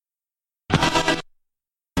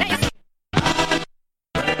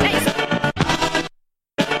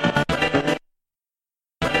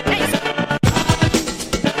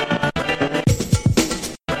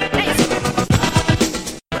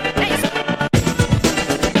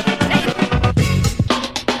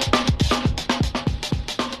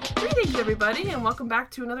everybody, and welcome back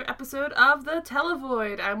to another episode of The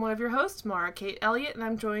Televoid. I'm one of your hosts, Mara Kate Elliott, and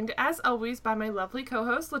I'm joined, as always, by my lovely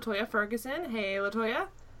co-host, LaToya Ferguson. Hey, LaToya.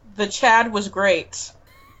 The Chad was great.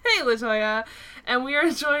 Hey, LaToya. And we are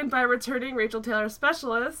joined by returning Rachel Taylor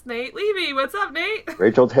specialist, Nate Levy. What's up, Nate?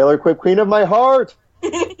 Rachel Taylor, queen of my heart!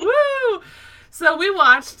 Woo! So we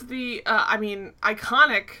watched the,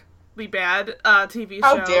 iconically bad TV show,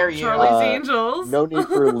 How dare you. Charlie's Angels. No need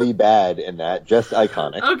for Lee Bad in that, just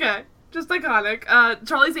iconic. Okay, just iconic.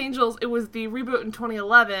 Charlie's Angels, it was the reboot in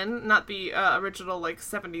 2011, not the original,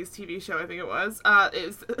 70s TV show, I think it was.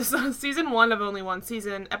 It was season 1 of only one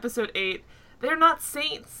season, episode 8. They're not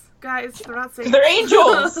saints, guys. They're not saints. They're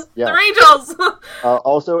angels! Yeah. They're angels!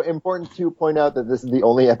 Also, important to point out that this is the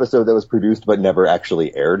only episode that was produced but never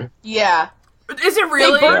actually aired. Yeah. Is it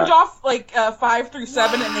really? They burned off, 5 through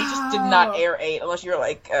 7, and they just did not air 8, unless you're,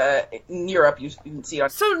 in Europe, you can see it on...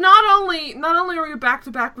 So not only are we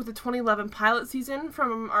back-to-back with the 2011 pilot season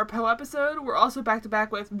from our Poe episode, we're also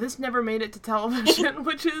back-to-back with This Never Made It to Television,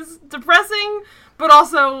 which is depressing, but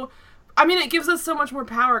also... it gives us so much more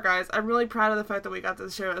power, guys. I'm really proud of the fact that we got to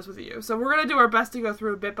share this with you. So we're going to do our best to go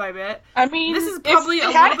through bit by bit. This is probably if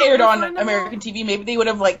it had aired on American TV, maybe they would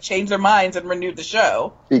have, changed their minds and renewed the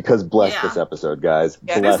show. Because bless this episode, guys.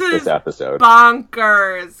 Yeah. Bless this episode.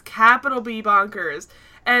 Bonkers. Capital B bonkers.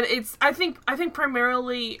 And it's, I think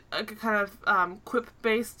primarily a kind of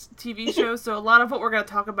quip-based TV show, so a lot of what we're going to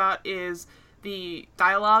talk about is the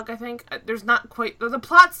dialogue, I think. There's not quite... The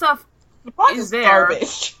plot stuff the plot is there.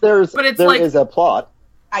 Garbage. There is a plot.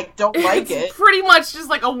 I don't like it. It's pretty much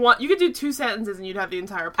just like a one... You could do 2 sentences and you'd have the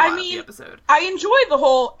entire plot of the episode. I enjoy the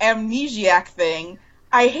whole amnesiac thing.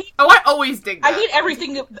 I always dig that. I hate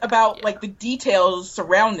everything about, the details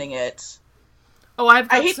surrounding it. Oh, I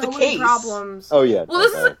hate so the many case. problems. Oh, yeah. Well,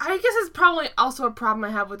 I guess it's probably also a problem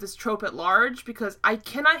I have with this trope at large, because I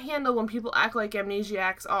cannot handle when people act like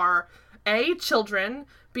amnesiacs are, A, children,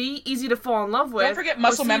 B, easy to fall in love with. Don't forget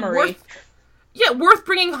muscle memory. Worth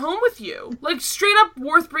bringing home with you. Straight up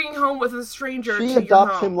worth bringing home with a stranger She to adopts your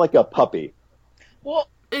home. him like a puppy. Well...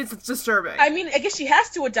 It's disturbing. I guess she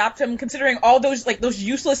has to adopt him, considering all those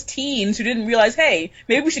useless teens who didn't realize, hey,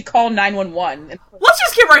 maybe we should call 911. Let's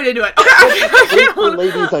just get right into it. Okay. Wait for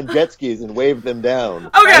ladies on jet skis and wave them down.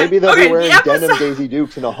 Okay. Maybe they'll be wearing denim Daisy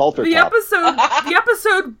Dukes and a halter top. The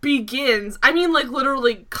episode begins,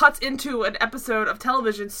 literally cuts into an episode of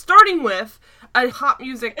television, starting with a pop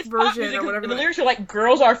music version or whatever. The lyrics are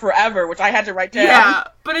girls are forever, which I had to write down. Yeah,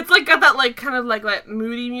 but it's got that kind of that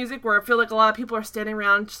moody music where I feel like a lot of people are standing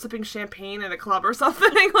around sipping champagne at a club or something.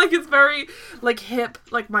 It's very hip,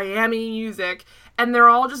 Miami music. And they're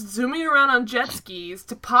all just zooming around on jet skis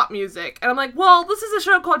to pop music. And I'm like, well, this is a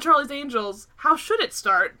show called Charlie's Angels. How should it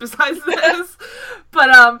start besides this? But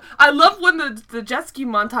I love when the jet ski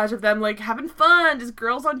montage of them, having fun, just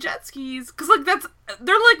girls on jet skis. Because,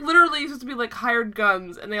 they're, literally supposed to be, hired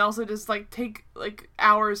guns. And they also just, take,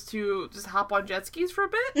 hours to just hop on jet skis for a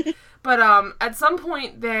bit. But at some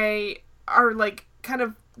point, they are, kind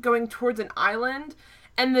of going towards an island.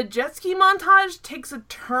 And the jet ski montage takes a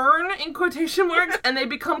turn, in quotation marks, and they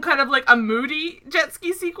become kind of a moody jet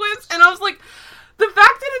ski sequence. And I was like, the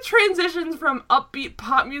fact that it transitions from upbeat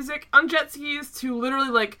pop music on jet skis to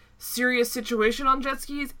literally, serious situation on jet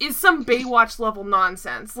skis is some Baywatch level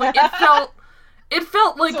nonsense. It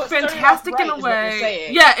felt so fantastic in a way.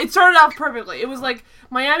 Yeah, it started off perfectly. It was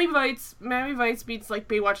Miami Vice meets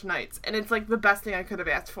Baywatch Nights, and it's the best thing I could have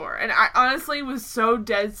asked for. And I honestly was so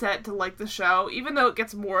dead set to like the show, even though it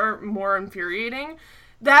gets more infuriating.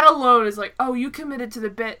 That alone is oh, you committed to the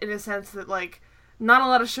bit in a sense that not a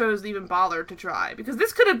lot of shows even bother to try, because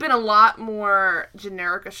this could have been a lot more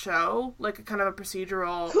generic a show, a kind of a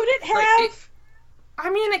procedural. Could it have?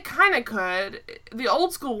 It kind of could. The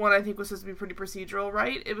old school one, I think, was supposed to be pretty procedural,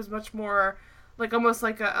 right? It was much more, almost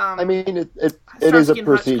like a, it is a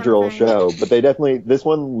procedural kind of show, but this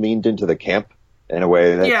one leaned into the camp in a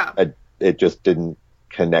way that it just didn't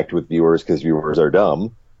connect with viewers because viewers are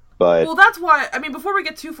dumb. But well, that's why, before we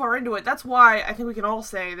get too far into it, that's why I think we can all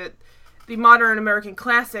say that the modern American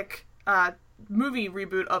classic movie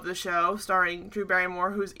reboot of the show, starring Drew Barrymore,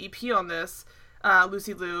 who's EP on this,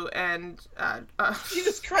 Lucy Liu, and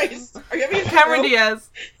Jesus Christ, are you having Cameron Diaz.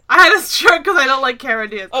 I had a stroke because I don't like Cameron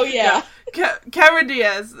Diaz. Oh yeah, Cameron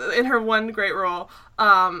Diaz in her one great role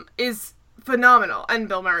is phenomenal, and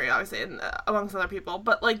Bill Murray obviously, and amongst other people.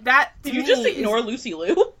 But that, did you just ignore Lucy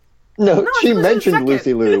Liu? No, she mentioned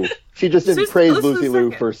Lucy Liu. She just didn't praise Lucy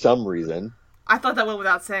Liu for some reason. I thought that went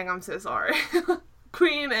without saying. I'm so sorry.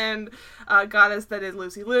 Queen and goddess that is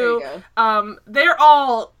Lucy Liu. They're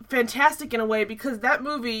all fantastic in a way, because that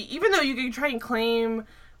movie, even though you can try and claim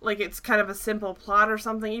like it's kind of a simple plot or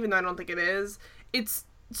something, even though I don't think it is. It's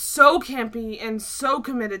so campy and so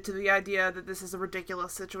committed to the idea that this is a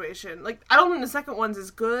ridiculous situation. Like, I don't think the second one's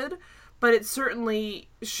as good, but it certainly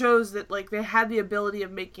shows that, like, they had the ability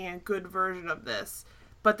of making a good version of this,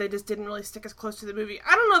 but they just didn't really stick as close to the movie.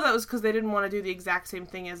 I don't know if that was because they didn't want to do the exact same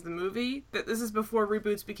thing as the movie. That this is before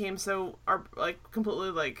reboots became so, like,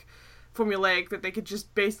 completely, like, formulaic that they could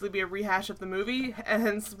just basically be a rehash of the movie, and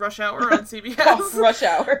hence Rush Hour on CBS. Oh, Rush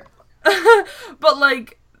Hour. But,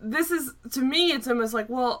 like, this is, to me, it's almost like,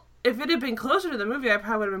 well, if it had been closer to the movie, I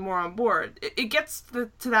probably would have been more on board. It gets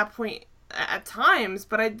to that point at times,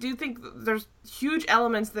 but I do think there's huge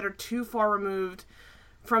elements that are too far removed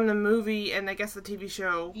from the movie and I guess the TV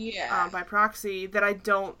show by proxy that I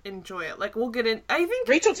don't enjoy it. Like, we'll get in. I think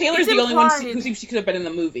Rachel Taylor's the only one who seems she could have been in the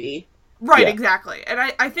movie. Right, exactly. And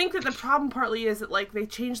I think that the problem partly is that, like, they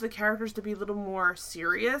changed the characters to be a little more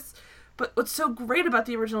serious. But what's so great about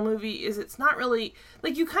the original movie is it's not really,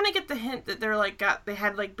 like, you kind of get the hint that they're, like, they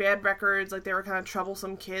had, like, bad records, like, they were kind of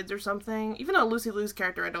troublesome kids or something. Even though Lucy Liu's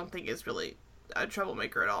character I don't think is really a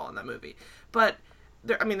troublemaker at all in that movie. But,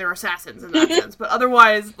 they're assassins in that sense. But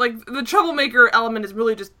otherwise, like, the troublemaker element is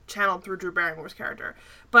really just channeled through Drew Barrymore's character.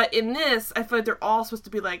 But in this, I feel like they're all supposed to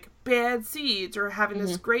be, like, bad seeds or having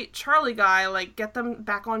this great Charlie guy, like, get them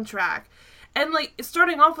back on track. And, like,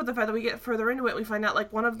 starting off with the fact that we get further into it, we find out,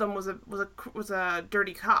 like, one of them was a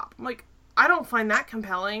dirty cop. I'm like, I don't find that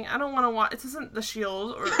compelling. I don't want to watch. This isn't The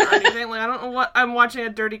Shield or anything. Like, I don't know what I'm watching a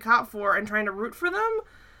dirty cop for and trying to root for them.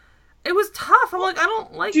 It was tough. I'm like, I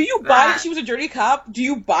don't like. Do you buy that she was a dirty cop? Do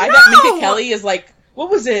you buy that Minka Kelly is like, what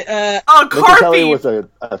was it? Car Minka Kelly thief. was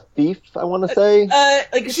a thief, I want to say.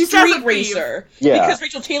 Like a street racer. Yeah. Because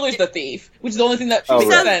Rachel Taylor's the thief, which is the only thing that makes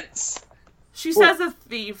sense. She says a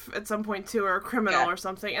thief at some point, too, or a criminal or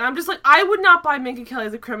something. And I'm just like, I would not buy Minka Kelly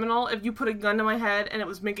as a criminal if you put a gun to my head and it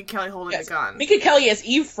was Minka Kelly holding the gun. Minka Kelly as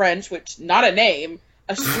Eve French, which, not a name,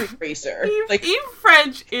 a street racer. Eve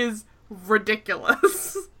French is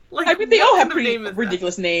ridiculous. Like, I mean, they all have pretty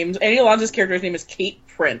ridiculous names. Annie Alonso's character's name is Kate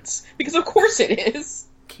Prince, because of course it is.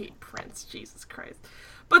 Kate Prince, Jesus Christ.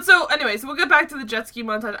 But so, anyway, so we'll get back to the jet ski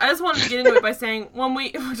montage. I just wanted to get into it by saying,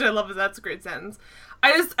 which I love, that's a great sentence.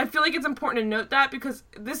 I feel like it's important to note that because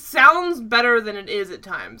this sounds better than it is at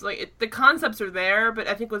times. Like, the concepts are there, but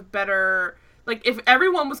I think was better, like, if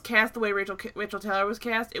everyone was cast the way Rachel Taylor was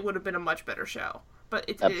cast, it would have been a much better show. But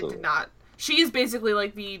it did not. She is basically,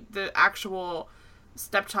 like, the actual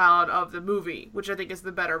stepchild of the movie, which I think is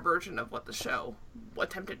the better version of what the show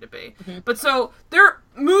attempted to be. But so, they're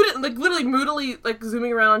literally moodily, like,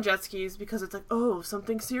 zooming around on jet skis because it's like, oh,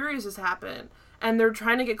 something serious has happened. And they're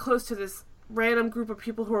trying to get close to this random group of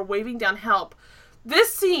people who are waving down help.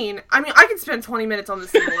 This scene, I mean, I could spend 20 minutes on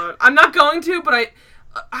this scene alone. I'm not going to, but I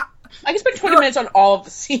can spend 20 minutes on all of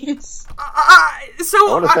the scenes. I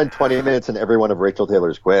want to spend 20 minutes in every one of Rachel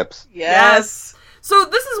Taylor's quips. Yes. So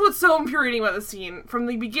this is what's so infuriating about the scene. From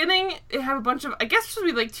the beginning, they have a bunch of, I guess it's supposed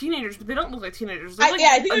to be like teenagers, but they don't look like teenagers. They're like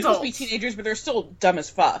I think they're supposed to be teenagers, but they're still dumb as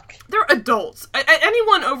fuck. They're adults.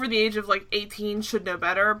 Anyone over the age of like 18 should know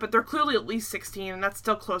better, but they're clearly at least 16, and that's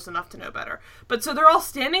still close enough to know better. But so they're all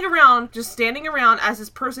standing around as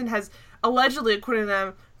this person has allegedly, according to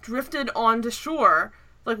them, drifted onto shore,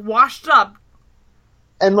 like washed up.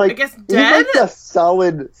 And, like, I guess dead? He's, like, a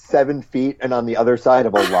solid 7 feet and on the other side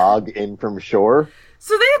of a log in from shore.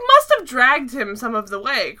 So they must have dragged him some of the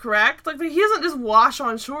way, correct? Like, he doesn't just wash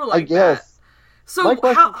on shore like that. I guess. So,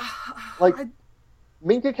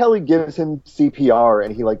 Minka Kelly gives him CPR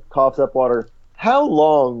and he, like, coughs up water. How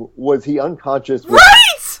long was he unconscious?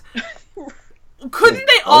 Right! Couldn't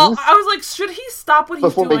they all... I was like, should he stop what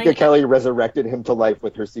he's doing? Before Minka Kelly resurrected him to life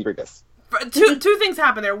with her secretness. Two things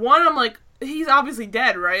happen there. One, I'm like, he's obviously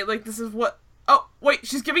dead, right? Like, this is what... Oh, wait,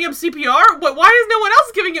 she's giving him CPR? What? Why is no one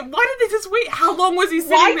else giving him... Why did they just wait? How long was he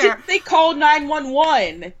sitting there? Why did they call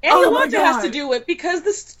 911? Annie Alonso has to do it because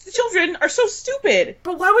the children are so stupid.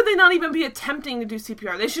 But why would they not even be attempting to do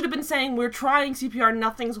CPR? They should have been saying, we're trying CPR,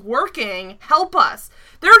 nothing's working, help us.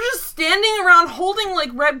 They're just standing around holding,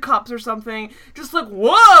 like, red cups or something, just like,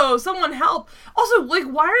 whoa, someone help. Also, like,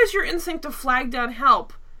 why is your instinct to flag down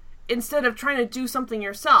help instead of trying to do something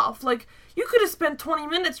yourself? Like, you could have spent 20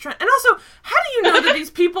 minutes trying... And also, how do you know that these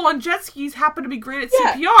people on jet skis happen to be great at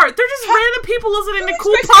CPR? They're just random people listening to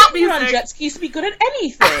cool pop music. On jet skis to be good at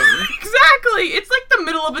anything. Exactly! It's like the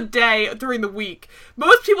middle of a day during the week.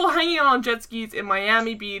 Most people hanging out on jet skis in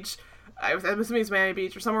Miami Beach, I'm assuming it's Miami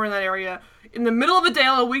Beach or somewhere in that area, in the middle of a day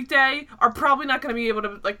on a weekday, are probably not going to be able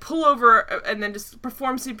to, like, pull over and then just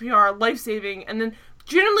perform CPR, life-saving, and then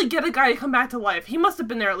genuinely get a guy to come back to life. He must have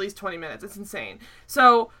been there at least 20 minutes. It's insane.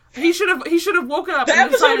 So he should have woken up. The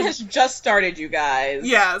episode has just started, you guys.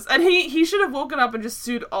 Yes, and he should have woken up and just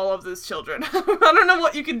sued all of those children. I don't know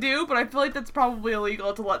what you can do, but I feel like that's probably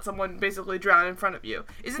illegal to let someone basically drown in front of you.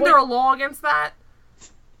 Isn't there a law against that?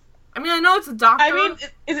 I mean, I know it's a doctor. I mean,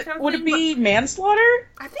 would it be manslaughter?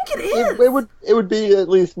 I think it is. It would be at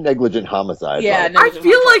least negligent homicide. Yeah, I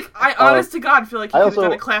feel like, honest to God, feel like he could have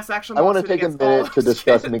done a class action lawsuit. I want to take a minute to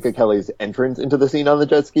discuss Minka Kelly's entrance into the scene on the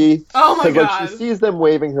jet ski. Oh my God. Like, she sees them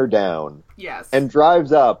waving her down. Yes. And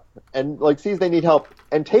drives up and, like, sees they need help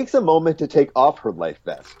and takes a moment to take off her life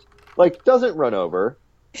vest. Like, doesn't run over,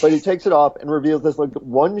 but he takes it off and reveals this, like,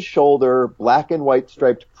 one-shoulder, black and white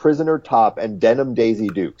striped prisoner top and denim Daisy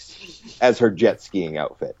Dukes as her jet skiing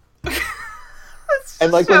outfit.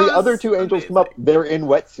 And, like, when the other two angels come up, they're in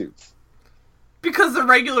wetsuits. Because they're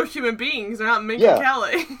regular human beings. They're not Minka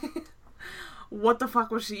Kelly. What the fuck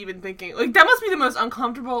was she even thinking? Like, that must be the most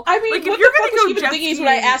uncomfortable. I mean, like, what if you're the fuck gonna was go she even jet thinking is skiing,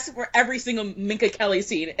 what I asked for every single Minka Kelly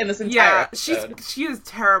scene in this entire episode. she is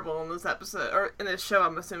terrible in this episode, or in this show,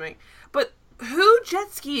 I'm assuming. But who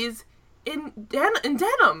jet skis in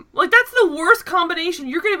denim? Like, that's the worst combination.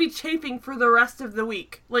 You're going to be chafing for the rest of the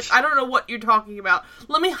week. Like, I don't know what you're talking about.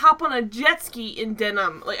 Let me hop on a jet ski in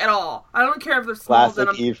denim, like, at all. I don't care if they're small denim.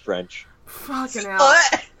 Classic Eve French. Fucking hell.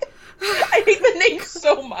 I hate the name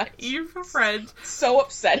so much. Eve French. So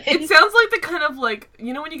upsetting. It sounds like the kind of, like,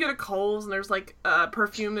 you know when you go to Kohl's and there's, like,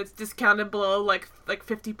 perfume that's discounted below, like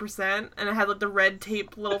 50%, and it had, like, the red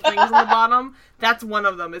tape little things on the bottom? That's one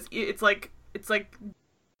of them. It's like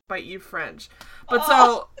by Eve French. But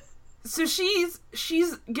so she's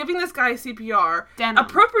giving this guy CPR,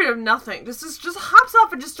 appropriate of nothing. Just hops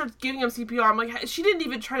off and just starts giving him CPR. I'm like, she didn't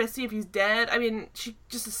even try to see if he's dead. I mean, she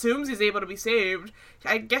just assumes he's able to be saved.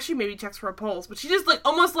 I guess she maybe checks for a pulse, but she just, like,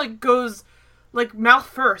 almost, like, goes, like, mouth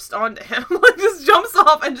first onto him. Like, just jumps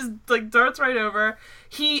off and just, like, darts right over.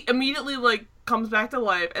 He immediately, like, comes back to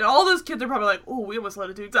life, and all those kids are probably like, oh, we almost let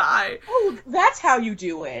a dude die. Oh, that's how you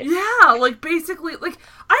do it. Yeah, like, basically, like,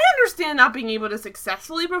 I understand not being able to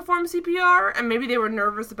successfully perform CPR, and maybe they were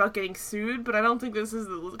nervous about getting sued, but I don't think this is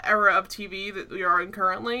the era of TV that we are in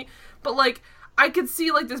currently. But, like, I could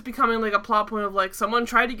see, like, this becoming, like, a plot point of, like, someone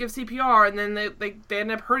tried to give CPR, and then they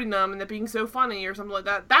end up hurting them, and it being so funny, or something like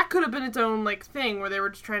that. That could have been its own, like, thing, where they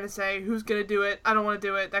were just trying to say, who's gonna do it, I don't want to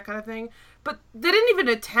do it, that kind of thing. But they didn't even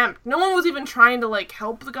attempt. No one was even trying to, like,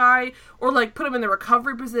 help the guy, or, like, put him in the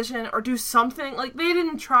recovery position, or do something. Like, they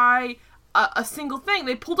didn't try a single thing.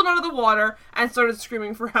 They pulled him out of the water and started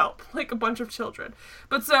screaming for help, like a bunch of children.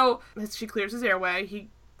 But so, as she clears his airway, he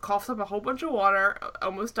coughs up a whole bunch of water,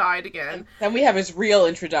 almost died again. Then we have his real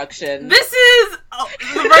introduction. This is,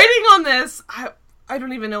 the writing on this, I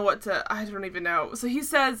don't even know I don't even know. So he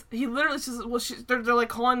says, he literally says, well, they're like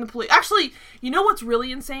calling the police. Actually, you know what's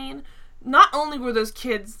really insane? Not only were those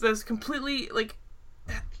kids, those completely, like,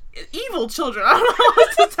 evil children, I don't know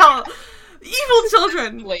what to tell them. Evil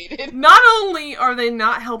children. Not only are they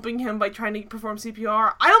not helping him by trying to perform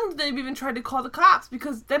CPR, I don't think they've even tried to call the cops,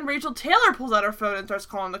 because then Rachel Taylor pulls out her phone and starts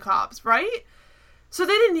calling the cops, right? So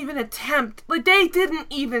they didn't even attempt. Like, they didn't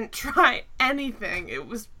even try anything. It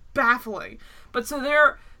was baffling. But so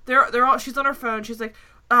they're all, she's on her phone, she's like,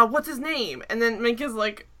 what's his name? And then Minka's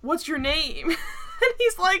like, what's your name? And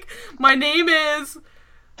he's like, my name is... ...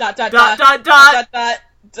 I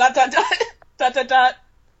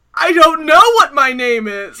don't know what my name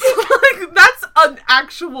is. Like, that's an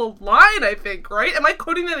actual line, I think, right? Am I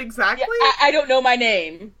quoting that exactly? Yeah, I don't know my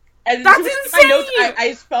name. And that's insane! My notes,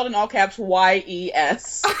 I spelled in all caps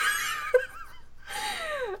Y-E-S.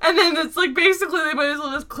 And then it's like, basically, they might as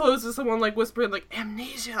well just close to someone, like, whispering, like,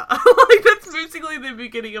 amnesia. Like, that's basically the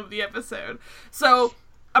beginning of the episode. So,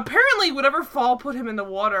 apparently, whatever fall put him in the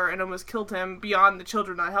water and almost killed him, beyond the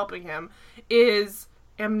children not helping him, is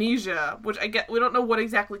amnesia, which we don't know what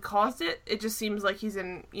exactly caused it. It just seems like he's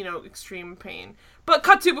in, extreme pain. But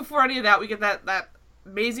cut to, before any of that, we get that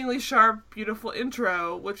amazingly sharp, beautiful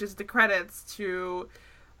intro, which is the credits to,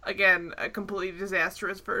 again, a completely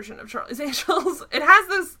disastrous version of Charlie's Angels. It has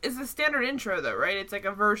this, it's a standard intro though, right? It's like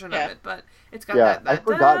a version of it, but it's got that I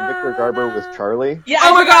forgot Victor Garber was Charlie. Yeah,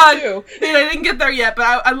 oh my god! Too. I didn't get there yet,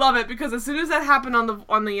 but I love it, because as soon as that happened on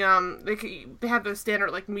the they had the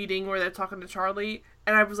standard, like, meeting where they're talking to Charlie,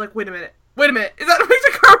 and I was like, wait a minute, is that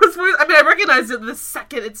Victor Garber's voice? I mean, I recognized it the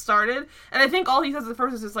second it started, and I think all he says at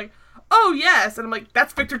first is just like, oh yes, and I'm like,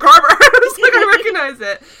 that's Victor Garber. I recognize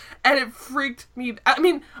it. And it freaked me. I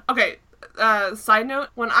mean, okay, side note,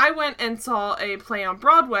 when I went and saw a play on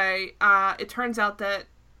Broadway, it turns out that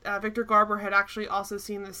Victor Garber had actually also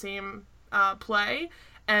seen the same play,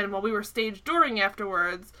 And while we were stage dooring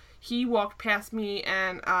afterwards, he walked past me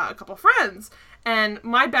and a couple friends, and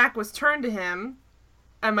my back was turned to him,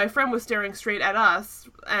 and my friend was staring straight at us,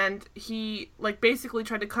 and he, like, basically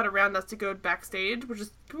tried to cut around us to go backstage, which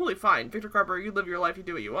is completely fine. Victor Garber, you live your life, you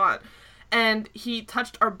do what you want. And he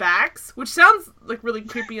touched our backs, which sounds, like, really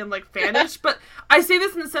creepy and, like, fanish, but I say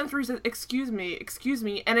this in the sense where he says, excuse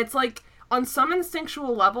me, and it's, like, on some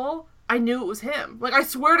instinctual level, I knew it was him. Like, I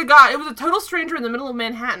swear to God, it was a total stranger in the middle of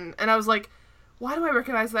Manhattan, and I was like, why do I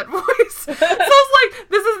recognize that voice? So I was like,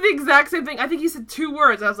 this is the exact same thing. I think he said 2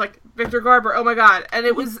 words. I was like, Victor Garber, oh my God. And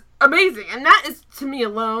it was amazing. And that is, to me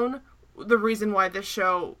alone, the reason why this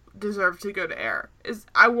show deserved to go to air. Is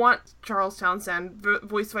I want Charles Townsend,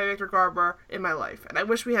 voiced by Victor Garber, in my life. And I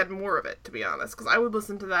wish we had more of it, to be honest. Because I would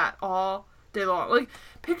listen to that all day long. Like,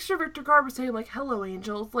 picture Victor Garber saying, like, hello,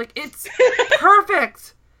 angels. Like, it's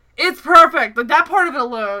perfect. It's perfect. Like, that part of it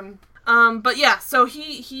alone... but yeah, so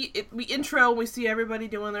we intro, we see everybody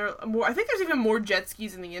doing their more, I think there's even more jet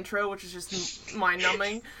skis in the intro, which is just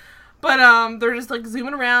mind-numbing, but, they're just, like,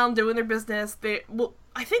 zooming around, doing their business.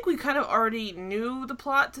 I think we kind of already knew the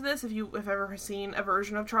plot to this, if you have ever seen a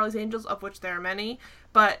version of Charlie's Angels, of which there are many,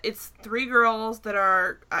 but it's 3 girls that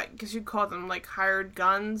are, I guess you'd call them, like, hired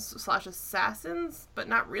guns / assassins, but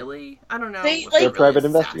not really. I don't know. They're private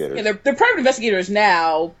investigators. Yeah, they're private investigators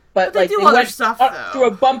now, but they like, do they other went stuff, though. through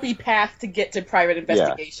a bumpy path to get to private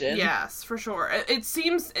investigation. Yes, for sure. It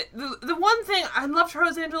seems... The one thing... I love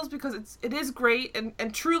Charlie's Angels because it is great,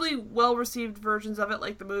 and truly well-received versions of it,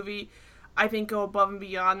 like the movie, I think go above and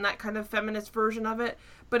beyond that kind of feminist version of it.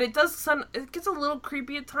 But it does it gets a little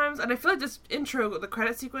creepy at times, and I feel like this intro, the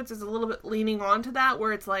credit sequence, is a little bit leaning onto that,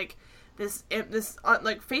 where it's like this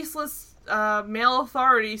like faceless male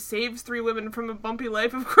authority saves 3 women from a bumpy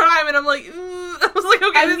life of crime, and I'm like, I was like,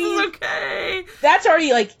 okay, this is okay. That's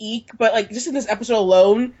already like eek, but like just in this episode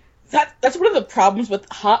alone, that's one of the problems with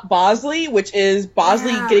Hot Bosley, which is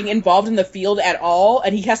Bosley getting involved in the field at all,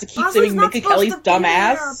 and he has to keep saving Minka Kelly's dumb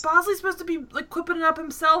ass. Bosley's supposed to be like quipping it up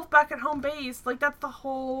himself back at home base. Like, that's the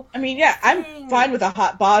whole. I mean, yeah, thing. I'm fine with a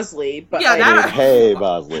Hot Bosley, but hey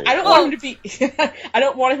Bosley. I don't want him to be. I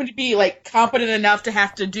don't want him to be like competent enough to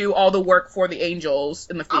have to do all the work for the Angels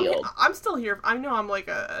in the field. I'm still here. I know I'm like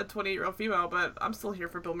a 28-year-old female, but I'm still here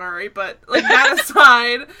for Bill Murray. But like that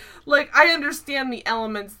aside, like I understand the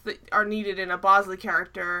elements that are needed in a Bosley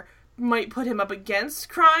character might put him up against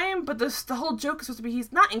crime, but the whole joke is supposed to be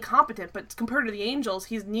he's not incompetent, but compared to the Angels,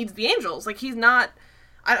 he needs the Angels. Like, he's not...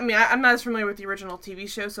 I'm not as familiar with the original TV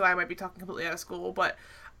show, so I might be talking completely out of school, but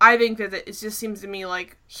I think that it just seems to me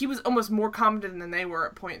like he was almost more competent than they were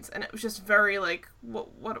at points, and it was just very, like,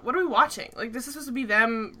 what are we watching? Like, this is supposed to be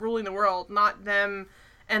them ruling the world, not them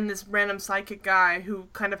and this random sidekick guy who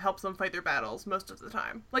kind of helps them fight their battles most of the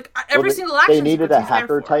time. Like, every single action they needed a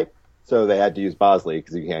hacker type, so they had to use Bosley,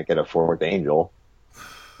 because you can't get a 4th angel.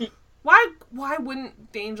 Why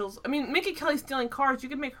wouldn't the Angels... I mean, Minka Kelly's stealing cars. You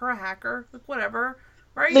could make her a hacker. Like, whatever.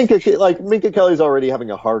 Right? Minka Kelly's already having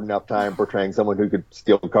a hard enough time portraying someone who could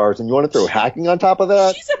steal cars, and you want to throw hacking on top of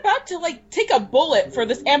that? She's about to, like, take a bullet for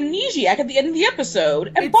this amnesiac at the end of the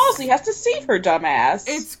episode, and Bosley has to save her dumbass.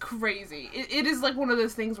 It's crazy. It is, like, one of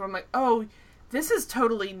those things where I'm like, oh, this is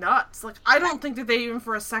totally nuts. Like, I don't think that they even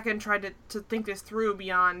for a second tried to think this through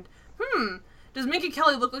beyond... does Minka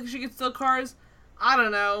Kelly look like she could steal cars? I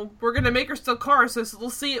don't know. We're gonna make her steal cars, so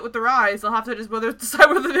we'll see it with their eyes. They'll have to just decide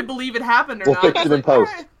whether they believe it happened or not. We'll fix it in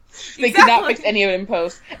post. Right. They could not fix any of it in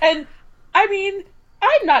post. And, I mean,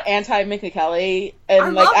 I'm not anti-Minka Kelly,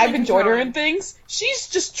 and, like, I've enjoyed her in things. She's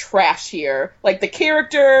just trash here. Like, the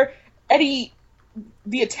character, the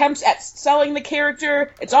attempts at selling the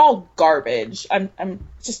character, it's all garbage. I'm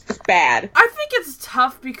just, it's bad. I think it's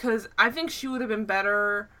tough because I think she would have been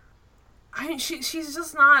better... I mean, she's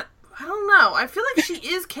just not... I don't know. I feel like she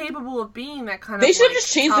is capable of being that kind of... They should have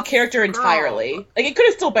just changed the character entirely. Like, it could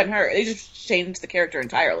have still been her. They just changed the character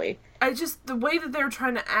entirely. The way that they were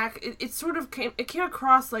trying to act, it sort of came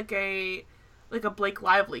across like a Blake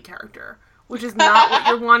Lively character, which is not what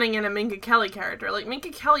you're wanting in a Minka Kelly character. Like, Minka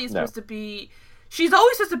Kelly is supposed to be... She's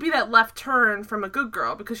always supposed to be that left turn from a good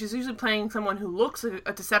girl, because she's usually playing someone who looks like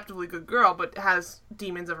a deceptively good girl, but has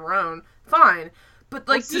demons of her own. Fine. But,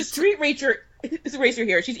 like... The street racer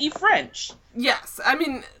here. She's Eve French. Yes. I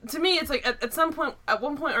mean, to me, it's like, at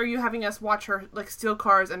one point, are you having us watch her, like, steal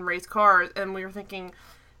cars and race cars, and we were thinking,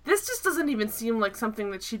 this just doesn't even seem like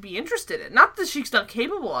something that she'd be interested in. Not that she's not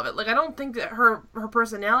capable of it. Like, I don't think that her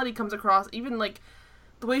personality comes across, even, like,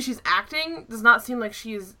 the way she's acting does not seem like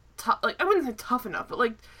she is tough. Like, I wouldn't say tough enough, but,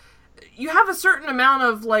 like, you have a certain amount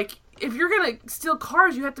of, like, if you're gonna steal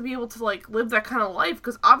cars, you have to be able to, like, live that kind of life,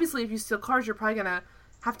 because obviously if you steal cars, you're probably gonna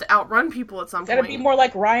have to outrun people at some Gotta point. be more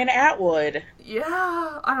like Ryan Atwood. Yeah,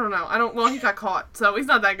 I don't know. Well, he got caught, so he's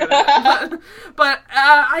not that good at it. But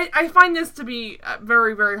I find this to be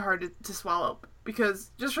very, very hard to swallow,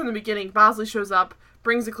 because just from the beginning, Bosley shows up,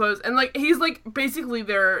 brings the clothes, and like he's like basically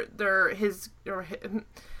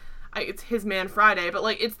it's his man Friday, but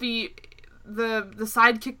like it's the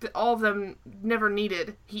sidekick that all of them never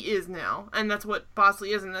needed. He is now, and that's what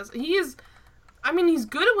Bosley is in this. He is. I mean, he's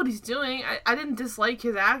good at what he's doing. I didn't dislike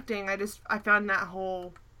his acting. I found that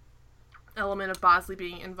whole element of Bosley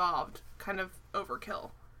being involved kind of overkill,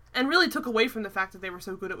 and really took away from the fact that they were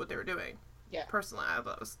so good at what they were doing. Yeah. Personally, I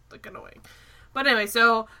thought it was like annoying. But anyway,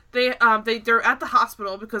 so they're at the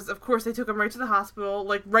hospital because of course they took him right to the hospital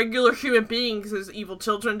like regular human beings, as evil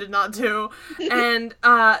children did not do, and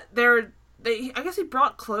I guess he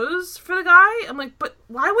brought clothes for the guy. I'm like, but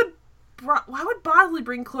why would Bosley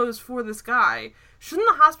bring clothes for this guy? Shouldn't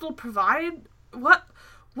the hospital provide what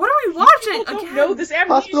are we watching again? No, this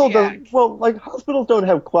amnesiac. Hospitals don't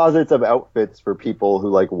have closets of outfits for people who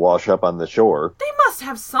like wash up on the shore. They must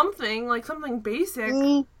have something basic.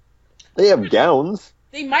 They have gowns.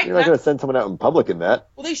 They might You're not going to send someone out in public in that.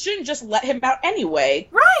 Well, they shouldn't just let him out anyway.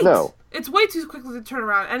 Right. No. It's way too quickly to turn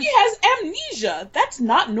around. And he has amnesia. That's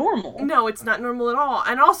not normal. No, it's not normal at all.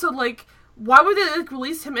 And also, like, why would they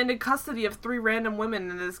release him into custody of 3 random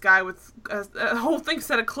women and this guy with a whole thing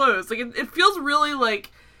set of clothes? Like, it feels really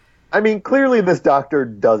like... I mean, clearly this doctor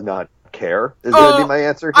does not care. Is going to be my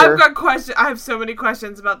answer here? I've got questions. I have so many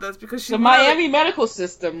questions about this because she... The Miami medical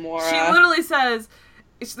system, Maura. She literally says...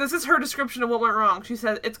 This is her description of what went wrong. She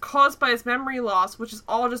says, it's caused by his memory loss, which is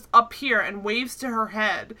all just up here, and waves to her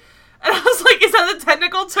head. And I was like, is that the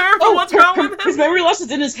technical term for what's wrong with him? His memory loss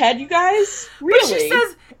is in his head, you guys? Really? But she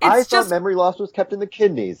says, I thought memory loss was kept in the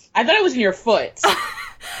kidneys. I thought it was in your foot.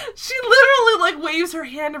 She literally, like, waves her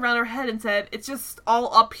hand around her head and said, it's just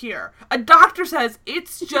all up here. A doctor says,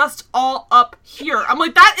 it's just all up here. I'm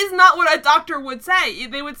like, that is not what a doctor would say.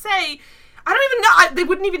 They would say... I don't even know. They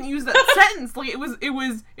wouldn't even use that sentence. Like, it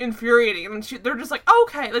was infuriating. I mean, they're just like, oh,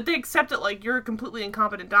 okay. Like, they accept it like you're a completely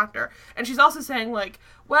incompetent doctor. And she's also saying, like,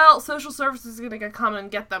 well, social services is going to come and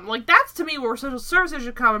get them. Like, that's to me where social services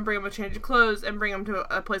should come and bring him a change of clothes and bring him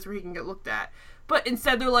to a place where he can get looked at. But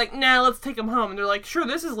instead, they're like, nah, let's take him home. And they're like, sure,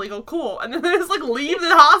 this is legal, cool. And then they just, like, leave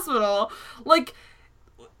the hospital. Like,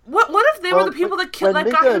 what if they were the people that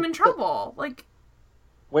got him in trouble? Like...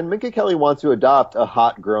 When Minka Kelly wants to adopt a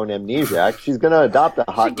hot grown amnesiac, she's going to adopt a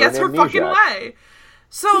hot grown amnesiac. She gets her fucking way.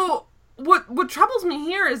 So what troubles me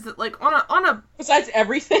here is that, like, on a besides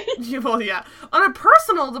everything. Well, yeah, on a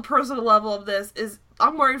personal level of this is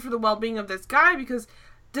I'm worried for the well-being of this guy, because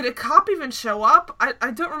did a cop even show up?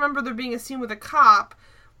 I don't remember there being a scene with a cop,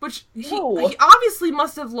 which he obviously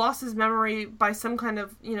must have lost his memory by some kind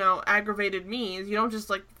of, aggravated means. You don't just,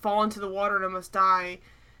 like, fall into the water and almost die.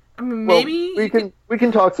 I mean, maybe we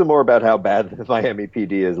can talk some more about how bad the Miami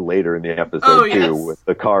PD is later in the episode too, with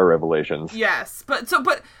the car revelations. Yes, but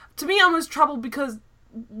to me, I'm most troubled because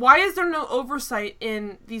why is there no oversight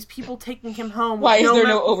in these people taking him home? Why is there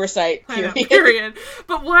no oversight? Period.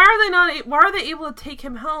 But why are they not? Why are they able to take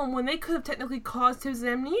him home when they could have technically caused his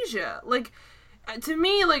amnesia? Like, to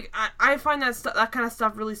me, like, I find that kind of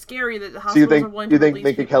stuff really scary, that the hospitals are willing to release people. Do you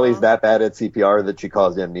think Minka Kelly's that bad at CPR that she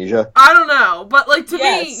caused amnesia? I don't know, but, like, to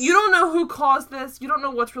me, you don't know who caused this, you don't know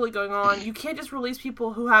what's really going on, you can't just release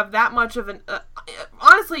people who have that much of an...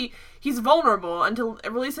 honestly, he's vulnerable, and to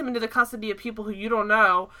release him into the custody of people who you don't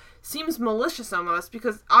know seems malicious almost,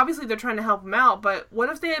 because obviously they're trying to help him out, but what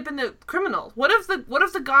if they had been the criminals? What if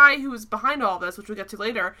the guy who was behind all this, which we'll get to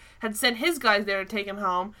later, had sent his guys there to take him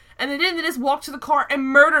home, and they didn't, they just walked to the car and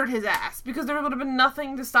murdered his ass, because there would have been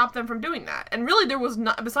nothing to stop them from doing that. And really, there was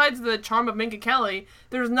not, besides the charm of Minka Kelly,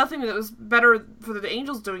 there was nothing that was better for the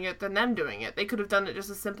Angels doing it than them doing it. They could have done it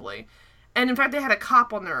just as simply. And in fact, they had a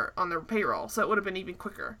cop on their payroll, so it would have been even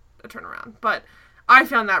quicker to turn around. But I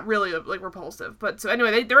found that really, like, repulsive. But so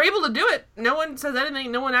anyway, they're able to do it. No one says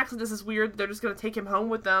anything. No one acts like this is weird. They're just going to take him home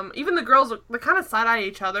with them. Even the girls, they kind of side-eye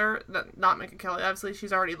each other. Not Minka Kelly, obviously.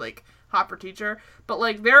 She's already, like, hot for teacher. But,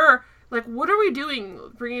 like, they're like, what are we doing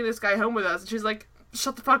bringing this guy home with us? And she's like,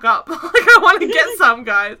 shut the fuck up. Like, I want to get some,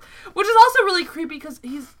 guys. Which is also really creepy because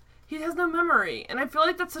he has no memory. And I feel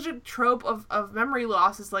like that's such a trope of memory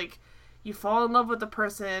loss, is, like, you fall in love with the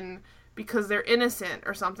person because they're innocent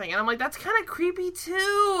or something. And I'm like, that's kind of creepy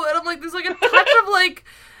too. And I'm like, there's like a touch of like...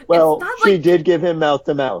 Well, she did give him mouth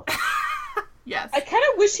to mouth. Yes. I kind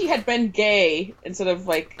of wish he had been gay instead of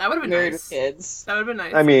like that would have been married nice. with kids. That would have been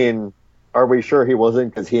nice. I mean, are we sure he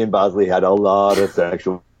wasn't? Because he and Bosley had a lot of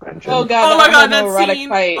sexual suspension. Oh god, Oh my god, that homoerotic scene.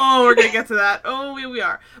 fight. Oh, we're gonna get to that. Oh, we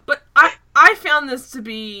are. But I found this to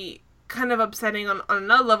be kind of upsetting on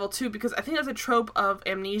another level too, because I think that's a trope of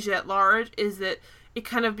amnesia at large, is that it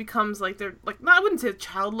kind of becomes like they're like, I wouldn't say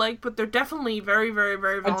childlike, but they're definitely very, very,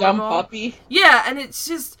 very vulnerable. A dumb puppy. Yeah, and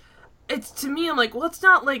it's to me, I'm like, well, it's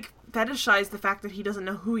not like fetishize the fact that he doesn't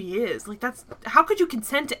know who he is. Like, that's, how could you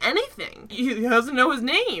consent to anything? He doesn't know his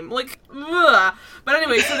name. Like, ugh. But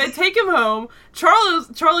anyway, so they take him home.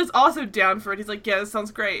 Charlie's also down for it. He's like, yeah, this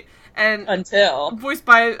sounds great. And Until. voiced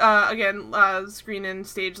by, screen and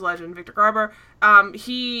stage legend Victor Garber,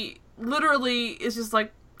 he literally is just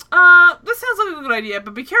like, this sounds like a good idea,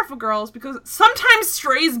 but be careful, girls, because sometimes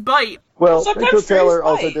strays bite. Well, Sometimes Rachel Taylor strays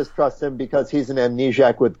also bite. distrusts him because he's an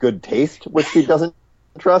amnesiac with good taste, which she doesn't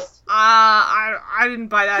trust. I didn't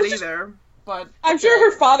buy that Which is- either, but... I'm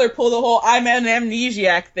sure her father pulled the whole I'm an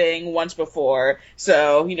amnesiac thing once before,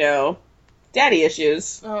 so, daddy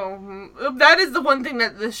issues. Oh, that is the one thing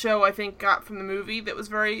that this show, I think, got from the movie that was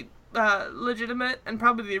very legitimate, and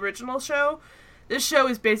probably the original show. This show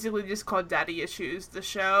is basically just called Daddy Issues, the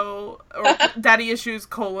show, or Daddy Issues,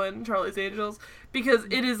 Charlie's Angels, because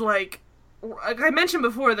it is like I mentioned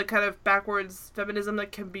before, the kind of backwards feminism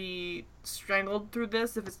that can be strangled through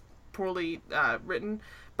this if it's poorly written,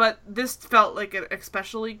 but this felt like an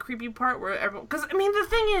especially creepy part where everyone, because, I mean, the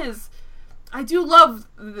thing is, I do love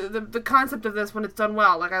the concept of this when it's done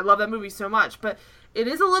well, like, I love that movie so much, but it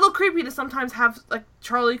is a little creepy to sometimes have, like,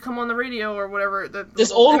 Charlie come on the radio or whatever. This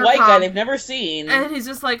old white guy they've never seen. And he's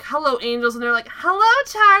just like, hello, angels. And they're like, hello,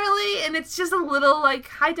 Charlie. And it's just a little, like,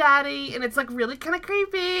 hi, daddy. And it's, like, really kind of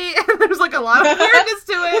creepy. And there's, like, a lot of weirdness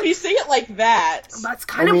to If it. you say it like that, That's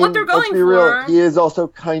kind of what they're going let's be for. real, he is also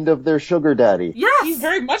kind of their sugar daddy. Yes. he's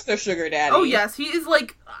very much their sugar daddy. Oh, yes. He is,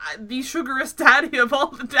 like, the sugarest daddy of all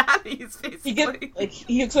the daddies, basically.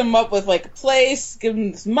 He hooks them up with, like, a place, gives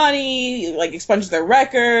them this money, like, expunges their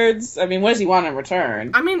records. I mean, what does he want in return?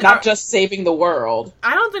 I mean, not just saving the world.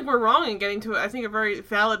 I don't think we're wrong in getting to it. I think a very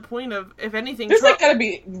valid point of, if anything... There's, like, gotta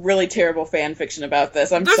be really terrible fan fiction about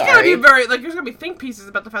this. There's sorry. gotta be there's gonna be think pieces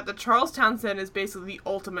about the fact that Charles Townsend is basically the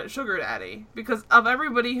ultimate sugar daddy. Because of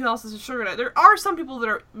everybody who else is a sugar daddy, there are some people that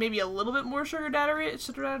are maybe a little bit more sugar daddy, however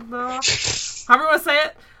you want to say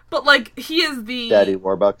it. But, like, he is the... Daddy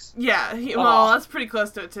Warbucks. Yeah, well, that's pretty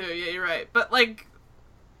close to it, too. Yeah, you're right. But, like,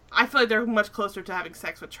 I feel like they're much closer to having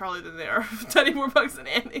sex with Charlie than they are with Teddy Warbucks and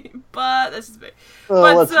Annie. But that's just me.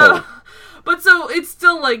 But so it's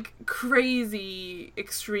still, like, crazy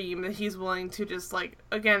extreme that he's willing to just, like,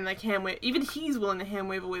 again, like, hand-wave. Even he's willing to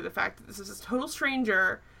hand-wave away the fact that this is this total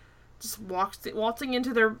stranger just waltzing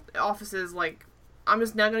into their offices, like, I'm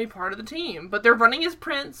just now going to be part of the team. But they're running as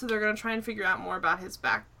Prince, so they're going to try and figure out more about his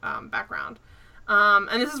background.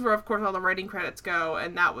 And this is where, of course, all the writing credits go,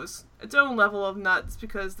 and that was its own level of nuts,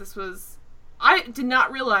 because this was... I did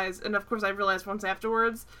not realize, and of course I realized once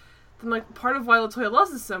afterwards, that, like, part of why LaToya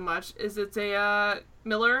loves this so much is it's a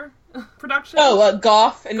Miller production. Oh,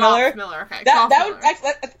 Goff and Miller? Miller, okay.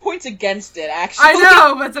 That points against it, actually. I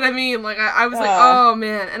know, but that's what I mean. Like, I was like, oh,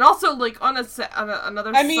 man. And also, like, on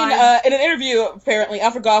another I mean, side... in an interview, apparently,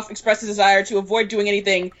 Alfred Goff expressed his desire to avoid doing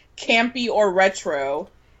anything campy or retro.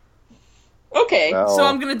 Okay. Well, so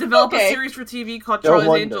I'm going to develop a series for TV called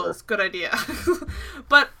Charlie's Angels. Good idea.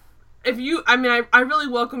 But if you... I mean, I really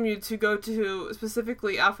welcome you to go to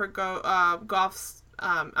specifically Alfred Goff's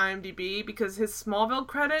IMDb, because his Smallville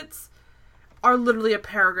credits are literally a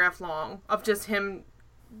paragraph long of just him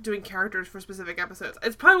doing characters for specific episodes.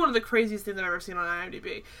 It's probably one of the craziest things I've ever seen on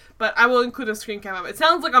IMDb. But I will include a screen cap of it. It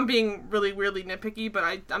sounds like I'm being really weirdly nitpicky,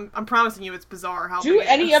 but I'm promising you it's bizarre how Do big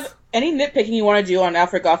it is. any nitpicking you want to do on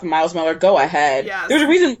Alfred Goff and Miles Miller, go ahead. Yes. There's a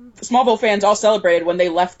reason Smallville fans all celebrated when they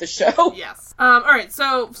left the show. Yes. Alright,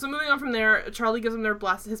 so moving on from there, Charlie gives them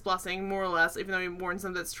his blessing, more or less, even though he warns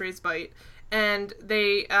them that strays bite. And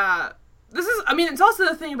they, it's also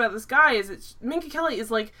the thing about this guy is that Minka Kelly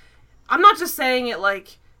is, like, I'm not just saying it,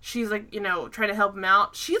 like, she's, like, trying to help him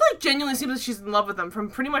out. She, like, genuinely seems like she's in love with him from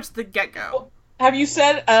pretty much the get-go. Have you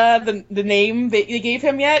said the name that you gave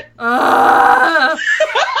him yet? God,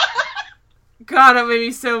 that made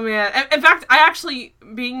me so mad. In fact, I actually,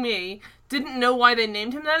 being me, didn't know why they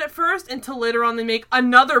named him that at first until later on they make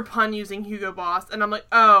another pun using Hugo Boss, and I'm like,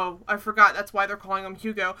 oh, I forgot that's why they're calling him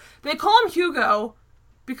Hugo. They call him Hugo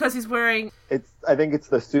because he's wearing... I think it's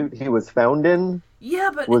the suit he was found in.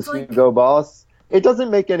 Yeah, but was it's like... Hugo Boss. It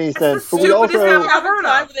doesn't make any sense. the But we also... stupidest I've ever heard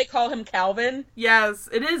Time of. do they call him Calvin? Yes,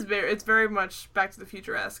 it is it's very much Back to the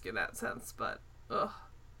Future-esque in that sense, but... Ugh.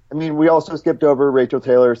 I mean, we also skipped over Rachel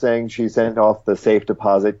Taylor saying she sent off the safe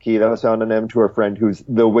deposit key that was found on him to her friend who's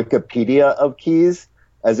the Wikipedia of keys,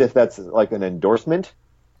 as if that's like an endorsement.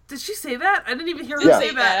 Did she say that? I didn't even hear her Yeah.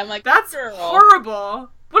 say that. I'm like, that's girl. horrible.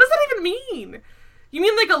 What does that even mean? You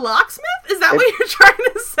mean like a locksmith? Is that what you're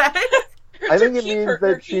trying to say? I think it means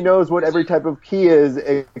that she knows what every type of key is,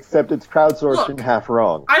 except it's crowdsourced Look, and half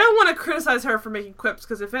wrong. I don't want to criticize her for making quips,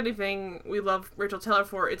 because if anything, we love Rachel Taylor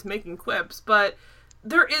for it's making quips, but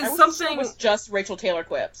there is something... It was just Rachel Taylor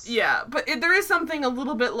quips. Yeah, but there is something a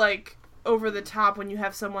little bit, like, over the top when you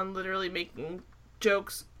have someone literally making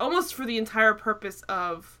jokes, almost for the entire purpose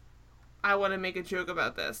of, I want to make a joke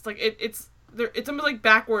about this. Like, it's almost like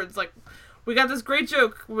backwards, like, we got this great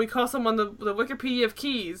joke when we call someone the Wikipedia of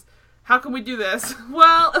keys. How can we do this?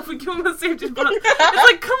 Well, if we give them a safety deposit.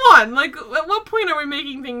 It's like, come on. Like, at what point are we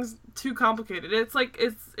making things too complicated? It's like,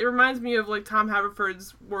 it reminds me of, like, Tom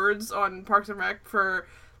Haverford's words on Parks and Rec for,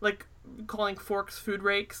 like, calling forks food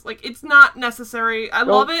rakes. Like, it's not necessary. I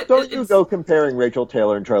love it. Don't you go comparing Rachel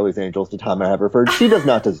Taylor and Charlie's Angels to Tom Haverford. She does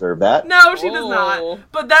not deserve that. No, she does not.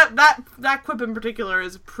 But that quip in particular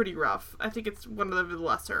is pretty rough. I think it's one of the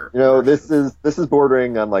lesser. You know, versions. this is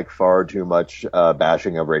bordering on like far too much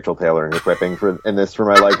bashing of Rachel Taylor and quipping for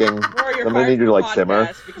my liking. I'm gonna need you to like simmer.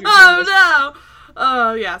 Oh no!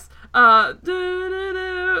 Oh yes. I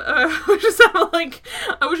just have like,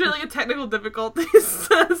 I wish I had like a technical difficulties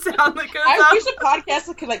sound that goes I up. wish a podcast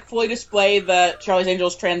that could like fully display the Charlie's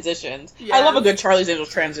Angels transitions. Yes. I love a good Charlie's Angels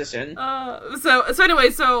transition. So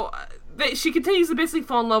anyway, she continues to basically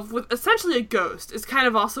fall in love with essentially a ghost. Is kind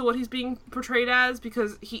of also what he's being portrayed as,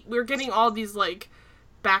 because we're getting all these like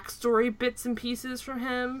backstory bits and pieces from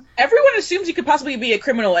him. Everyone assumes he could possibly be a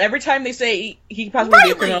criminal, and every time they say he could possibly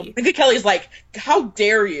be a criminal, Minka Kelly's like, how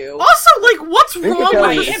dare you? Also, like, what's wrong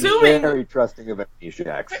with is assuming... very trusting of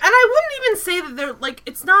amnesiacs. And I wouldn't even say that they're, like,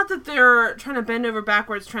 it's not that they're trying to bend over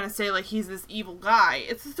backwards trying to say, like, he's this evil guy.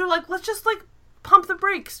 It's that they're like, let's just, like, pump the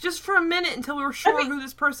brakes just for a minute until we're sure who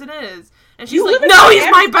this person is. And she's like, no, he's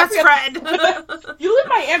my best friend! You live in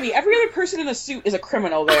Miami. Every other person in a suit is a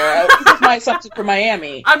criminal there. This is my assumption for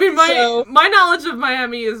Miami. I mean, my knowledge of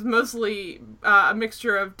Miami is mostly a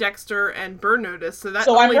mixture of Dexter and Burn Notice, so that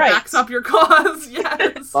only backs up your cause.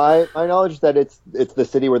 Yes. My knowledge is that it's the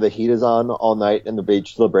city where the heat is on all night and the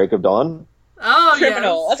beach till the break of dawn. Oh,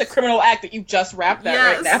 criminal. Yes. That's a criminal act that you just wrapped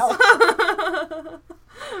that right now.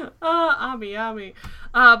 Ami.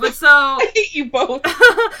 But so... I hate you both.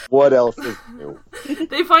 What else is new?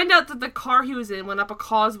 They find out that the car he was in went up a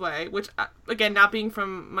causeway, which, again, not being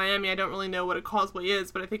from Miami, I don't really know what a causeway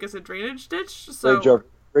is, but I think it's a drainage ditch, so...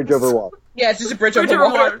 Bridge over water. Yeah, it's just a bridge over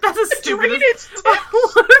water. That's a stupid... Drainage ditch.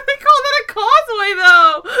 What do they call that a causeway,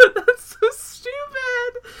 though? That's so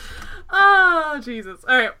stupid. Oh, Jesus.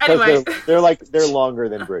 Alright, anyway. They're longer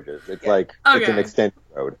than bridges. It's it's an extended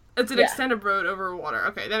road. It's an extended road over water.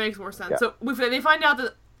 Okay, that makes more sense. Yeah. So they find out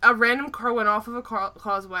that a random car went off of a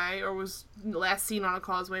causeway, or was last seen on a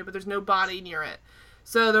causeway, but there's no body near it.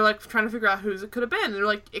 So they're like trying to figure out whose it could have been. And they're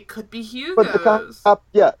like, it could be Hugo's. But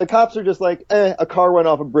the cops are just like, a car went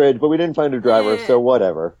off a bridge, but we didn't find a driver, so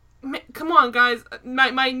whatever. Come on, guys.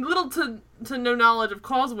 My little to no knowledge of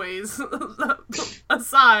causeways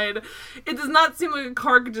aside, it does not seem like a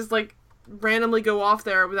car could just like randomly go off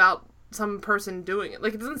there without some person doing it.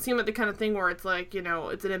 Like, it doesn't seem like the kind of thing where it's like, you know,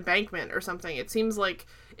 it's an embankment or something. It seems like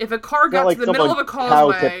if a car got to the middle of a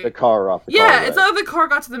causeway... tipped the car off the causeway. It's not like the car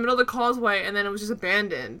got to the middle of the causeway and then it was just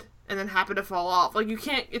abandoned and then happened to fall off. Like, you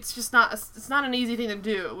can't... It's just not... It's not an easy thing to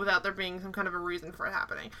do without there being some kind of a reason for it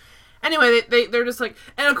happening. Anyway, they're just like...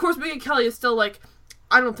 And of course, Minka Kelly is still like,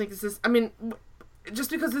 I don't think this is... I mean,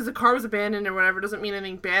 just because the car was abandoned or whatever doesn't mean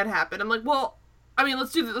anything bad happened. I'm like, well... I mean,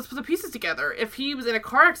 let's put the pieces together. If he was in a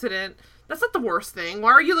car accident, that's not the worst thing.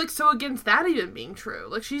 Why are you, like, so against that even being true?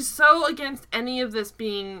 Like, she's so against any of this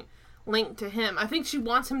being linked to him. I think she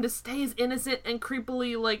wants him to stay as innocent and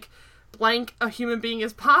creepily, like, blank a human being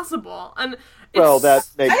as possible. And well, that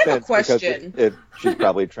makes sense. I have a question. Because she's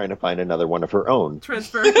probably trying to find another one of her own.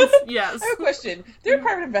 Transference, yes. I have a question. They're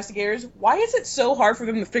private investigators. Why is it so hard for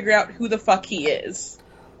them to figure out who the fuck he is?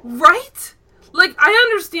 Right? Like, I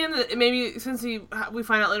understand that maybe since we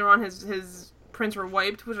find out later on his prints were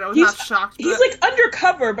wiped, which I was not shocked. He's like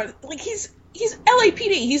undercover, but like he's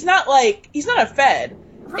LAPD. He's not a Fed.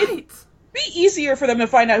 Right. It'd be easier for them to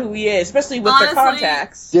find out who he is, especially with their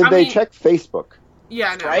contacts. Did they check Facebook?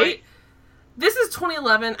 Yeah, no, right? This is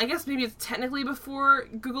 2011. I guess maybe it's technically before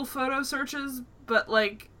Google photo searches, but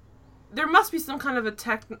like there must be some kind of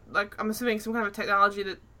I'm assuming some kind of technology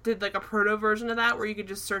that did like a proto version of that where you could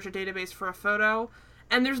just search a database for a photo.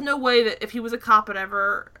 And there's no way that if he was a cop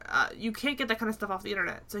whatever, you can't get that kind of stuff off the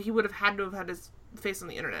internet. So he would have had to have had his face on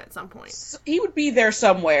the internet at some point. So he would be there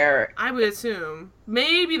somewhere. I would assume.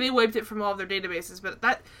 Maybe they wiped it from all of their databases, but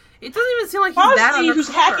that It doesn't even seem like he's that Bosley, who's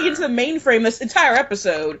undercover. hacking into the mainframe this entire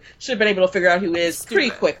episode, should have been able to figure out who he is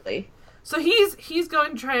pretty quickly. So he's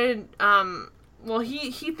going to try and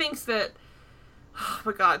he thinks that, oh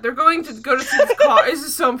my god, they're going to go to see this car. This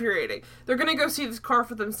is so infuriating. They're going to go see this car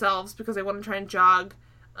for themselves because they want to try and jog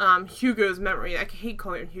Hugo's memory. I hate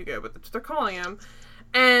calling him Hugo, but that's what they're calling him.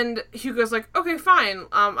 And Hugo's like, okay, fine,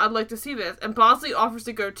 I'd like to see this. And Bosley offers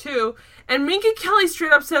to go too. And Minka Kelly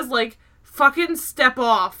straight up says, like, fucking step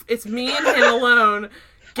off. It's me and him alone.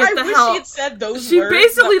 Get the wish hell. She had said those she words.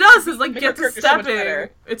 basically does. Is like, Make get her to character so much stepping.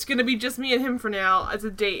 better. It's gonna be just me and him for now as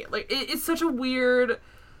a date. Like, it's such a weird,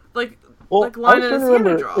 like Well, like line I was in trying his to hand to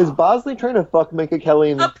remember, draw. is Bosley trying to fuck Minka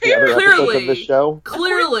Kelly in the other Apparently. episodes of the show?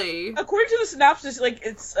 Clearly. According to the synopsis, like,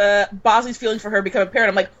 it's Bosley's feelings for her become apparent.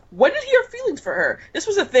 I'm like, when did he have feelings for her? This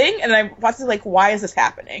was a thing, and I watched it like, why is this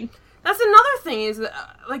happening? That's another thing is that,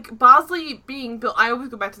 like, Bosley being built. I always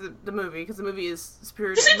go back to the movie because the movie is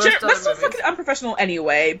superior to Just in most general, other that's so movies. fucking unprofessional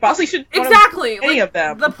anyway. Bosley should Exactly. any Like, of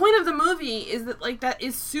them. The point of the movie is that, like, that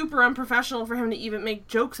is super unprofessional for him to even make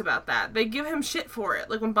jokes about that. They give him shit for it.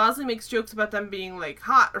 Like, when Bosley makes jokes about them being, like,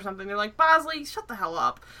 hot or something, they're like, Bosley, shut the hell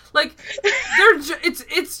up. Like,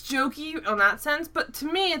 it's jokey on that sense, but to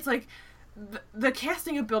me, it's like, the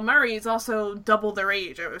casting of Bill Murray is also double their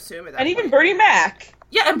age, I would assume, at that And point. even Bernie Mac.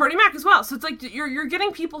 Yeah, and Bernie Mac as well. So it's like you're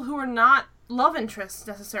getting people who are not love interests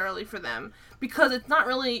necessarily for them because it's not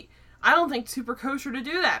really, I don't think, super kosher to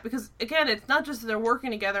do that because again, it's not just that they're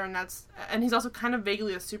working together and he's also kind of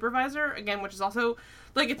vaguely a supervisor again, which is also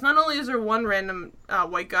like it's not only is there one random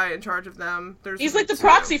white guy in charge of them. He's like the two.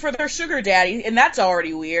 proxy for their sugar daddy, and that's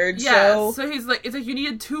already weird. Yeah, so he's like it's like you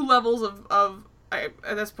needed two levels of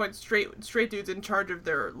at this point, straight dudes in charge of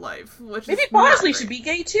their life. Which maybe is not Bosley great. should be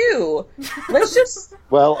gay too. Let's just.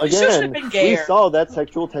 Well, It should have again, been we gayer. saw that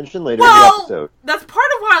sexual tension later in the episode. That's part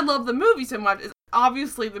of why I love the movie so much. Is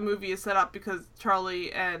obviously the movie is set up because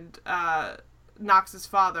Charlie and Knox's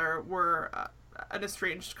father were an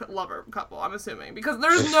estranged lover couple. I'm assuming because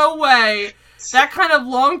there's no way that kind of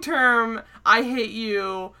long-term I hate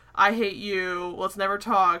you, let's never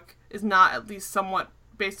talk is not at least somewhat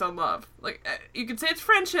based on love. Like you could say it's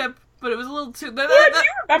friendship, but it was a little too. Yeah, do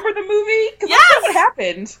you remember the movie? 'Cause Yes! that's what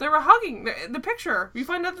happened. They were hugging. The picture. You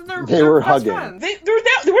find out that They were best hugging. friends. They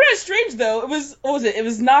were not strange though. It was what was it? It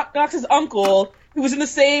was Knox's uncle who was in the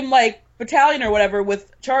same like battalion or whatever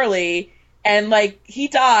with Charlie, and like he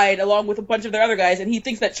died along with a bunch of their other guys, and he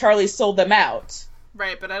thinks that Charlie sold them out.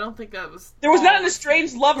 Right, but I don't think that was. There was all. not an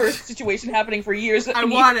estranged lover situation happening for years. I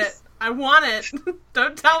want it. I want it.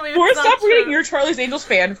 Don't tell me. Or It's not stop reading true. your Charlie's Angels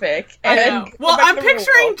fanfic. I And know. go Well, back I'm to the real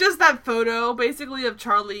picturing world. just that photo, basically, of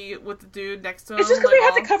Charlie with the dude next to him. It's just because like, they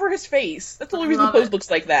had to all- cover his face. That's the only I reason the love pose it. looks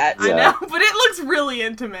like that. I Yeah. know, but it looks really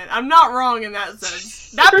intimate. I'm not wrong in that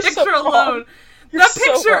sense. That You're so picture wrong. alone. You're That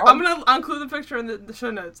so picture. wrong. I'm gonna include the picture in the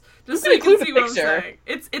show notes, just so You you can can include see the what I'm picture.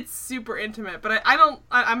 saying. It's super intimate, but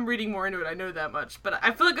I'm reading more into it. I know that much, but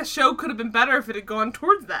I feel like a show could have been better if it had gone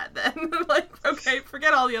towards that. Then, like, okay,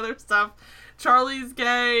 forget all the other stuff. Charlie's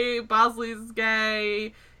gay, Bosley's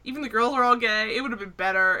gay, even the girls are all gay. It would have been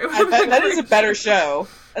better. It would have been That is a better show.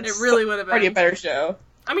 That's It really would have been. already a better show.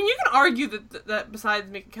 I mean, you can argue that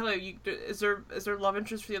besides Minka Kelly, is there love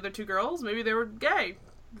interest for the other two girls? Maybe they were gay.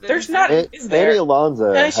 There's not. It, Is there? Annie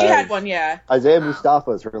Alonso She had one, yeah. Isaiah Oh.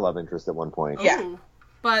 Mustafa is her love interest at one point. Yeah. Ooh.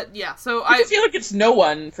 But yeah, so I feel like it's no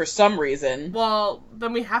one for some reason. well,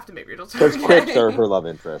 then we have to make Rachel Because Turner Crips gay. are her love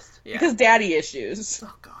interest. Yeah. Because daddy issues.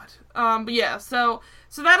 Oh god. But yeah, so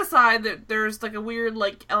that aside, there's like a weird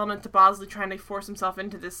like element to Bosley trying to force himself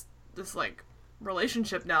into this like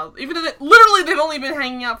relationship now, even though literally they've only been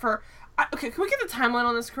hanging out for. Okay, can we get the timeline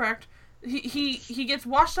on this correct? He gets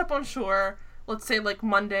washed up on shore. Let's say like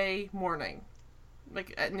Monday morning,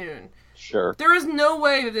 like at noon. Sure. There is no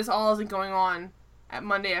way that this all isn't going on at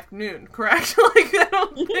Monday afternoon, correct? Like, I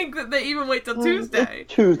don't think that they even wait till Tuesday.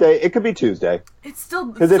 Tuesday. It could be Tuesday. It's still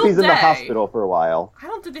Because if he's in the day. hospital for a while. I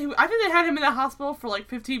don't think I think they had him in the hospital for like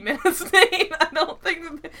 15 minutes. Nate. I don't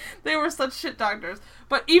think that they were such shit doctors.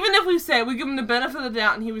 But even if we say we give him the benefit of the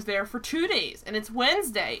doubt and he was there for 2 days and it's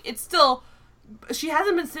Wednesday, it's still she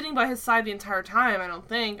hasn't been sitting by his side the entire time. I don't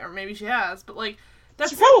think, or maybe she has. But like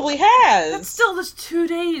She probably has. that's still just 2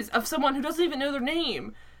 days of someone who doesn't even know their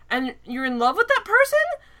name, and you're in love with that person.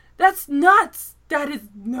 That's nuts. That is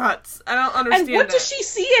nuts. I don't understand. And what that. does she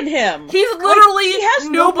see in him? He's literally he has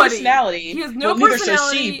nobody. no personality. He has no Well, neither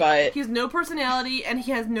personality. does she, but he has no personality, and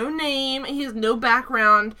he has no name. And he has no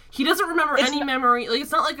background. He doesn't remember It's any not- memory. Like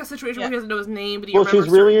it's not like a situation where he doesn't know his name, but he Well, remembers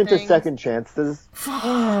she's really certain into things. second chances. Fuck. they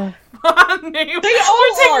We're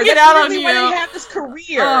all taking are. it That's out on literally you. why they have this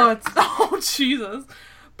career. Oh, it's, oh Jesus.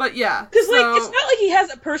 But yeah. Because, like, it's not like he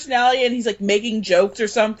has a personality and he's, like, making jokes or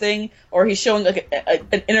something, or he's showing, like,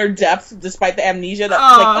 an inner depth despite the amnesia that's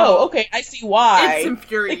like, oh, okay, I see why. It's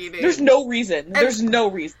infuriating. Like, there's no reason. There's no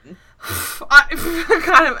reason.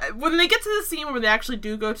 When they get to the scene where they actually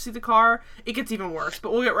do go to see the car, it gets even worse.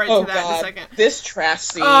 But we'll get right to that in a second. This trash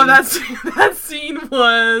scene. Oh, that scene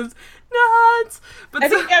was nuts. But I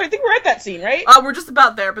think we're at that scene, right? We're just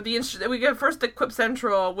about there. But we get first the Quip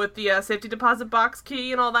Central with the safety deposit box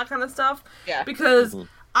key and all that kind of stuff. Yeah. Because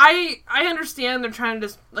I understand they're trying to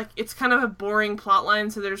just, like, it's kind of a boring plot line,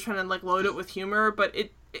 so they're just trying to, like, load it with humor, but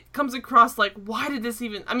it comes across like, why did this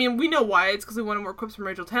even... I mean, we know why. It's because we wanted more quips from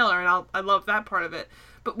Rachel Taylor, and I love that part of it.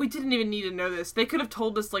 But we didn't even need to know this. They could have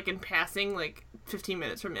told us, like, in passing, like, 15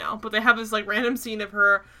 minutes from now. But they have this, like, random scene of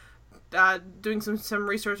her doing some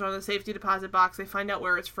research on the safety deposit box. They find out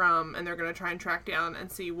where it's from, and they're going to try and track down and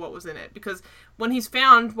see what was in it. Because when he's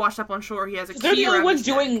found, washed up on shore, he has a key around his neck. They're the only ones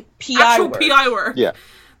doing PI work. Yeah.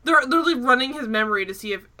 They're literally running his memory to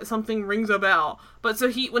see if something rings a bell. But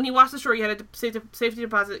so when he watched the story, he had a safety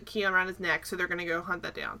deposit key around his neck, so they're going to go hunt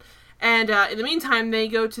that down. And in the meantime, they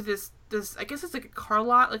go to this, I guess it's like a car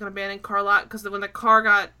lot, like an abandoned car lot, because when the car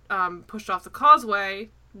got pushed off the causeway,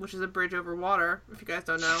 which is a bridge over water, if you guys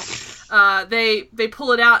don't know, they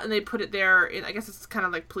pull it out and they put it there. I guess it's kind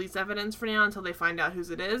of like police evidence for now until they find out whose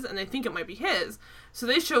it is, and they think it might be his. So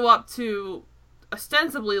they show up to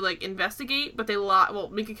ostensibly, like, investigate, but they lie. Well,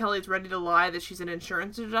 Minka Kelly is ready to lie that she's an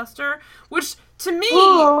insurance adjuster, which, to me,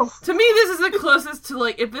 this is the closest to,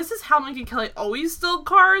 like, if this is how Minka Kelly always stole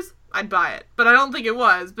cars, I'd buy it. But I don't think it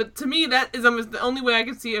was. But to me, that is almost the only way I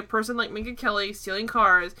could see a person like Minka Kelly stealing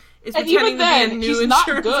cars is pretending to be a new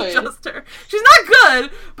insurance adjuster. She's not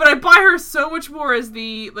good, but I buy her so much more as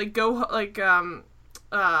the, like, gung-ho, like,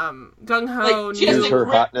 use her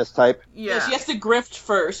hotness type. Yeah, she has to grift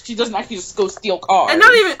first. She doesn't actually just go steal cars. And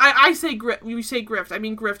not even, I say grift, we say grift, I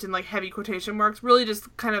mean grift in, like, heavy quotation marks, really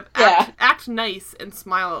just kind of act nice and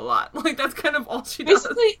smile a lot. Like, that's kind of all she does.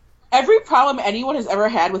 Basically, every problem anyone has ever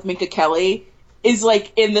had with Minka Kelly is,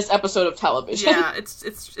 like, in this episode of television. Yeah,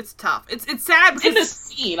 it's tough. It's sad because... in this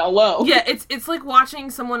scene alone. Yeah, it's like watching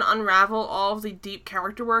someone unravel all of the deep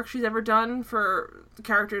character work she's ever done for the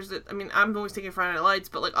characters that... I mean, I'm always thinking Friday Night Lights,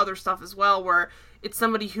 but, like, other stuff as well, where it's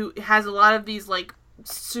somebody who has a lot of these, like,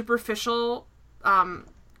 superficial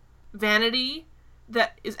vanity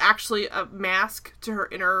that is actually a mask to her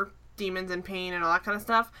inner demons and pain and all that kind of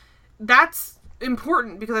stuff. That's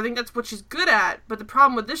important because I think that's what she's good at, but the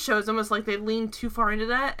problem with this show is almost like they leaned too far into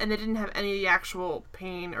that and they didn't have any of the actual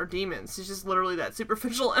pain or demons. She's just literally that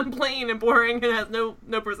superficial and plain and boring and has no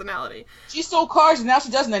personality. She stole cars and now she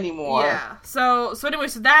doesn't anymore. Yeah. So anyway,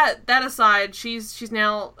 so that aside, she's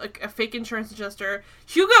now a fake insurance adjuster.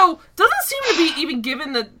 Hugo doesn't seem to be even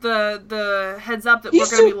given the heads up that we're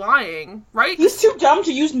going to be lying, right? He's too dumb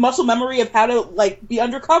to use muscle memory of how to, like, be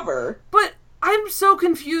undercover. But I'm so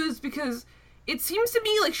confused because it seems to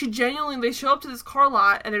me like they show up to this car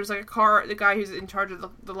lot, and there's, like, the guy who's in charge of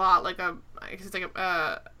the lot, like, the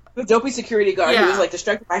dopey security guard who is, like,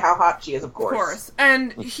 distracted by how hot she is, of course. Of course.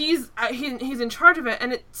 And he's in charge of it,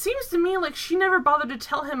 and it seems to me like she never bothered to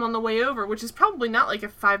tell him on the way over, which is probably not, like, a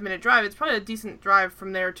 5-minute drive. It's probably a decent drive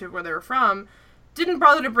from there to where they were from. Didn't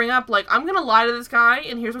bother to bring up, like, I'm gonna lie to this guy,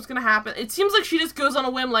 and here's what's gonna happen. It seems like she just goes on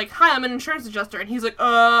a whim, like, hi, I'm an insurance adjuster, and he's like,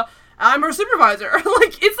 I'm her supervisor.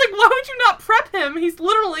 Like, it's like, why would you not prep him? He's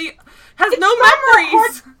literally has no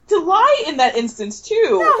memories. Hard to lie in that instance too.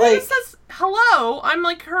 No, he just says, hello, I'm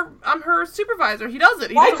her supervisor. He does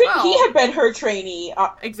it. Why couldn't he have been her trainee?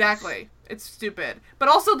 Exactly. It's stupid. But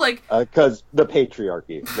also, like, because the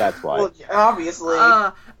patriarchy. That's why. Well, obviously.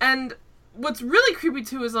 And what's really creepy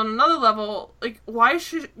too is on another level, like, why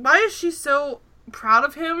is she so proud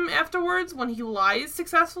of him afterwards when he lies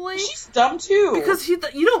successfully? She's dumb too. Because you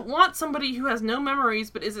don't want somebody who has no memories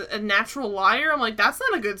but is a natural liar. I'm like, that's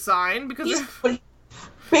not a good sign, because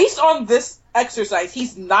based on this exercise,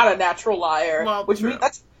 he's not a natural liar. Well, which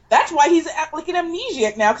means that's why he's like an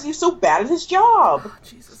amnesiac now, because he's so bad at his job. Oh,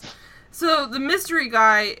 Jesus. So the mystery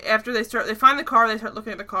guy, after they find the car, they start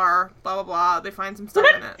looking at the car, blah blah blah. They find some stuff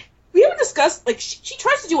in it. We haven't discussed, like, she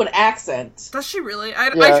tries to do an accent. Does she really? I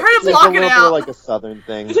try to block it out. Like a southern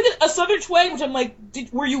thing. It's like a southern twang, which I'm like,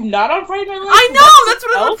 were you not on Friday Night Lights? I know! That's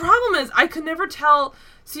what the problem is. I could never tell.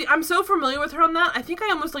 See, I'm so familiar with her on that. I think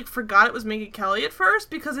I almost, like, forgot it was Minka Kelly at first,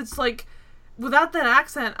 because it's like, without that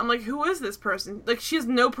accent, I'm like, who is this person? Like, she has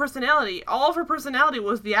no personality. All of her personality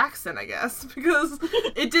was the accent, I guess, because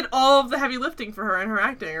it did all of the heavy lifting for her in her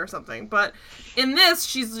acting or something. But in this,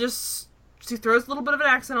 she's just she throws a little bit of an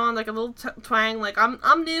accent on, like a little twang, like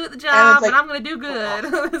I'm new at the job and I'm gonna do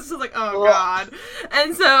good. This is like, oh god.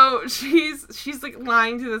 And so she's like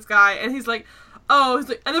lying to this guy, and he's like, oh, he's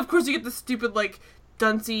like, and of course you get the stupid like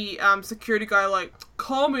duncy security guy like,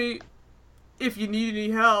 call me if you need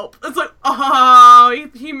any help. It's like, oh,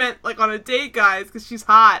 he meant like on a date, guys, because she's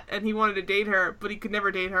hot and he wanted to date her, but he could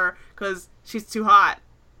never date her because she's too hot.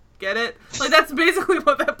 Get it? Like, that's basically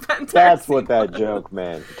what That's what that joke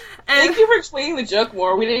meant. And thank you for explaining the joke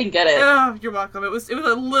more. We didn't get it. Oh, you're welcome. It was a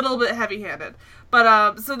little bit heavy-handed.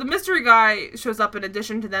 But, so the mystery guy shows up in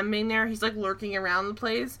addition to them being there. He's, like, lurking around the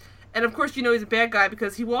place. And, of course, you know he's a bad guy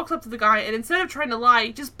because he walks up to the guy and instead of trying to lie,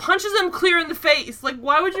 he just punches him clear in the face. Like,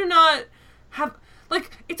 why would you not have...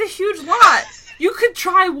 Like, it's a huge lot. You could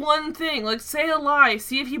try one thing, like, say a lie,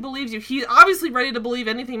 see if he believes you. He's obviously ready to believe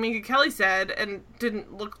anything Minka Kelly said, and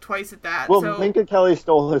didn't look twice at that. Well, Minka Kelly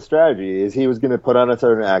stole his strategy, is he was going to put on a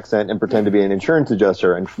certain accent and pretend to be an insurance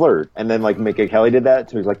adjuster and flirt. And then, like, Minka Kelly did that,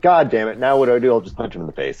 so he's like, God damn it, now what do? I'll just punch him in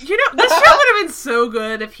the face. You know, this show would have been so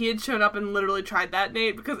good if he had shown up and literally tried that,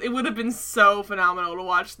 Nate, because it would have been so phenomenal to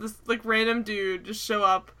watch this, like, random dude just show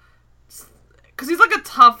up. Because he's, like, a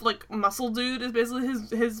tough, like, muscle dude is basically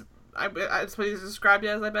his that's what he's described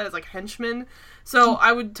as, I bet, as, like, henchman. So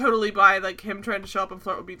I would totally buy, like, him trying to show up and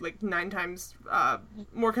flirt would be, like, 9 times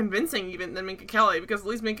more convincing, even, than Minka Kelly. Because at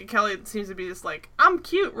least Minka Kelly seems to be just, like, I'm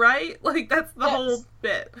cute, right? Like, that's the whole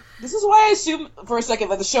bit. This is why I assume, for a second,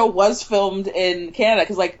 that the show was filmed in Canada.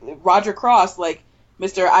 Because, like, Roger Cross, like,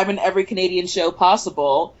 Mr. I'm in every Canadian show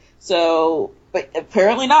possible. So, but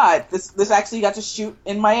apparently not. This actually got to shoot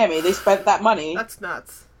in Miami. They spent that money. That's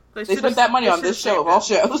nuts. They spent that money on this show of all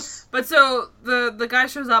shows. But so, the guy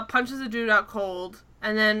shows up, punches a dude out cold,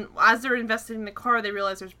 and then as they're investigating the car, they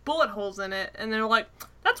realize there's bullet holes in it, and they're like,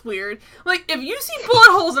 that's weird. Like, if you see bullet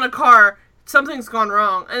holes in a car, something's gone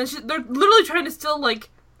wrong. And they're literally trying to still, like,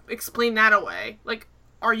 explain that away. Like,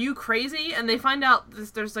 are you crazy? And they find out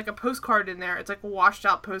there's, like, a postcard in there. It's, like, a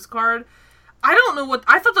washed-out postcard. I don't know what...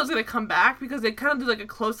 I thought that was going to come back, because they kind of do, like, a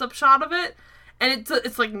close-up shot of it. And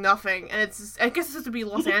it's like nothing, and I guess it's supposed to be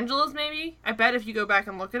Los Angeles, maybe? I bet if you go back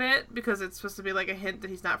and look at it, because it's supposed to be like a hint that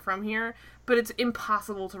he's not from here, but it's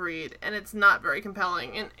impossible to read, and it's not very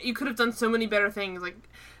compelling, and you could have done so many better things, like,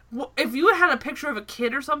 if you had a picture of a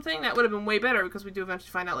kid or something, that would have been way better, because we do eventually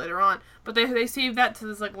find out later on, but they saved that to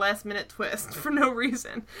this, like, last-minute twist for no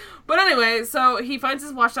reason. But anyway, so he finds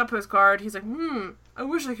his washed-out postcard, he's like, I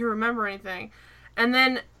wish I could remember anything. And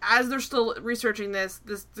then, as they're still researching this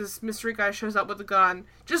mystery guy shows up with a gun,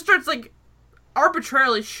 just starts, like,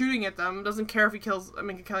 arbitrarily shooting at them, doesn't care if he kills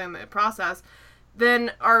Minka Kelly in the process.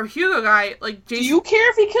 Then our Hugo guy, like, Jason... Do you care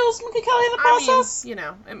if he kills Minka Kelly in the process? I mean, you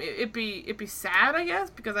know, it'd be sad, I guess,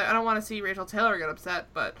 because I don't want to see Rachel Taylor get upset,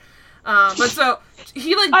 but so,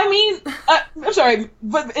 he, like... I mean, I'm sorry,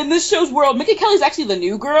 but in this show's world, Minka Kelly's actually the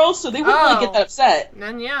new girl, so they wouldn't really get that upset.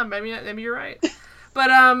 Then, yeah, maybe you're right.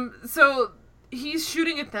 But, so... He's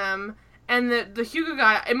shooting at them, and the Hugo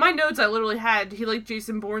guy, in my notes I literally had, he, like,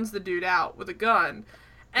 Jason Bourne's the dude out with a gun.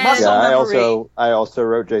 And I also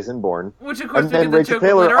wrote Jason Bourne. Which, of course, and then Rachel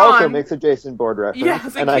Taylor also makes a Jason Bourne reference,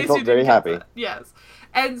 yes, and I felt very happy. Yes.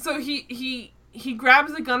 And so he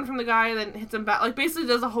grabs the gun from the guy and then hits him back, like, basically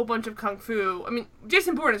does a whole bunch of kung fu. I mean,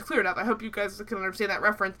 Jason Bourne is clear enough. I hope you guys can understand that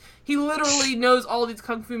reference. He literally knows all these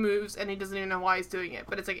kung fu moves, and he doesn't even know why he's doing it,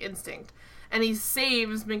 but it's, like, instinct. And he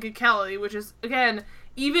saves Minka Kelly, which is, again,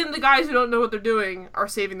 even the guys who don't know what they're doing are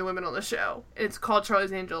saving the women on the show. It's called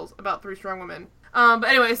Charlie's Angels, about 3 strong women. But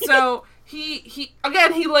anyway, so he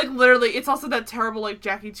like, literally, it's also that terrible, like,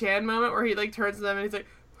 Jackie Chan moment where he, like, turns to them and he's like,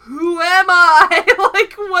 who am I?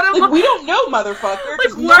 Like, what am I? We don't know, motherfucker.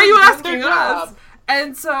 Like, why are you asking us?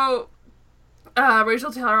 And so,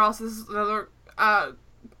 Rachel Taylor also has another,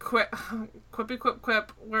 quip,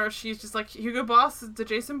 where she's just like, Hugo Boss is the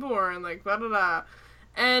Jason Bourne, like, blah, blah, blah.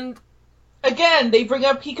 And... Again, they bring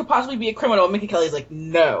up he could possibly be a criminal, and Minka Kelly's like,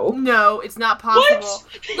 no. No, it's not possible.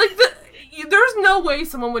 What? Like, there's no way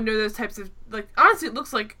someone would know those types of, like, honestly, it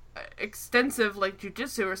looks like extensive, like,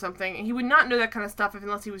 jujitsu or something, and he would not know that kind of stuff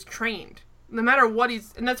unless he was trained. No matter what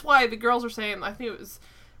and that's why the girls are saying, I think it was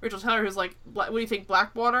Rachel Taylor who's like, what do you think,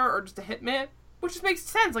 Blackwater, or just a hitman? Which just makes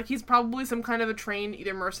sense, like, he's probably some kind of a trained,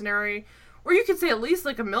 either mercenary, or you could say at least,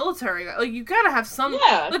 like, a military guy. Like, you gotta have some...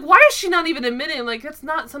 Yeah. Like, why is she not even admitting, like, that's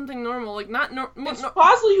not something normal? Like, not... It's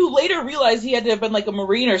possibly who later realized he had to have been, like, a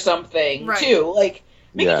Marine or something, too. Like,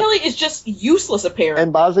 Minka Kelly is just useless, apparently.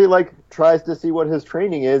 And Bosley, like, tries to see what his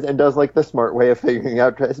training is and does, like, the smart way of figuring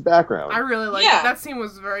out his background. I really like it. That scene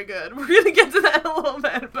was very good. We're gonna get to that in a little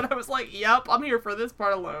bit, but I was like, yep, I'm here for this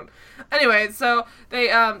part alone. Anyway, so they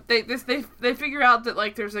figure out that,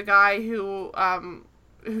 like, there's a guy who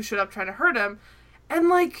showed up trying to hurt him, and,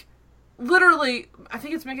 like, literally, I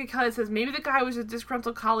think it's Minka Kelly that says, maybe the guy was a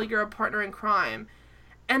disgruntled colleague or a partner in crime.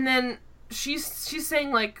 And then she's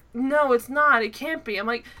saying, like, no, it's not. It can't be. I'm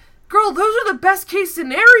like, girl, those are the best case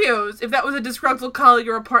scenarios if that was a disgruntled colleague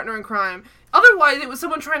or a partner in crime. Otherwise, it was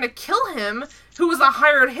someone trying to kill him who was a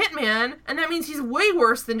hired hitman, and that means he's way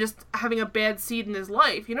worse than just having a bad seed in his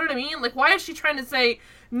life. You know what I mean? Like, why is she trying to say,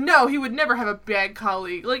 no, he would never have a bad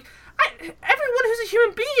colleague? Like, everyone who's a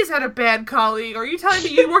human being has had a bad colleague. Are you telling me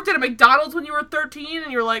you worked at a McDonald's when you were 13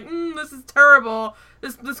 and you're like, this is terrible.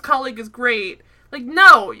 This colleague is great. Like,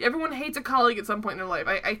 no, everyone hates a colleague at some point in their life.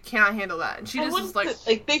 I cannot handle that. And she just is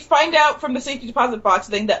like... They find out from the safety deposit box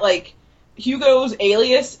thing that, like, Hugo's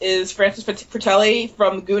alias is Francis Fratelli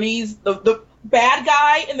from the Goonies, the bad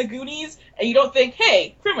guy in the Goonies, and you don't think,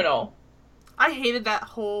 hey, criminal. I hated that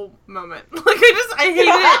whole moment. Like, I hated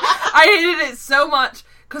it. I hated it so much.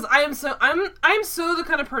 Because I'm so the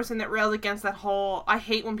kind of person that rails against that whole... I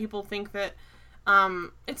hate when people think that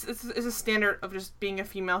it's a standard of just being a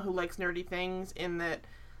female who likes nerdy things, in that,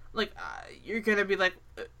 like, you're gonna be like,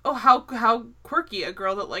 oh, how quirky, a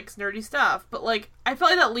girl that likes nerdy stuff. But, like, I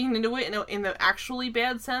felt like that leaned into it in the actually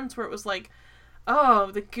bad sense, where it was like,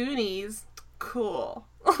 oh, the Goonies, cool.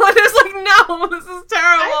 I was like, no, this is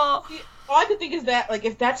terrible. All I could think is that, like,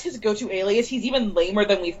 if that's his go-to alias, he's even lamer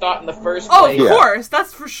than we thought in the first place. Oh, of course,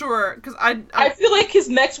 that's for sure. Because I feel like his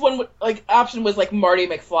next one, like, option was like Marty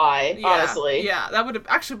McFly. Honestly, yeah, that would have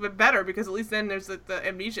actually been better, because at least then there's like the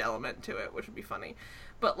amnesia element to it, which would be funny.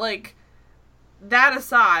 But, like, that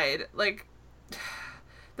aside, like,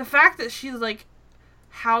 the fact that she's like,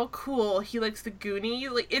 how cool, he likes the Goonies,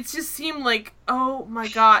 like, it just seemed like, oh my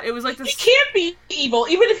god, it was like this... He can't be evil,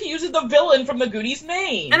 even if he uses the villain from the Goonies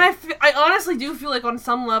name. And I honestly do feel like on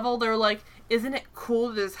some level, they're like, isn't it cool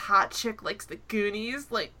that this hot chick likes the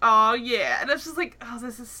Goonies? Like, oh yeah, and it's just like, oh,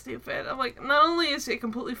 this is stupid. I'm like, not only is it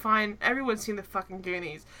completely fine, everyone's seen the fucking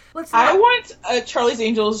Goonies. I want a Charlie's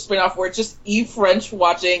Angels spinoff where it's just Eve French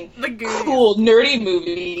watching the Goonies. Cool, nerdy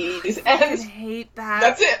movies, and I hate that.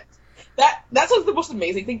 That's it. That's like the most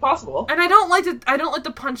amazing thing possible. And I don't like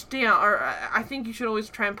to punch down, or I think you should always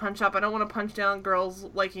try and punch up. I don't want to punch down girls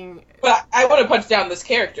liking... But I want to punch down this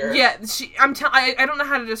character. Yeah, I don't know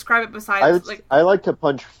how to describe it besides... I like to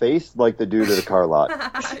punch face like the dude at a car lot.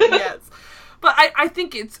 Yes. But I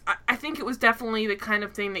think it was definitely the kind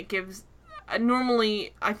of thing that gives...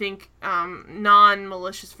 normally, I think,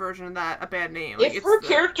 non-malicious version of that a bad name. Like, if her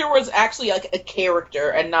character was actually, like, a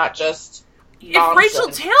character and not just... If Rachel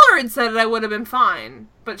Taylor had said it, I would have been fine.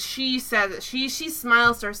 But she says it. She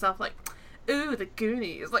smiles to herself like, ooh, the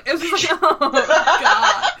Goonies. Like, it was like, oh,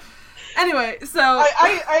 God. Anyway, so...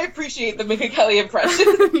 I appreciate the Minka Kelly impression.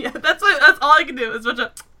 Yeah, that's all I can do is bunch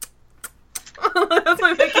of... That's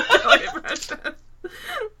my Minka Kelly impression.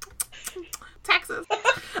 Texas.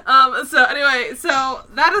 So anyway, so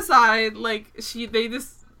that aside, like, they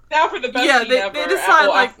just... Now for the best scene ever. They decide,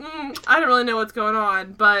 like, I don't really know what's going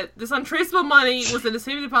on, but this untraceable money was in a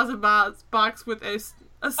safety deposit box with a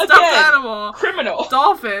stuffed animal. Criminal.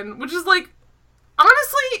 Dolphin, which is, like,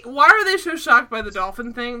 honestly, why are they so shocked by the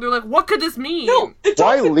dolphin thing? They're like, what could this mean? No,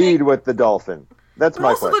 why lead with the dolphin? That's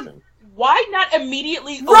my question. Why not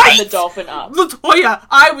immediately open the dolphin up? LaToya,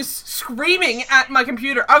 I was screaming at my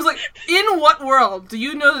computer. I was like, in what world do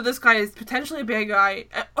you know that this guy is potentially a bad guy?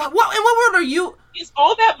 In what world are you... He's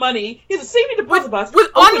all that money. He's a saving deposit box.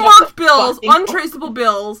 With unmarked bills, untraceable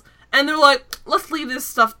bills, and they're like, let's leave this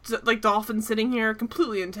stuff, like, dolphin sitting here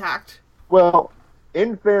completely intact. Well,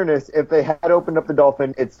 in fairness, if they had opened up the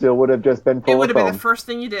dolphin, it still would have just been full of foam. It would have been the first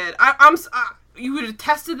thing you did. You would have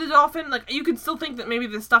tested the dolphin. Like, you could still think that maybe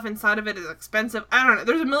the stuff inside of it is expensive. I don't know.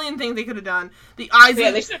 There's a million things they could have done. The eyes...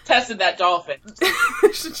 Yeah, they should have tested that dolphin.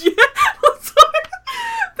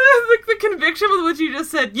 The conviction with which you just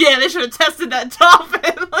said, yeah, they should have tested that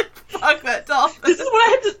dolphin. Like, fuck that dolphin. This is what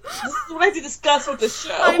I had to discuss with this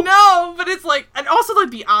show. I know, but it's like, and also like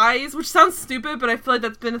the eyes, which sounds stupid, but I feel like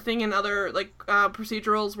that's been a thing in other like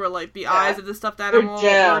procedurals where like the eyes of the stuffed animal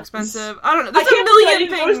are expensive. I don't know. There's a million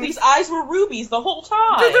things. These eyes were rubies the whole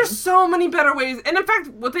time. There's so many better ways, and in fact,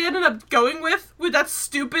 what they ended up going with that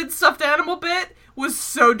stupid stuffed animal bit was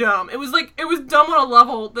so dumb. It was dumb on a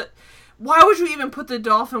level that. Why would you even put the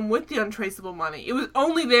dolphin with the untraceable money? It was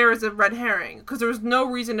only there as a red herring, because there was no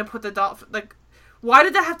reason to put the dolphin, like, why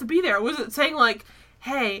did that have to be there? Was it saying, like,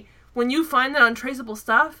 hey, when you find that untraceable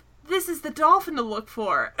stuff, this is the dolphin to look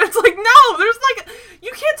for. It's like, no, there's like,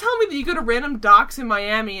 you can't tell me that you go to random docks in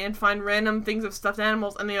Miami and find random things of stuffed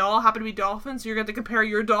animals and they all happen to be dolphins, so you're going to compare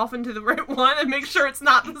your dolphin to the right one and make sure it's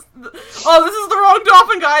not this, this is the wrong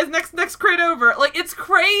dolphin, guys, next crate over. Like, it's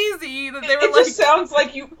crazy that they were it just sounds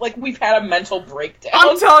like we've had a mental breakdown.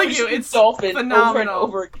 I'm telling you, it's dolphin phenomenal. over and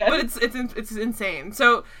over again. But it's insane.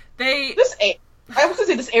 So I was gonna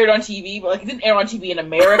say this aired on TV, but like it didn't air on TV in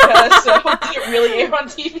America, so did it really air on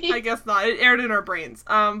TV? I guess not. It aired in our brains.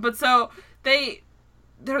 But so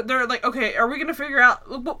they're like, okay, are we gonna figure out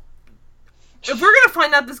if we're gonna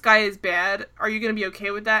find out this guy is bad? Are you gonna be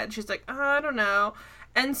okay with that? And she's like, I don't know.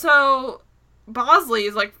 And so Bosley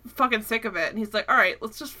is like fucking sick of it, and he's like, all right,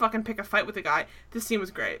 let's just fucking pick a fight with the guy. This scene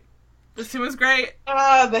was great. The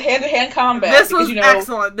hand-to-hand combat. This was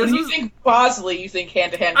excellent. You think Bosley, you think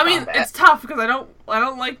hand-to-hand combat. I mean, it's tough because I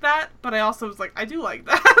don't like that, but I also was like, I do like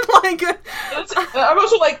that. Like, I'm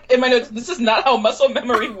also like, in my notes, this is not how muscle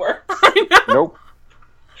memory works. I know. Nope.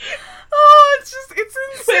 Oh, it's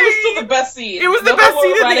insane. It was still the best scene. It was the best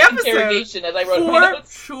scene in the episode. Interrogation, as I wrote in my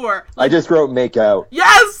notes. Sure. I just wrote make out.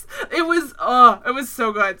 Yes! It was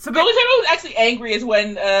so good. So the only time I was actually angry is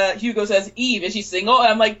when Hugo says, Eve, is she single? And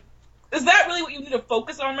I'm like, is that really what you need to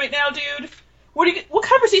focus on right now, dude? What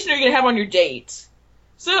conversation are you going to have on your date?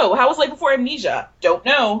 So, how was life before amnesia? Don't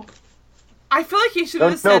know. I feel like he should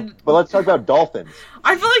have said... But let's talk about dolphins.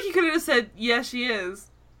 I feel like he could have said, yeah, she is.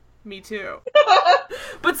 Me too.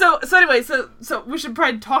 But so anyway, so we should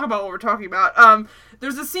probably talk about what we're talking about.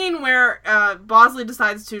 There's a scene where Bosley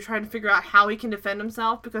decides to try and figure out how he can defend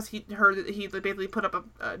himself because he heard that he basically put up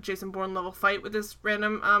a Jason Bourne level fight with this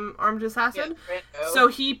random armed assassin. Yeah, so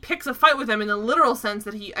he picks a fight with him in the literal sense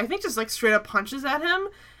that he, I think, just like straight up punches at him,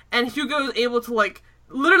 and Hugo is able to like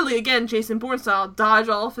literally, again, Jason Bourne style, dodge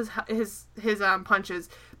all of his punches.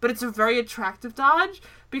 But it's a very attractive dodge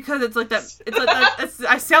because it's like that. It's like that.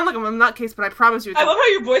 I sound like I'm a nutcase, but I promise you. I love how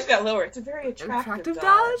your voice got lower. It's a very attractive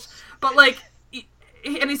dodge. But like,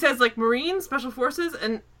 and he says like Marine Special Forces,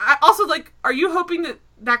 and I also like. Are you hoping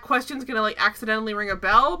that question's gonna like accidentally ring a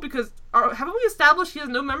bell? Because haven't we established he has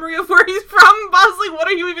no memory of where he's from? Bosley, what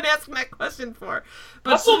are you even asking that question for?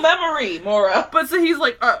 Muscle memory, Maura. But so he's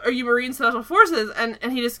like, are you Marine Special Forces? And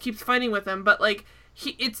he just keeps fighting with him. But like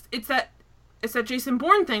it's that Jason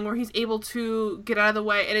Bourne thing where he's able to get out of the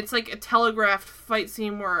way, and it's like a telegraphed fight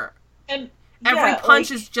scene where every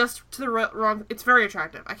punch is just to the wrong. It's very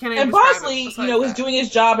attractive. I can't even describe it. And Bosley, is doing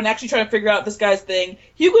his job and actually trying to figure out this guy's thing.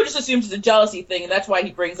 Hugo just assumes it's a jealousy thing, and that's why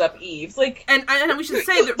he brings up Eve. It's like, and we should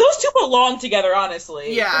say that those two belong together,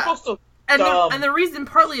 honestly. Yeah. They're both so and the reason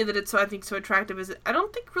partly that it's so attractive is that I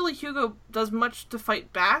don't think really Hugo does much to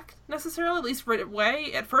fight back necessarily, at least right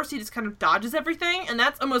away. At first he just kind of dodges everything, and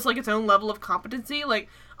that's almost like its own level of competency. Like,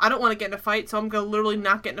 I don't want to get in a fight, so I'm going to literally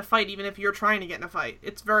not get in a fight even if you're trying to get in a fight.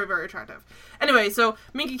 It's very, very attractive. Anyway, so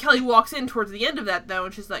Minka Kelly walks in towards the end of that though,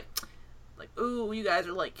 and she's like, ooh, you guys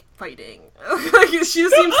are like fighting. Like, she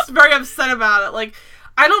seems very upset about it. Like,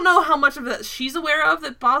 I don't know how much of that she's aware of,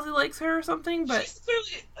 that Bosley likes her or something, but... She's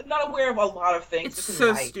clearly not aware of a lot of things. It's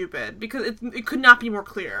so stupid, because it could not be more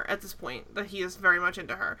clear at this point that he is very much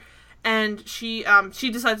into her. And she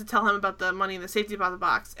decides to tell him about the money in the safety deposit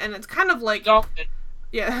box, and it's kind of like... Dolphin.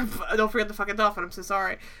 Yeah, don't forget the fucking dolphin, I'm so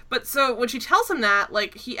sorry. But so, when she tells him that,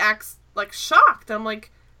 like, he acts, like, shocked. I'm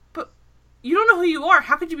like, but you don't know who you are,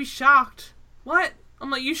 how could you be shocked? What? I'm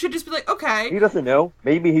like, you should just be like, okay. He doesn't know.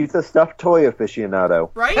 Maybe he's a stuffed toy aficionado.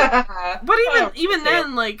 Right? But even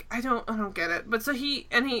then, like, I don't get it. But so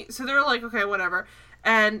so they're like, okay, whatever.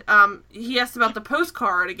 And he asks about the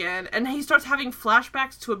postcard again, and he starts having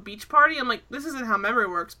flashbacks to a beach party. I'm like, this isn't how memory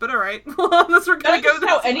works, but alright. Unless we're gonna go this.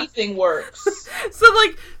 That's how anything works. So,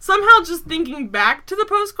 like, somehow just thinking back to the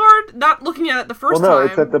postcard, not looking at it the first time. Well, no,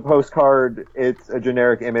 it's that the postcard, it's a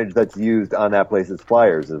generic image that's used on that place's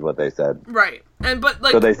flyers, is what they said. Right. But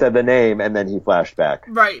like, so they said the name, and then he flashed back.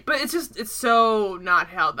 Right, but it's so not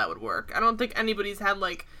how that would work. I don't think anybody's had,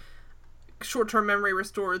 like, short-term memory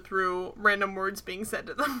restored through random words being said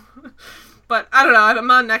to them. But I don't know, I'm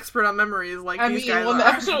not an expert on memories like these guys when are. the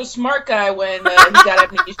episode of Smart Guy, when he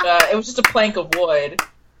got amnesia, it was just a plank of wood.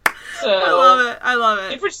 So I love it.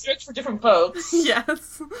 Different tricks for different folks.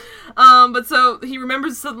 Yes. But so he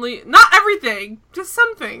remembers suddenly, not everything, just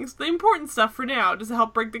some things, the important stuff for now, just to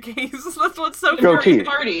help break the case. That's what's so goatees,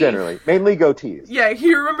 party. Generally. Mainly goatees. Yeah,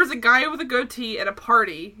 he remembers a guy with a goatee at a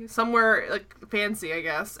party, somewhere, like, fancy, I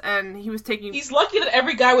guess, and he was taking... He's lucky that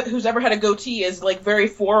every guy who's ever had a goatee is, like, very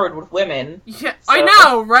forward with women. Yeah, so. I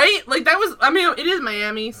know, right? Like, that was... I mean, it is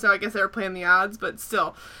Miami, so I guess they were playing the odds, but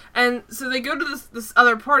still... And so they go to this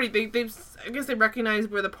other party. They like I guess they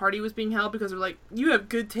recognized where the party was being held because they're like, you have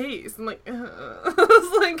good taste. I'm like,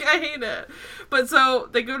 it's like, I hate it. But so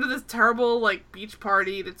they go to this terrible like beach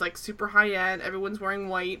party that's like super high end. Everyone's wearing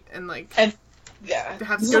white and like yeah. they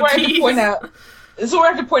have This is where I have to point out. This is where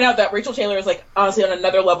I have to point out that Rachel Taylor is like honestly on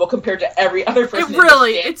another level compared to every other person. It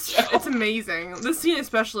really, it's amazing. This scene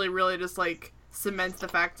especially really just like cements the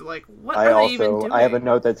fact that like what are they even doing? I have a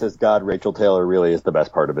note that says, God, Rachel Taylor really is the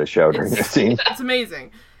best part of this show during this scene. It's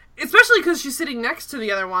amazing. Especially because she's sitting next to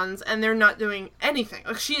the other ones and they're not doing anything.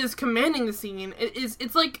 Like, she is commanding the scene.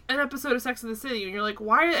 It's like an episode of Sex and the City, and you're like,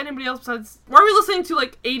 why are anybody else besides... Why are we listening to,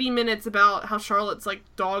 like, 80 minutes about how Charlotte's, like,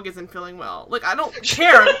 dog isn't feeling well? Like, I don't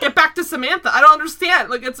care. Get back to Samantha. I don't understand.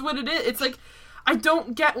 Like, it's what it is. It's like, I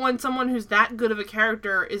don't get when someone who's that good of a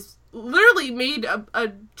character is literally made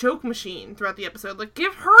a joke machine throughout the episode. Like,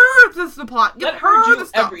 give her the plot. Give her the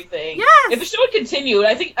stuff. Everything. Yes! If the show had continued,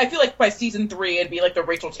 I feel like by season 3 it'd be like the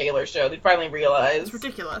Rachel Taylor show. They'd finally realize. It's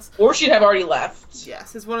ridiculous. Or she'd have already left.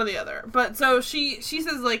 Yes, it's one or the other. But so she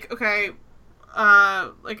says like, okay,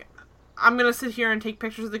 like I'm gonna sit here and take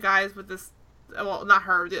pictures of the guys with this. Well, not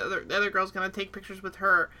her. The other girl's gonna take pictures with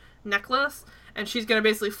her necklace, and she's gonna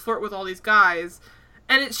basically flirt with all these guys.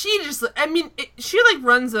 And she like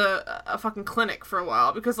runs a fucking clinic for a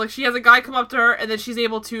while because like she has a guy come up to her and then she's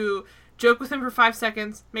able to joke with him for 5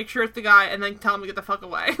 seconds, make sure it's the guy, and then tell him to get the fuck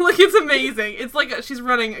away. Like, it's amazing. It's like she's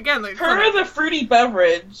running again. Like the fruity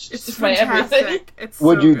beverage. It's just fantastic. my everything. It's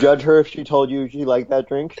Would so you good. judge her if she told you she liked that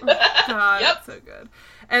drink? Oh, God, Yep. it's so good.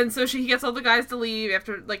 And so she gets all the guys to leave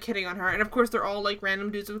after, like, hitting on her. And, of course, they're all, like,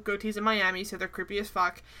 random dudes with goatees in Miami, so they're creepy as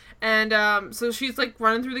fuck. And so she's, like,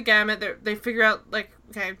 running through the gamut. They figure out, like,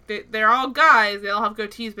 okay, they're all guys. They all have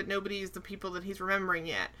goatees, but nobody's the people that he's remembering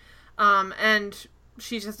yet. And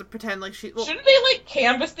she just has to pretend like she... Well, shouldn't they, like,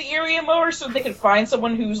 canvass the area more so they can find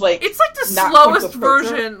someone who's, like... It's, like, the slowest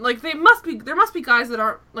version. Like, there must be guys that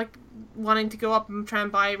aren't, like, wanting to go up and try and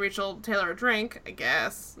buy Rachel Taylor a drink, I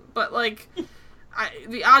guess. But, like...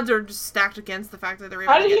 the odds are just stacked against the fact that they're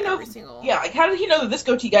able to get every single... Yeah, like, how did he know that this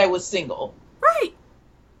goatee guy was single? Right!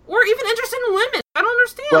 Or even interested in women. I don't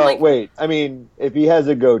understand. Well, like... wait. I mean, if he has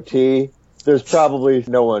a goatee, there's probably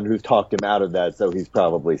no one who's talked him out of that, so he's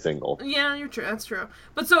probably single. Yeah, you're true. That's true.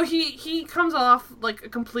 But so he comes off like a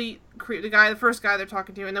complete creep. The first guy they're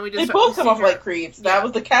talking to, and then we just... They both come off like creeps. That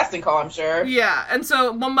was the casting call, I'm sure. Yeah, and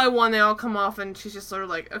so one by one they all come off, and she's just sort of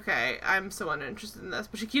like, okay, I'm so uninterested in this.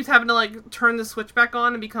 But she keeps having to like turn the switch back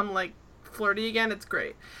on and become like flirty again. It's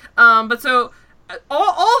great. But so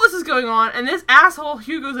all of this is going on, and this asshole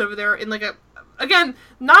Hugo's over there in like again,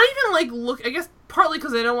 not even like look. I guess partly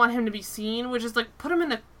because they don't want him to be seen, which is like put him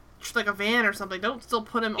in a van or something. Don't still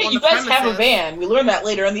put him on the premises. You guys have a van. We learned that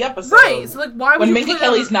later in the episode. Right. So like, why would when you Minka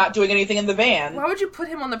Kelly's not doing anything in the van? Why would you put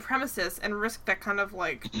him on the premises and risk that kind of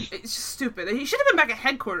like? It's just stupid. He should have been back at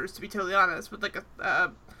headquarters, to be totally honest, with like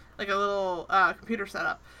a little computer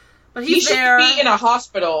setup. But he's there. He should be in a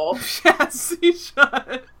hospital. Yes, he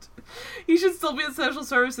should. He should still be in social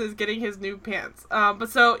services getting his new pants. But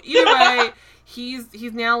so either way,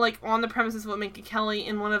 he's now like on the premises with Minka Kelly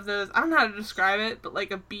in one of those, I don't know how to describe it, but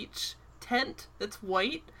like a beach tent that's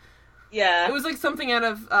white. Yeah. It was like something out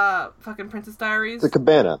of fucking Princess Diaries. It's a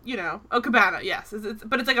cabana. You know. Oh, cabana, yes.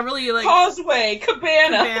 But it's like a really like... Causeway,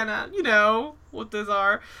 cabana. Cabana, you know what those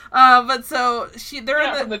are. But so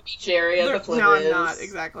they're in the beach area. That's what no, it is. I'm not,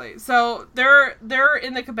 exactly. So they're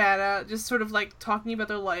in the cabana, just sort of like talking about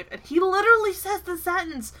their life, and he literally says the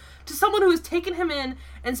sentence to someone who has taken him in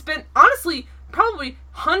and spent, honestly, probably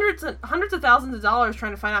hundreds of thousands of dollars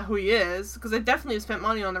trying to find out who he is, because they definitely have spent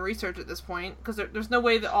money on the research at this point, because there's no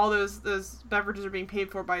way that all those beverages are being paid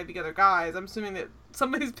for by the other guys. I'm assuming that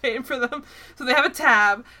somebody's paying for them, so they have a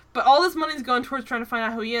tab, but all this money's going towards trying to find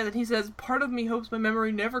out who he is, and he says, part of me hopes my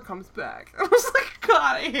memory never comes back. I was like,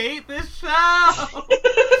 God, I hate this show!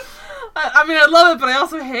 I mean, I love it, but I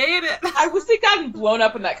also hate it. I wish they'd gotten blown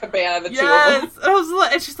up in that cabana, the two of them.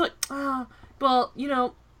 Yes! And she's like, oh, well, you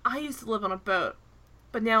know, I used to live on a boat,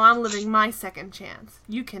 but now I'm living my second chance.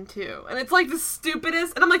 You can too. And it's like the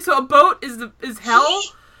stupidest. And I'm like, so a boat is hell?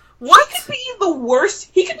 What? He could be the worst.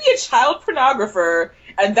 He could be a child pornographer,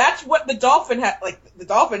 and that's what the dolphin the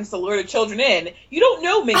dolphins to lure the children in. You don't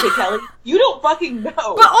know, Minka Kelly. You don't fucking know.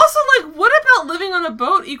 But also, like, what about living on a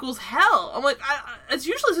boat equals hell? I'm like, it's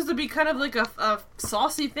usually supposed to be kind of like a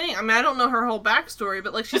saucy thing. I mean, I don't know her whole backstory,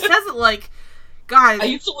 but like, she says it like, guys, I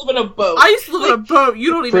used to live on a boat. I used to live on a boat.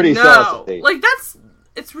 You don't even know. Saucy. Like,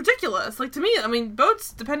 it's ridiculous. Like, to me, I mean,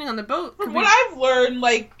 boats, depending on the boat. From what I've learned,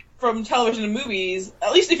 like, from television and movies,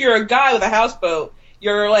 at least if you're a guy with a houseboat,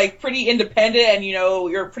 you're, like, pretty independent and, you know,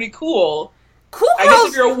 you're pretty cool. Cool I girls. guess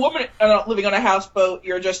if you're a woman living on a houseboat,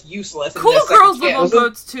 you're just useless. Cool girls live on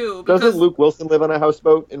boats too. Doesn't Luke Wilson live on a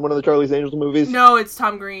houseboat in one of the Charlie's Angels movies? No, it's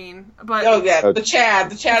Tom Green. But oh yeah, the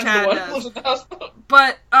Chad's the one who lives on the houseboat.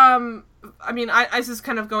 But I mean, Ice is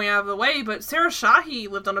kind of going out of the way, but Sarah Shahi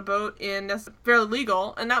lived on a boat in Fairly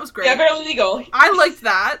Legal, and that was great. Yeah, Fairly Legal. I liked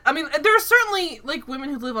that. I mean, there are certainly like women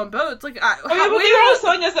who live on boats. Like, but they were always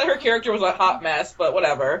telling us that her character was a hot mess, but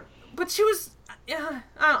whatever. But she was. Yeah,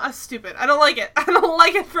 I'm stupid. I don't like it. I don't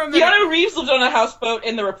like it for a minute. Keanu Reeves lived on a houseboat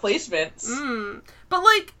in The Replacements. But,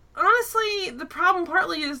 like, honestly, the problem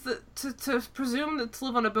partly is that to presume that to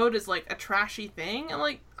live on a boat is, like, a trashy thing. And,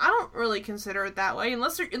 like, I don't really consider it that way.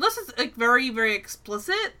 Unless it's, like, very, very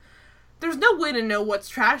explicit. There's no way to know what's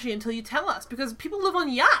trashy until you tell us. Because people live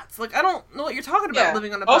on yachts. Like, I don't know what you're talking about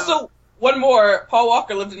living on a boat. Also, one more. Paul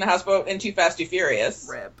Walker lived in a houseboat in Too Fast, Too Furious.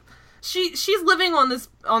 Rip. She's living on this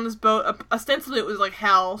boat. Ostensibly, it was like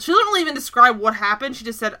hell. She didn't really even describe what happened. She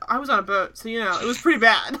just said, "I was on a boat, so it was pretty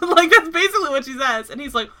bad." Like that's basically what she says. And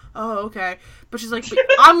he's like, "Oh, okay." But she's like,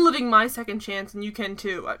 "I'm living my second chance, and you can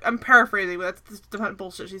too." I'm paraphrasing, but that's the kind of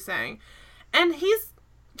bullshit she's saying. And he's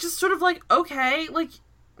just sort of like, "Okay, like."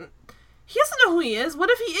 He doesn't know who he is. What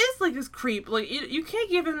if he is like this creep? Like you can't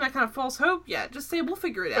give him that kind of false hope yet. Just say we'll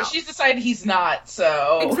figure it out. But she's decided he's not.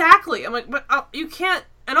 So exactly. I'm like, but you can't.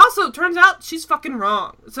 And also, it turns out she's fucking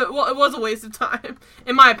wrong. So, well, it was a waste of time,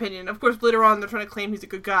 in my opinion. Of course, later on, they're trying to claim he's a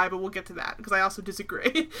good guy, but we'll get to that, because I also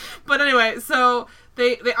disagree. But anyway, so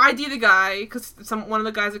they ID the guy, because one of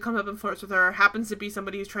the guys that comes up and flirts with her happens to be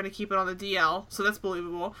somebody who's trying to keep it on the DL, so that's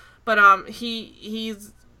believable. But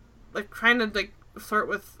he's, like, trying to, like, flirt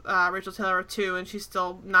with Rachel Taylor, too, and she's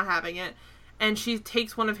still not having it. And she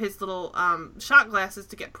takes one of his little shot glasses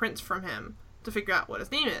to get prints from him to figure out what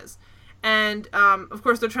his name is. And, of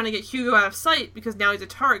course, they're trying to get Hugo out of sight because now he's a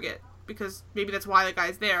target. Because maybe that's why the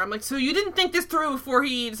guy's there. I'm like, so you didn't think this through before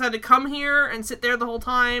he decided to come here and sit there the whole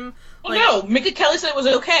time? Well, no. Minka Kelly said it was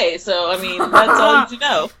okay. So, I mean, that's all you need to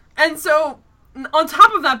know. And so, on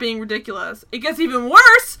top of that being ridiculous, it gets even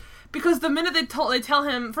worse because the minute they tell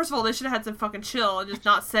him... First of all, they should have had some fucking chill and just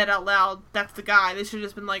not said out loud, that's the guy. They should have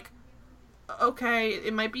just been like, okay,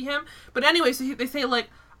 it might be him. But anyway, so they say,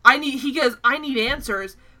 like, I need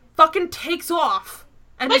answers. Fucking takes off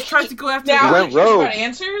and just tries to go after him. Went rogue.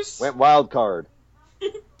 Answers? Went wild card.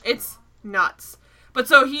 It's nuts. But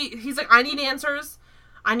so he's like, I need answers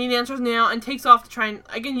now, and takes off to try and...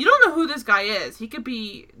 Again, you don't know who this guy is. He could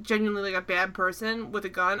be genuinely like a bad person with a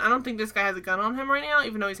gun. I don't think this guy has a gun on him right now,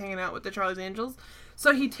 even though he's hanging out with the Charlie's Angels.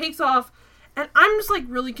 So he takes off, and I'm just like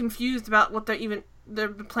really confused about what the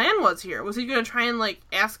plan was here. Was he going to try and like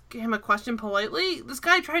ask him a question politely? This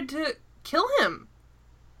guy tried to kill him.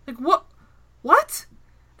 Like, what?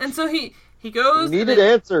 And so he goes... He needed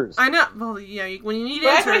answers. I know. Well, yeah, when you need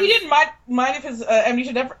answers... I thought he didn't mind if his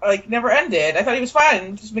amnesia never ended. I thought he was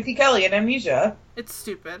fine. Just Minka Kelly and amnesia. It's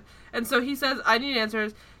stupid. And so he says, I need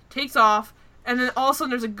answers, takes off, and then all of a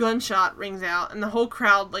sudden there's a gunshot rings out, and the whole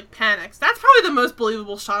crowd, like, panics. That's probably the most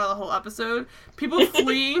believable shot of the whole episode. People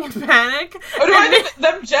fleeing in panic. Oh, no,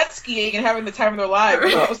 them jet skiing and having the time of their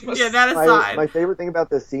lives. Yeah, that aside. My favorite thing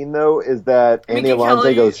about this scene, though, is that Andy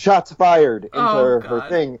Alonso goes, shots fired, into her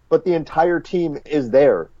thing, but the entire team is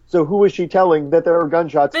there. So who is she telling that there are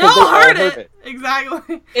gunshots? They all heard it.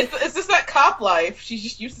 Exactly. It's just that cop life. She's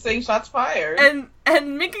just used to saying shots fired.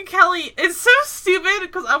 And Minka Kelly is so stupid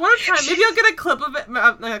because I want to try. Maybe I'll get a clip of it.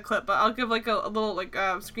 Not a clip, but I'll give like a little like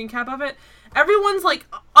screen cap of it. Everyone's like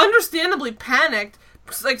understandably panicked.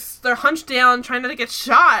 Like they're hunched down trying not to get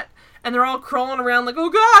shot, and they're all crawling around like oh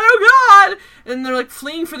god, and they're like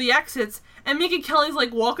fleeing for the exits. And Minka Kelly's,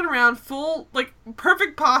 like, walking around full, like,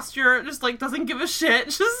 perfect posture, just, like, doesn't give a shit,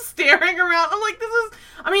 just staring around. I'm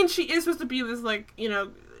like, she is supposed to be this, like,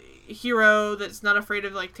 hero that's not afraid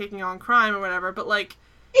of, like, taking on crime or whatever, but, like...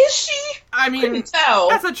 Is she? I mean, couldn't tell.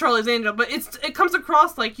 That's a Charlie's Angel, but it comes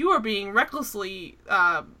across like you are being recklessly,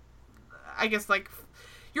 I guess, like...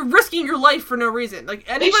 You're risking your life for no reason. Like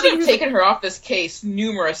anybody they should have taken her off this case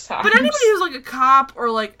numerous times. But anybody who's, like, a cop or,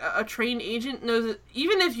 like, a trained agent knows that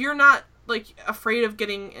even if you're not... like, afraid of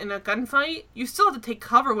getting in a gunfight, you still have to take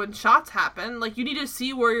cover when shots happen. Like, you need to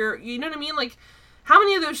see where you're, you know what I mean? Like, how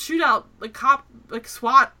many of those shootout, like,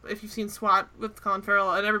 SWAT, if you've seen SWAT with Colin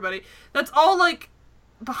Farrell and everybody, that's all, like,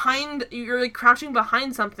 behind, you're, like, crouching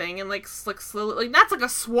behind something and, like slowly, like, that's, like, a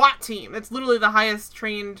SWAT team. It's literally the highest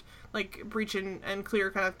trained, like, breach and clear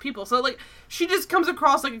kind of people. So, like, she just comes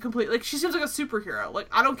across like a complete, like, she seems like a superhero. Like,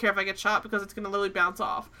 I don't care if I get shot because it's gonna literally bounce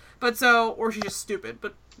off. But so, or she's just stupid,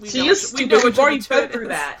 but she is stupid. We've already been through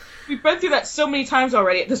that. We've been through that so many times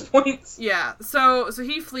already at this point. Yeah. So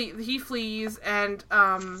he flees, and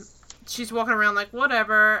she's walking around like,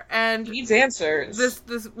 whatever, and... He needs answers.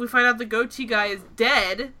 This we find out the goatee guy is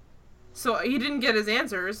dead, so he didn't get his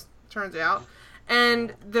answers, turns out.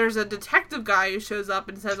 And there's a detective guy who shows up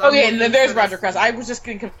and says... Oh, yeah, and then there's Roger Cross. I was just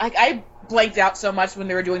gonna... I blanked out so much when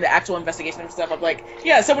they were doing the actual investigation and stuff. I'm like,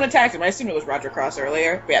 yeah, someone attacked him. I assumed it was Roger Cross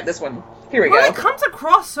earlier. But yeah, this one. Here we go. It comes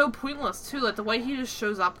across so pointless, too. Like, the way he just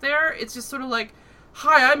shows up there, it's just sort of like,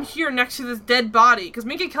 hi, I'm here next to this dead body. Because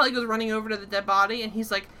Minka Kelly goes running over to the dead body, and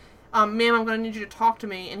he's like, ma'am, I'm gonna need you to talk to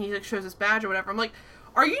me. And he, like, shows his badge or whatever. I'm like,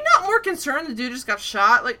 are you not more concerned the dude just got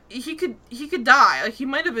shot? Like, he could die. Like, he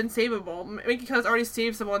might have been savable. Minka Kelly's already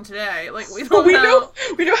saved someone today. Like, we know.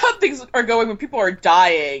 We know how things are going when people are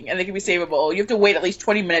dying and they can be savable. You have to wait at least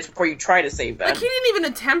 20 minutes before you try to save them. Like, he didn't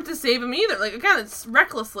even attempt to save him either. Like, again, it's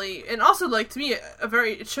recklessly. And also, like, to me,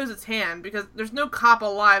 it shows its hand. Because there's no cop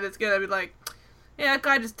alive that's gonna be like, yeah, that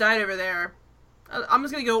guy just died over there. I'm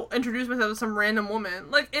just gonna go introduce myself to some random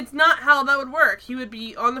woman. Like, it's not how that would work. He would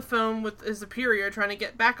be on the phone with his superior trying to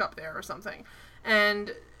get back up there or something.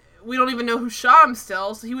 And we don't even know who shot him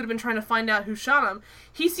still, so he would have been trying to find out who shot him.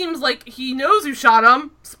 He seems like he knows who shot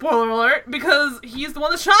him, spoiler alert, because he's the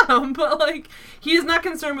one that shot him, but, like, he is not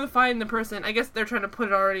concerned with finding the person. I guess they're trying to put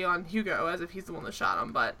it already on Hugo, as if he's the one that shot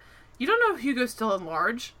him, but you don't know if Hugo's still at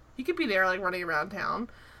large. He could be there, like, running around town.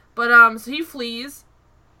 But, so he flees.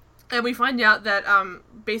 And we find out that,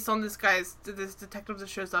 based on this detective that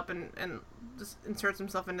shows up and just inserts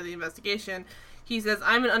himself into the investigation, he says,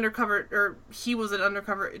 he was an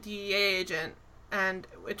undercover DEA agent, and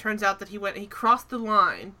it turns out that he crossed the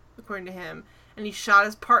line, according to him, and he shot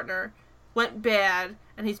his partner, went bad,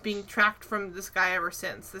 and he's being tracked from this guy ever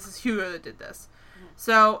since. This is Hugo that did this.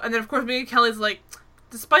 So, and then of course Minka Kelly's like,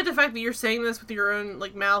 despite the fact that you're saying this with your own,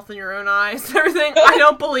 like, mouth and your own eyes and everything, I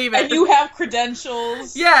don't believe it. And you have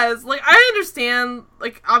credentials. Yes, like, I understand,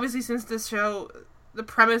 like, obviously since this show, the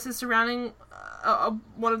premise is surrounding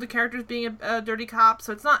one of the characters being a dirty cop,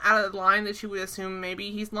 so it's not out of line that you would assume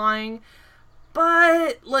maybe he's lying.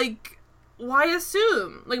 But, like, why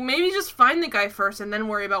assume? Like, maybe just find the guy first and then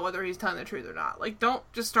worry about whether he's telling the truth or not. Like, don't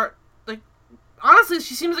just start, like, honestly,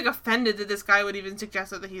 she seems, like, offended that this guy would even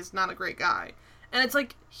suggest that he's not a great guy. And it's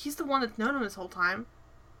like, he's the one that's known him this whole time.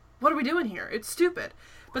 What are we doing here? It's stupid.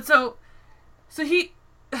 But so he,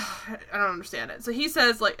 I don't understand it. So he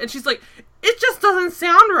says, like, and she's like, it just doesn't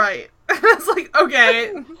sound right. And it's like,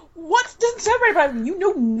 okay. What doesn't sound right about him? You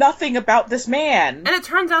know nothing about this man. And it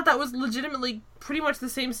turns out that was legitimately pretty much the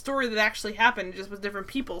same story that actually happened, just with different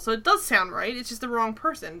people. So it does sound right. It's just the wrong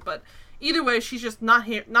person. But either way, she's just not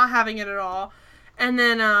having it at all. And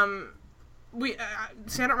then,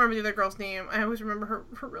 see, I don't remember the other girl's name. I always remember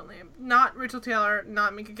her real name. Not Rachel Taylor,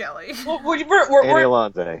 not Minka Kelly. Well, Annie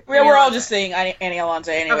Alonze. We're all just saying Annie Alonze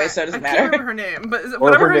anyway, okay. So it doesn't matter. I can't remember her name, but is it or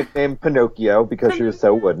whatever her nickname Pinocchio, because she was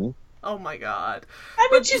so wooden. Oh my god. I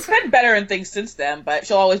mean, she's been better in things since then, but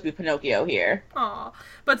she'll always be Pinocchio here. Aw.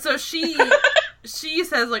 But so she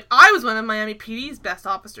says, like, I was one of Miami PD's best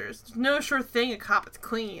officers. There's no sure thing a cop is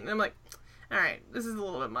clean. And I'm like, alright, this is a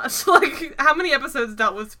little bit much. Like, how many episodes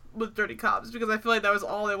dealt with dirty cops? Because I feel like that was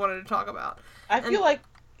all they wanted to talk about. I feel like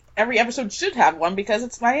every episode should have one because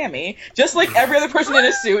it's Miami. Just like every other person in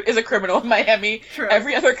a suit is a criminal in Miami. True.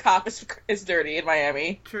 Every other cop is dirty in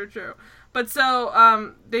Miami. True. But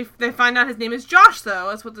so, they find out his name is Josh, though.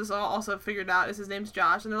 That's what this all also figured out, is his name's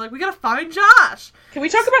Josh. And they're like, we gotta find Josh! Can we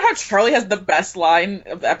talk about how Charlie has the best line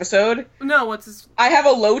of the episode? No, what's his... I have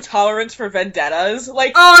a low tolerance for vendettas.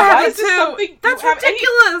 Like, oh, I why have is it this too! something That's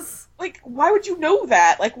ridiculous! Like, why would you know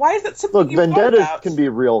that? Like, why is that something Look, you thought vendettas about? can be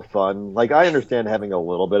real fun. Like, I understand having a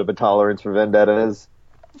little bit of a tolerance for vendettas.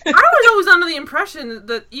 I was always under the impression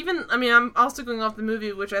that I'm also going off the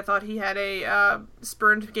movie, which I thought he had a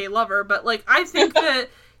spurned gay lover, but, like, I think that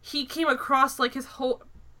he came across, like, his whole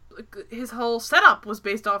setup was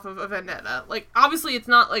based off of a vendetta. Like, obviously it's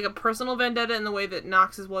not, like, a personal vendetta in the way that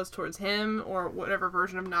Knox's was towards him, or whatever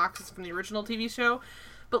version of Knox is from the original TV show,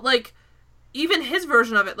 but, like, even his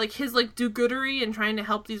version of it, like, his, like, do-goodery and trying to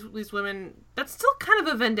help these women, that's still kind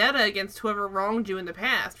of a vendetta against whoever wronged you in the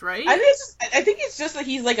past, right? I think it's just that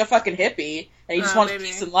he's, like, a fucking hippie, and he just wants maybe.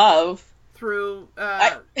 peace and love. Through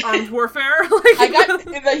armed warfare? I got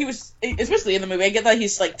that he was, especially in the movie, I get that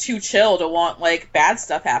he's, like, too chill to want, like, bad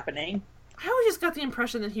stuff happening. I always just got the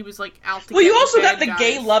impression that he was, like, out to Well, get you also the got bad the guys.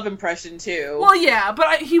 gay love impression, too. Well, yeah,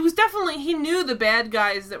 but he knew the bad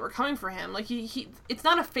guys that were coming for him. Like, it's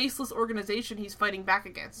not a faceless organization he's fighting back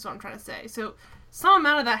against, is what I'm trying to say. So, some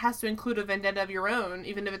amount of that has to include a vendetta of your own,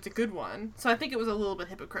 even if it's a good one. So I think it was a little bit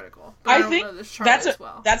hypocritical. But I think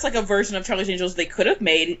that's like a version of Charlie's Angels they could have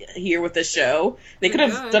made here with this show. They could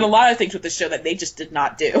have done a lot of things with this show that they just did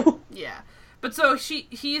not do. Yeah. But so he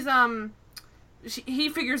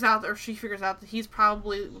figures out, or she figures out that he's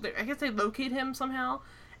probably, I guess they locate him somehow,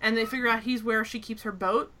 and they figure out he's where she keeps her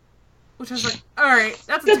boat, which is like, alright,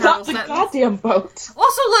 that's a terrible sentence. The goddamn boat.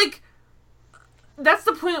 Also, like, that's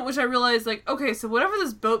the point at which I realized, like, okay, so whatever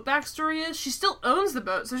this boat backstory is, she still owns the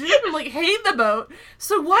boat, so she doesn't, like, hate the boat,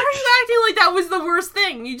 so why are you acting like that was the worst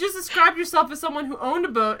thing? You just described yourself as someone who owned a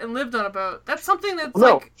boat and lived on a boat. That's something that's,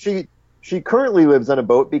 like... No, she currently lives on a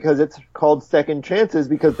boat because it's called Second Chances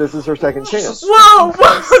because this is her second chance. Whoa,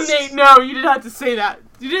 Nate, no, you didn't have to say that.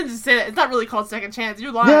 You didn't just say that. It's not really called Second Chance.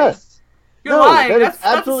 You're lying. Yes. You're lying. That's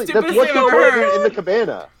the stupidest thing I've ever heard. In the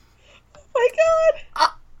cabana. Oh my god.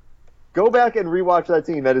 Go back and rewatch that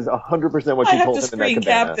scene. That is 100% what she told him in that cabana. I have to screen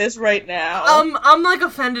cap this right now. I'm like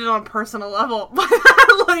offended on a personal level.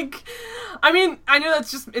 Like, I mean, I know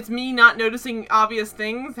it's me not noticing obvious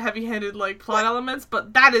things, heavy-handed, like, plot elements,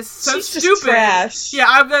 but that is so She's stupid. Just trash.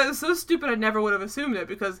 Yeah, that is so stupid I never would have assumed it,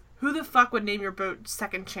 because who the fuck would name your boat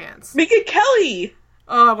Second Chance? Minka Kelly!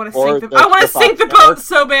 Oh, I want to sink the boat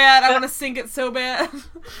so bad. I want to sink it so bad.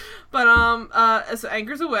 But, so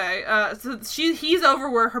Anchor's away. So he's over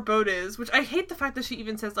where her boat is, which I hate the fact that she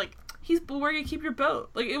even says, like, he's where you keep your boat.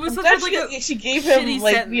 Like, it was such a, she gave him,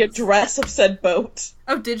 like, the address of said boat.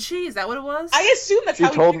 Oh, did she? Is that what it was? I assume that's how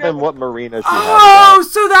she told him what marina she had. Oh,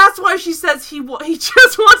 so that's why she says he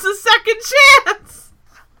just wants a second chance.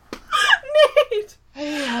 Nate!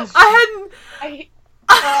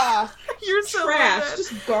 You're so trash, bad.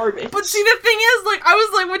 just garbage. But see, the thing is, like, I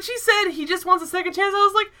was like, when she said he just wants a second chance, I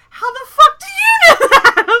was like, how the fuck do you know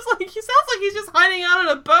that? I was like, he sounds like he's just hiding out on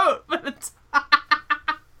a boat, but it's...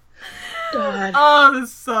 God. Oh, this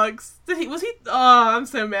sucks. I'm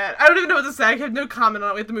so mad. I don't even know what to say. I have no comment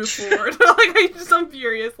on it. We have to move forward. I'm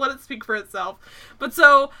furious. Let it speak for itself. But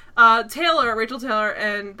so, Rachel Taylor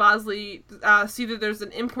and Bosley see that there's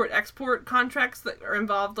an import-export contracts that are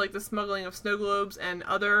involved, like the smuggling of snow globes and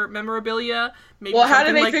other memorabilia. Maybe how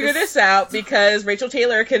did they figure this out? Because Rachel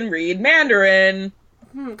Taylor can read Mandarin.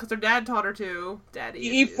 Because her dad taught her to. Daddy.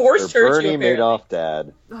 He forced her to. Bernie Madoff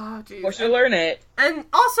dad. Oh, jeez. Forced her to learn it. And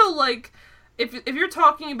also, like, if you're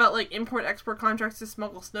talking about, like, import-export contracts to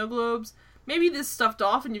smuggle snow globes, maybe this stuffed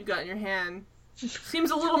dolphin you've got in your hand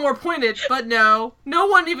seems a little more pointed, but no. No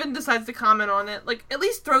one even decides to comment on it. Like, at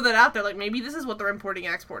least throw that out there. Like, maybe this is what they're importing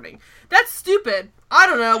and exporting. That's stupid. I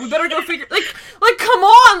don't know. We better go figure... Like, come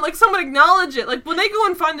on! Like, someone acknowledge it. Like, when they go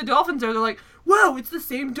and find the dolphins there, they're like, whoa, it's the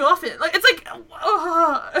same dolphin. Like, it's like,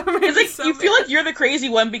 it's like, so you feel like you're the crazy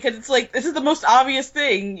one because it's like, this is the most obvious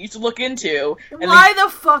thing you should look into. Why the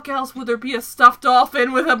fuck else would there be a stuffed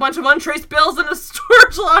dolphin with a bunch of untraced bills in a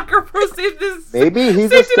storage locker for safety? Maybe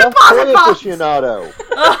he's a stuffed toy aficionado.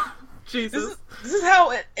 Jesus. This is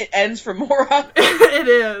how it ends for Mora. It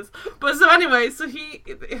is. But so anyway, so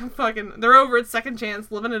they're over at Second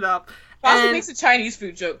Chance, living it up. Bosley makes a Chinese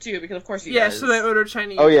food joke, too, because of course he does. Yeah, so they order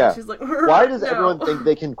Chinese. Oh, yeah. She's like, why does everyone think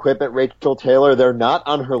they can quip at Rachel Taylor? They're not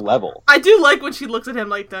on her level. I do like when she looks at him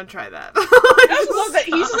like, don't try that. I also love that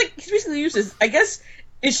he's basically uses, I guess,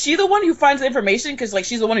 is she the one who finds the information? Because, like,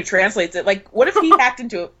 she's the one who translates it. Like, what if he hacked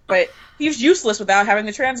into it, but he's useless without having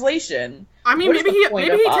the translation? I mean, maybe he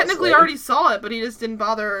technically already saw it, but he just didn't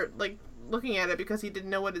bother, like, looking at it because he didn't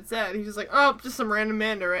know what it said. He's just like, oh, just some random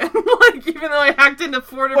Mandarin. Like, even though I hacked into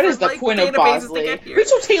 4 different, what is the point of Bosley?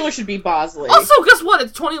 Rachel Taylor should be Bosley. Also, guess what?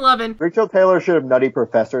 It's 2011. Rachel Taylor should have Nutty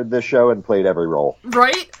Professored this show and played every role.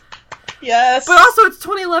 Right? Yes. But also, it's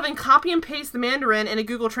 2011. Copy and paste the Mandarin in a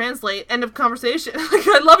Google Translate. End of conversation. Like,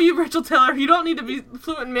 I love you, Rachel Taylor. You don't need to be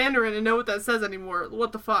fluent in Mandarin and know what that says anymore.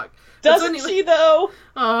 What the fuck? Doesn't she, though?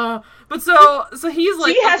 But so he's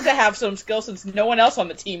like... She has to have some skill since no one else on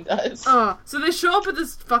the team does. So they show up at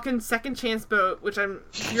this fucking Second Chance boat, which I'm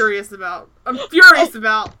furious about. It's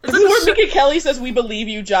like where Minka Kelly says, we believe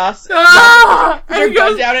you, Joss. Put her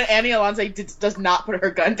gun down, and Annie Alonso does not put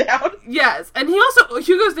her gun down. Yes, and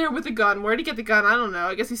Hugo's there with a gun. Where did he get the gun? I don't know.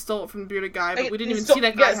 I guess he stole it from the bearded guy, but we didn't even see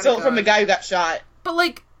that guy. Yeah, stole it from the guy who got shot. But,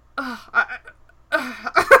 like, I'm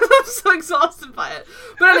so exhausted by it.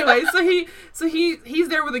 But anyway, so he's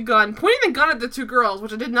there with a gun, pointing the gun at the 2 girls,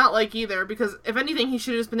 which I did not like either, because if anything, he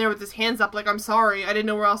should have just been there with his hands up, like, I'm sorry, I didn't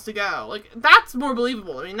know where else to go. Like, that's more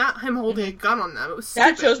believable. I mean, not him holding a gun on them. It was stupid.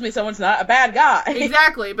 That shows me someone's not a bad guy.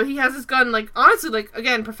 Exactly, but he has his gun, like, honestly, like,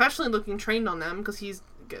 again, professionally looking trained on them, because he's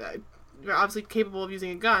obviously capable of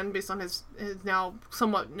using a gun, based on his now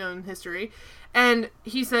somewhat known history. And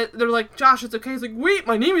he said, they're like, Josh, it's okay. He's like, wait,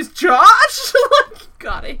 my name is Josh? Like,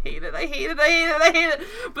 God, I hate it.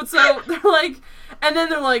 But so, they're like, and then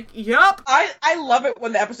they're like, yup. I love it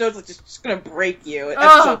when the episode's like just gonna break you.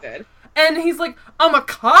 That's so good. And he's like, I'm a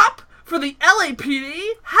cop for the LAPD?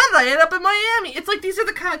 How did I end up in Miami? It's like, these are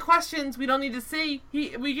the kind of questions we don't need to see. We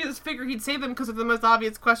can just figure he'd say them because of the most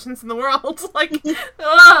obvious questions in the world. Like,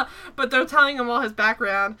 but they're telling him all his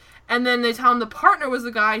background. And then they tell him the partner was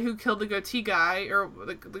the guy who killed the goatee guy, or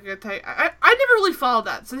the goatee. I never really followed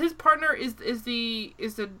that. So his partner is the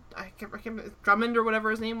I can't remember, Drummond or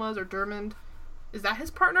whatever his name was, or Dermond. Is that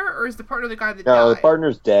his partner, or is the partner the guy that died? No, the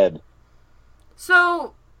partner's dead.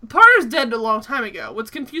 So, partner's dead a long time ago.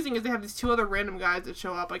 What's confusing is they have these two other random guys that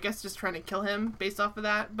show up, I guess just trying to kill him based off of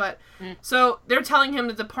that. But, so, they're telling him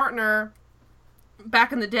that the partner,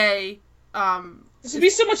 back in the day, this would be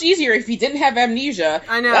so much easier if he didn't have amnesia.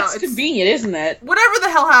 I know. That's convenient, isn't it? Whatever the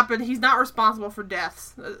hell happened, he's not responsible for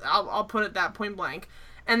deaths. I'll put it that point blank.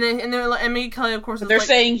 And then Minka Kelly, of course, but they're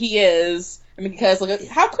saying he is. I mean, because like,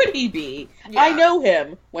 how could he be? Yeah. I know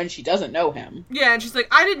him when she doesn't know him. Yeah, and she's like,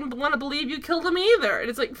 I didn't want to believe you killed him either. And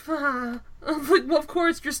it's like, well, of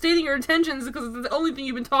course, you're stating your intentions because it's the only thing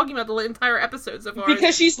you've been talking about the entire episode so far.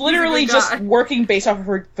 Because she's literally just working based off of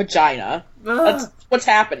her vagina. That's what's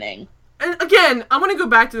happening. And again, I want to go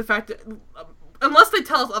back to the fact that, unless they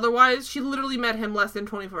tell us otherwise, she literally met him less than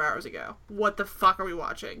 24 hours ago. What the fuck are we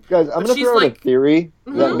watching? Guys, I'm going to throw out a theory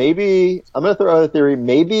that maybe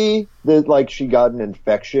that, like, she got an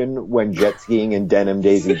infection when jet skiing in denim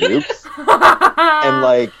Daisy Dukes. And,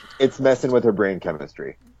 like, it's messing with her brain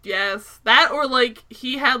chemistry. Yes. That, or, like,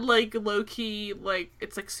 he had, like, low-key, like,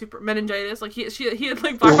 it's, like, super meningitis. Like, he had,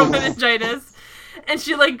 like, viral meningitis. And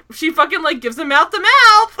she fucking, like, gives him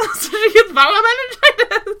mouth-to-mouth. So she gets viral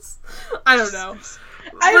meningitis. I don't know.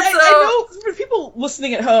 I know for people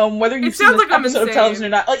listening at home, whether you've seen this episode of television or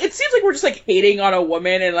not, like, it seems like we're just, like, hating on a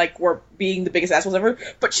woman and, like, we're being the biggest assholes ever,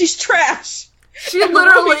 but she's trash. She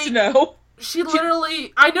literally,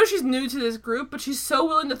 I know she's new to this group, but she's so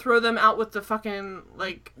willing to throw them out with the fucking,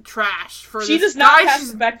 like, trash for she this does not guy pass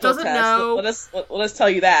the Bechdel doesn't test. know. Let us tell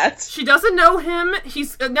you that. She doesn't know him.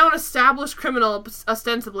 He's now an established criminal,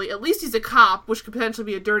 ostensibly. At least he's a cop, which could potentially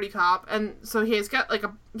be a dirty cop, and so he's got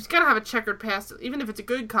to have a checkered past. Even if it's a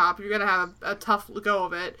good cop, you're gonna have a tough go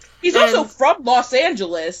of it. He's also from Los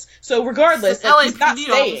Angeles, so regardless, he's not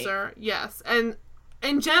staying. Officer, yes, and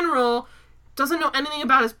in general, doesn't know anything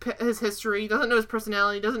about his history, doesn't know his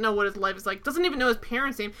personality, doesn't know what his life is like, doesn't even know his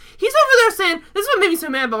parents' name. He's over there saying, this is what made me so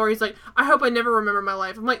mad about, where he's like, I hope I never remember my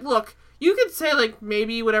life. I'm like, look, you could say, like,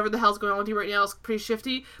 maybe whatever the hell's going on with you right now is pretty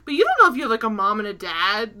shifty, but you don't know if you have, like, a mom and a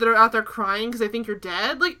dad that are out there crying because they think you're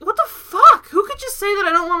dead. Like, what the fuck? Who could just say that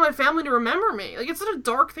I don't want my family to remember me? Like, it's such a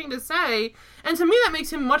dark thing to say, and to me that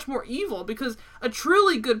makes him much more evil, because a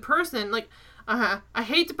truly good person, like, I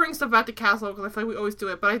hate to bring stuff back to Castle because I feel like we always do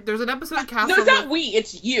it, but there's an episode of Castle. No, it's not we,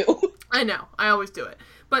 it's you. I know, I always do it.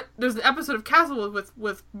 But there's an episode of Castle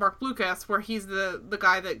with Mark Blucas where he's the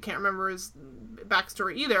guy that can't remember his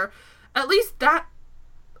backstory either. At least that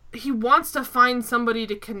he wants to find somebody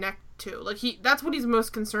to connect to. Like, that's what he's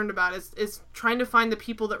most concerned about is trying to find the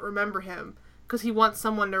people that remember him, because he wants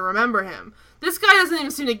someone to remember him. This guy doesn't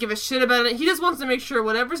even seem to give a shit about it. He just wants to make sure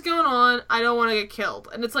whatever's going on, I don't want to get killed.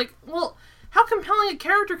 And it's like, well, how compelling a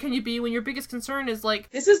character can you be when your biggest concern is,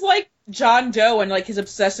 like... This is like John Doe and, like, his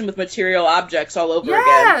obsession with material objects all over again.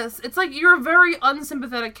 Yes! It's like you're a very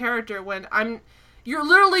unsympathetic character when you're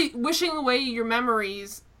literally wishing away your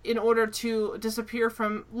memories in order to disappear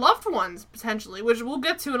from loved ones, potentially, which we'll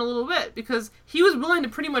get to in a little bit, because he was willing to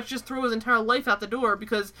pretty much just throw his entire life out the door,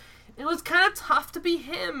 because it was kind of tough to be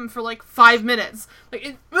him for, like, 5 minutes. Like,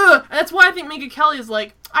 and that's why I think Minka Kelly is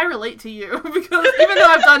like, I relate to you, because even though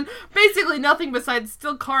I've done basically nothing besides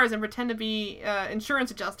steal cars and pretend to be insurance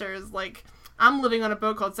adjusters, like, I'm living on a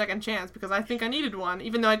boat called Second Chance because I think I needed one,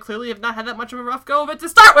 even though I clearly have not had that much of a rough go of it to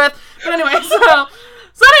start with. But anyway,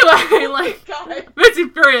 so anyway, like, it makes me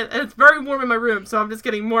furious, and it's very warm in my room, so I'm just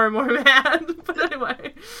getting more and more mad. But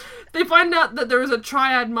anyway, they find out that there was a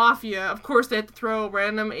triad mafia. Of course, they had to throw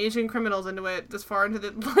random Asian criminals into it this far into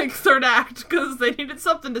the, like, third act, because they needed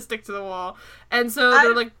something to stick to the wall. And so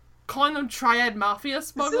they're, like, calling them triad mafia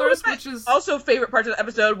smugglers, which is also favorite part of the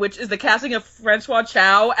episode, which is the casting of Francois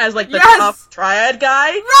Chow as, like, the tough triad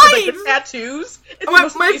guy, right? With, like, the tattoos. It's the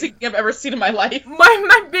most amazing thing I've ever seen in my life.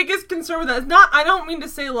 My biggest concern with that is not, I don't mean to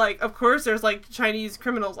say, like, of course there's, like, Chinese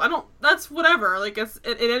criminals. That's whatever. Like, it's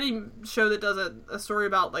in any show that does a story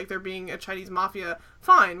about, like, there being a Chinese mafia,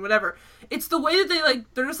 fine, whatever. It's the way that they,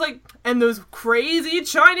 like, they're just like, and those crazy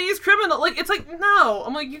Chinese criminal, like, it's like, no.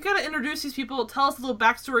 I'm like, you gotta introduce these people, tell us a little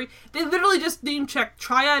backstory. They literally just name check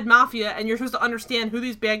triad mafia, and you're supposed to understand who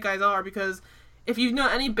these bad guys are, because if you know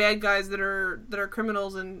any bad guys that are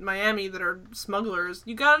criminals in Miami that are smugglers,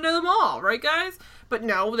 you gotta know them all, right, guys? But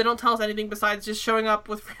no, they don't tell us anything besides just showing up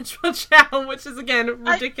with Francois Chow, which is, again,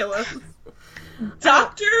 ridiculous.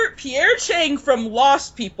 Dr. Pierre Chang from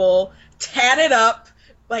Lost People tatted up,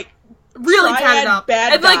 like, really tatted up.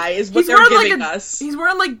 Bad and, like, guy is what they're giving us. He's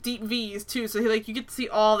wearing, like, deep V's, too, so, like, you get to see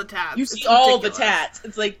all the tats. You see all the tats.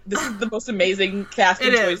 It's like, this is the most amazing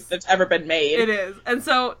casting choice that's ever been made. It is. And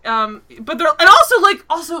so, but they're, and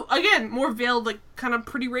also, again, more veiled, like, kind of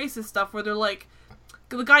pretty racist stuff, where they're like,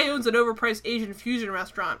 the guy owns an overpriced Asian fusion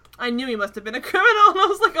restaurant. I knew he must have been a criminal, and I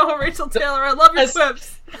was like, oh, Rachel Taylor, I love your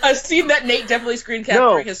quips. A scene that Nate definitely screen capped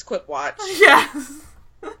during his quip watch. Yes.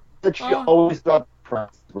 That she always thought the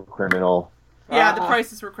prices were criminal. Yeah, the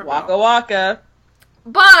prices were criminal. Waka waka.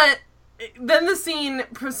 But then the scene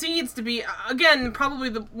proceeds to be, again, probably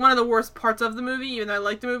one of the worst parts of the movie, even though I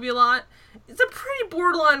like the movie a lot. It's a pretty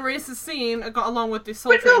borderline racist scene, along with the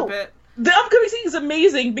Soul Train bit. The upcoming scene is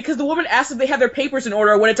amazing because the woman asks if they have their papers in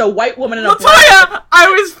order when it's a white woman and a black Latoya! I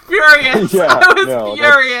was furious. Yeah, I was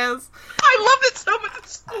furious. I loved it so much.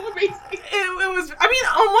 It's so amazing. It was, I mean,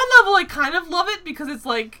 on one level, I kind of love it because it's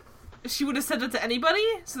like, she would have said it to anybody,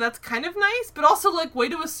 so that's kind of nice, but also, like, way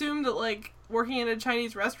to assume that, like, working in a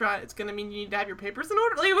Chinese restaurant, it's gonna mean you need to have your papers in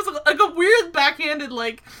order. Like, it was, like, a weird backhanded,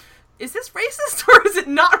 like, is this racist, or is it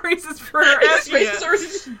not racist for her? Is this racist, or is it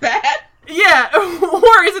just bad? Yeah,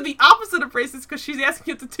 or is it the opposite of racist, because she's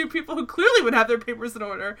asking it to two people who clearly would have their papers in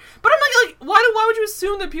order. But I'm like, why would you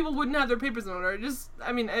assume that people wouldn't have their papers in order? It was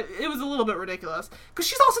a little bit ridiculous. Because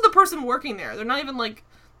she's also the person working there. They're not even, like,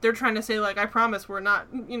 they're trying to say, like, I promise we're not,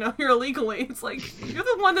 here illegally. It's like, you're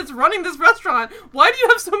the one that's running this restaurant. Why do you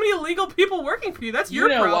have so many illegal people working for you? That's your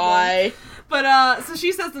problem. Why. But, so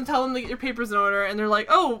she says to tell them to get your papers in order, and they're like,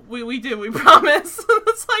 oh, we do, we promise.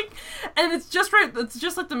 It's like, and it's just right, it's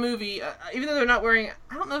just like the movie, even though they're not wearing,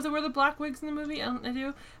 I don't know if they wear the black wigs in the movie, I don't know, they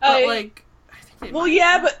do, but, like, I think they might.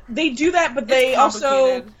 Yeah, but they do that, but they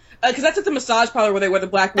also... Because that's at the massage parlor where they wear the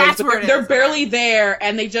black wigs, but they're barely there,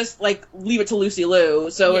 and they just, like, leave it to Lucy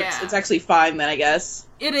Liu, so it's actually fine then, I guess.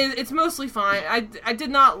 It is, it's mostly fine. I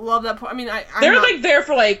did not love that part. I mean, they're like, there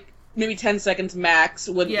for, like, maybe 10 seconds max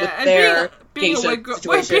with their being a white girl,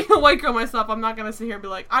 being a white girl myself, I'm not gonna sit here and be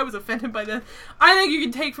like, I was offended by this. I think you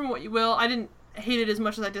can take from what you will. I didn't hate it as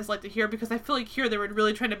much as I disliked it here, because I feel like here they were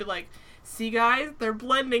really trying to be like, see guys, they're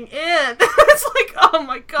blending in. It's like, oh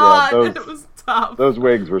my god, it was tough. Those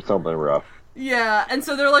wigs were something rough. Yeah, and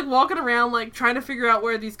so they're like walking around like trying to figure out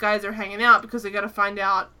where these guys are hanging out, because they gotta find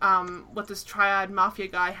out what this triad mafia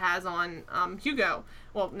guy has on Hugo.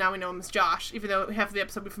 Well, now we know him as Josh, even though half of the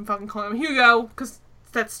episode we've been fucking calling him Hugo, because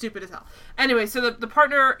that's stupid as hell. Anyway, so the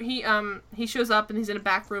partner, he shows up and he's in a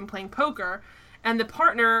back room playing poker, and the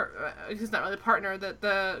partner, he's not really the partner,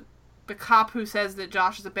 the cop who says that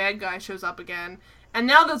Josh is a bad guy shows up again, and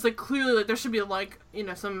now there's like clearly like there should be like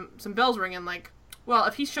some bells ringing, like, well,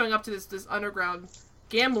 if he's showing up to this underground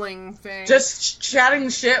gambling thing, just chatting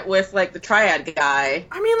shit with like the triad guy.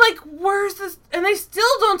 I mean, like, where's this? And they still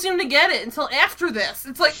don't seem to get it until after this.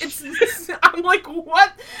 It's like it's I'm like,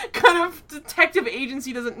 what kind of detective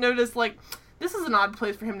agency doesn't notice like this is an odd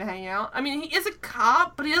place for him to hang out? I mean, he is a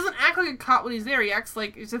cop, but he doesn't act like a cop when he's there. He acts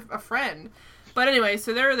like he's a friend. But anyway,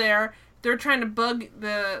 so they're there. They're trying to bug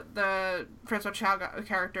the Francois Chow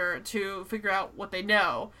character to figure out what they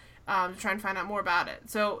know, to try and find out more about it.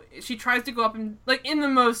 So she tries to go up and, like, in the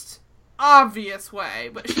most obvious way,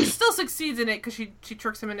 but she still succeeds in it because she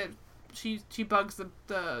tricks him into, she bugs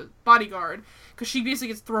the bodyguard, because she basically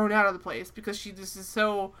gets thrown out of the place because she just is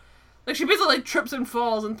so, like, she basically, like, trips and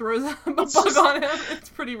falls and throws a bug on him. It's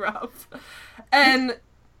pretty rough. And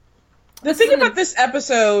the thing about this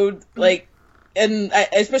episode, like, and I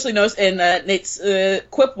especially noticed in Nate's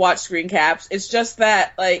Quip Watch screen caps, it's just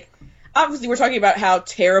that, like, obviously we're talking about how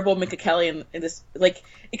terrible Minka Kelly in this, like,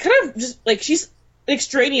 it kind of just, like, she's an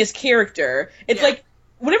extraneous character. It's like,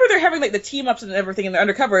 whenever they're having, like, the team-ups and everything in the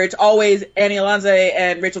undercover, it's always Annie Alonze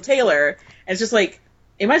and Rachel Taylor, and it's just like,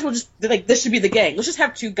 it might as well just, like, this should be the gang. Let's just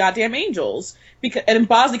have two goddamn angels. And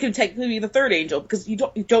Bosley can technically be the third angel, because you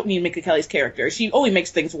don't need Minka Kelly's character. She only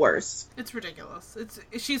makes things worse. It's ridiculous.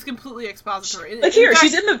 She's completely expository. Like, here,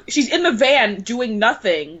 she's in the van doing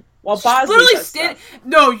nothing while Bosley does stuff.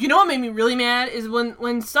 No, you know what made me really mad is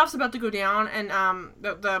when stuff's about to go down and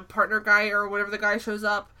the partner guy or whatever the guy shows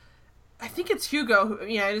up. I think it's Hugo.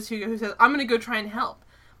 It is Hugo who says, "I'm gonna go try and help."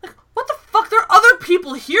 Like, what the fuck? There are other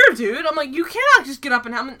people here, dude. I'm like, you cannot just get up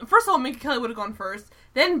and have... First of all, Minka Kelly would have gone first.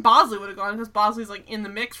 Then Bosley would have gone, because Bosley's, like, in the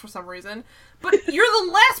mix for some reason. But you're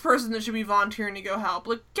the last person that should be volunteering to go help.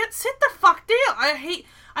 Like, sit the fuck down. I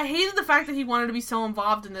hated the fact that he wanted to be so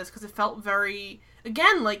involved in this, because it felt very...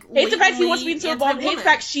 Again, like, hate the fact he wants to be so involved. Hate the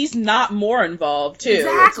fact she's not more involved, too.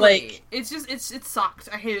 Exactly. It sucked.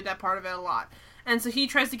 I hated that part of it a lot. And so he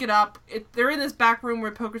tries to get up. They're in this back room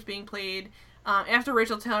where poker's being played. After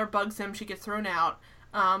Rachel Taylor bugs him, she gets thrown out.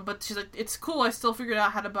 But she's like, it's cool, I still figured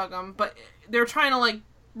out how to bug him. But they're trying to, like,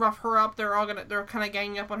 rough her up. They're kind of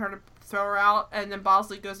ganging up on her to throw her out. And then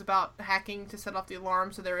Bosley goes about hacking to set off the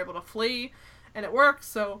alarm so they're able to flee. And it works,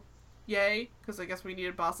 so yay. Because I guess we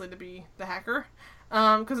needed Bosley to be the hacker.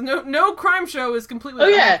 Because no crime show is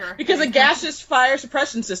completely the hacker. Because a gaseous fire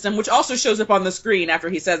suppression system, which also shows up on the screen after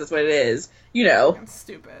he says that's what it is. You know.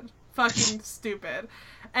 Stupid. Fucking stupid.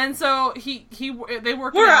 And so they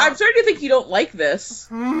work Laura, it out. I'm starting to think you don't like this.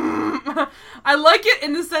 I like it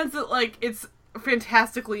in the sense that, like, it's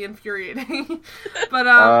fantastically infuriating. But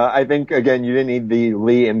I think, again, you didn't need the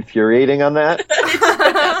Lee infuriating on that.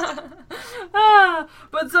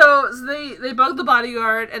 But so they bug the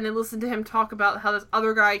bodyguard and they listen to him talk about how this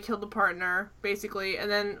other guy killed the partner, basically,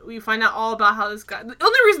 and then we find out all about how this guy... The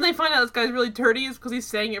only reason they find out this guy's really dirty is because he's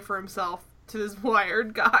saying it for himself to this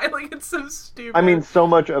wired guy. Like, it's so stupid. I mean, so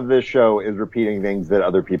much of this show is repeating things that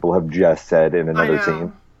other people have just said in another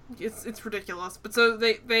scene. It's ridiculous. But so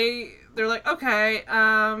they're like, okay,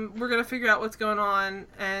 we're gonna figure out what's going on,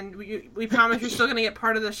 and we promise you're still gonna get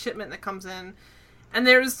part of the shipment that comes in. And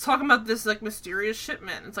they're just talking about this, like, mysterious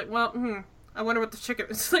shipment. It's like, well, I wonder what the chicken...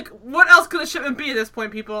 It's like, what else could the shipment be at this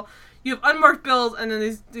point, people? You have unmarked bills and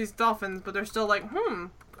then these dolphins, but they're still like,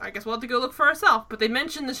 I guess we'll have to go look for ourselves. But they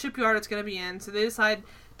mention the shipyard it's going to be in, so they decide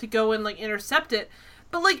to go and, like, intercept it.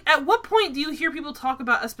 But, like, at what point do you hear people talk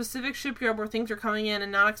about a specific shipyard where things are coming in and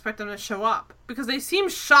not expect them to show up? Because they seem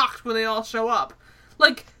shocked when they all show up.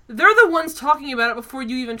 Like, they're the ones talking about it before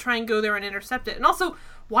you even try and go there and intercept it. And also...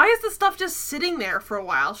 why is the stuff just sitting there for a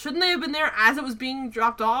while? Shouldn't they have been there as it was being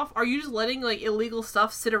dropped off? Are you just letting, like, illegal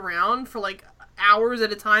stuff sit around for, like, hours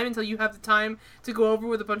at a time until you have the time to go over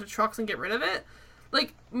with a bunch of trucks and get rid of it?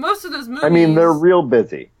 Like, most of those movies... I mean, they're real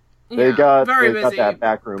busy. They got that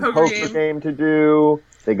backroom poker game to do.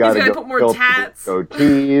 They got to put more tats.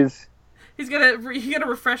 Goatees. He's gonna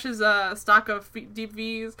refresh his stock of deep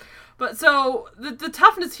V's. But so the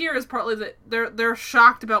toughness here is partly that they're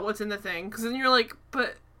shocked about what's in the thing, because then you're like,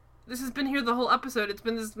 but this has been here the whole episode. It's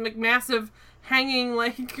been this massive hanging,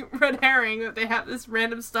 like, red herring that they have this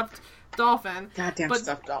random stuffed dolphin. Goddamn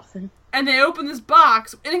stuffed dolphin. And they open this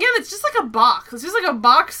box, and again, it's just like a box. It's just like a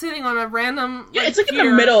box sitting on a random, like, it's like pier.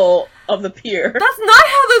 In the middle of the pier. That's not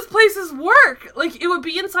how those places work. Like, it would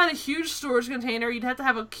be inside a huge storage container. You'd have to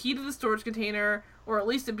have a key to the storage container, or at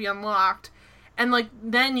least it'd be unlocked. And, like,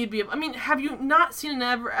 then you'd be... I mean, have you not seen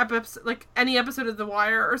any episode of The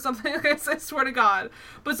Wire or something? I swear to God.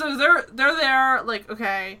 But so they're there, like,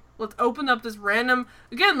 okay, let's open up this random,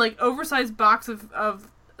 again, like, oversized box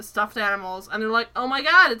of stuffed animals. And they're like, oh my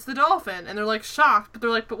God, it's the dolphin. And they're, like, shocked. But they're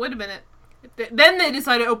like, but wait a minute. Then they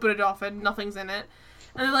decide to open a dolphin. Nothing's in it.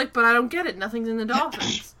 And they're like, but I don't get it. Nothing's in the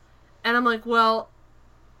dolphins. And I'm like, well...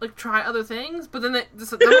 like, try other things, but then one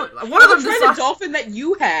of them try the dolphin that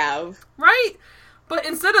you have, right? But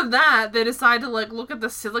instead of that, they decide to, like, look at the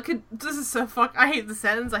silica. This is so I hate the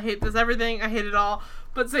sentence. I hate this everything. I hate it all.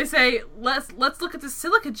 But they say, let's look at the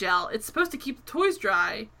silica gel. It's supposed to keep the toys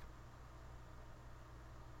dry.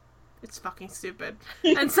 It's fucking stupid.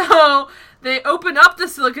 And so they open up the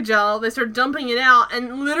silica gel. They start dumping it out,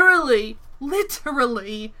 and literally,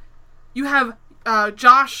 you have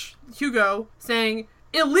Josh Hugo saying,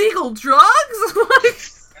 illegal drugs?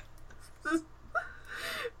 Like,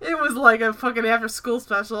 it was like a fucking after school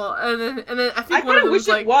special, and then I think one of them wish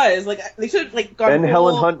it was like they should have, like, gone. Then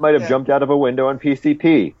Helen Hunt might have jumped out of a window on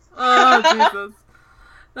PCP. Oh Jesus!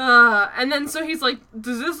 And then so he's like,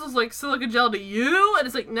 "Does this look like silica gel to you?" And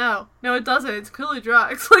it's like, "No, it doesn't. It's clearly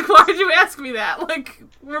drugs." Like, why did you ask me that? Like,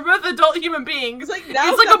 we're both adult human beings.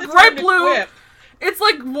 It's like a bright blue. It's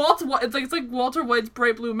like Walter White's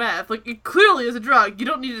bright blue meth. Like, it clearly is a drug. You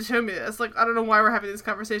don't need to show me this. Like, I don't know why we're having this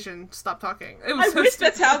conversation. Stop talking. It was I wish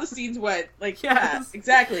that's how the scenes went. Like, yes. Yeah,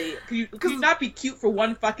 exactly. Could you not be cute for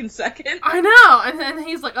one fucking second? I know. And then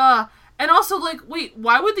he's like, and also, like, wait,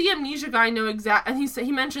 why would the amnesia guy know And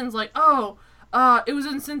he mentions, like, it was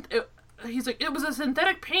he's like, it was a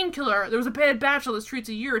synthetic painkiller. There was a bad batch on the streets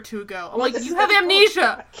a year or two ago. I'm like, you have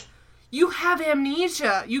amnesia. You have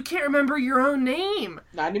amnesia. You can't remember your own name.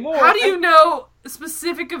 Not anymore. How do you know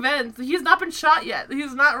specific events. He has not been shot yet. He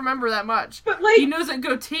does not remember that much. But, like... He knows a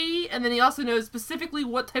goatee, and then he also knows specifically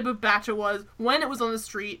what type of batch it was, when it was on the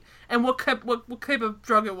street, and what type of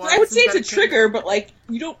drug it was. I would say it's a trigger, but, like,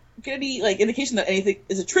 you don't get any, like, indication that anything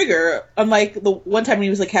is a trigger, unlike the one time when he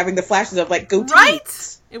was, like, having the flashes of, like, goatees.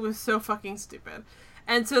 Right? It was so fucking stupid.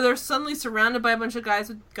 And so they're suddenly surrounded by a bunch of guys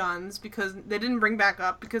with guns because they didn't bring back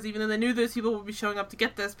up, because even though they knew those people would be showing up to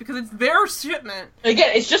get this, because it's their shipment.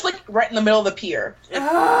 Again, it's just, like, right in the middle of the pier.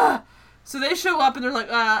 So they show up and they're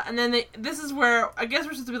like, and then this is where, I guess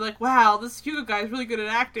we're supposed to be like, wow, this Hugo guy is really good at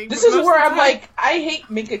acting. This is where I'm like, I hate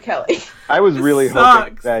Minka Kelly. I was really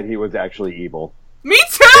hoping that he was actually evil. Me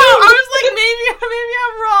too! I was like, maybe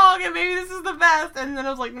I'm wrong, and maybe this is the best, and then I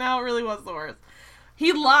was like, no, it really was the worst.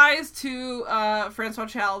 He lies to Francois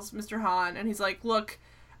Chal's Mr. Han, and he's like, look,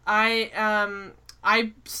 I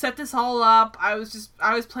set this all up. I was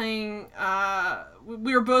playing,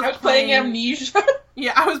 we were both playing Amnesia.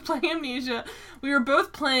 Yeah, I was playing Amnesia. We were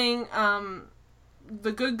both playing,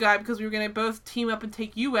 the good guy, because we were gonna both team up and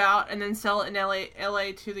take you out, and then sell it in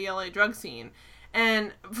LA to the LA drug scene.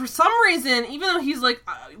 And for some reason, even though he's like,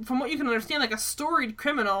 from what you can understand, like a storied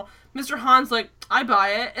criminal, Mr. Han's like, I buy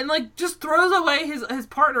it, and like just throws away his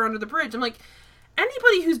partner under the bridge. I'm like,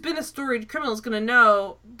 anybody who's been a storied criminal is gonna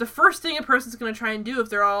know the first thing a person's gonna try and do if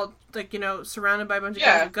they're all like, you know, surrounded by a bunch of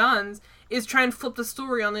guys with guns is try and flip the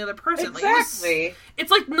story on the other person. Exactly. Like,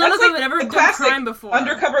 it's like none of them had ever done crime before.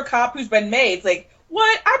 Undercover cop who's been made. It's like,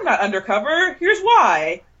 what? I'm not undercover. Here's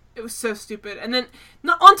why. It was so stupid. And then,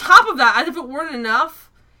 on top of that, as if it weren't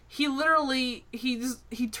enough, he literally,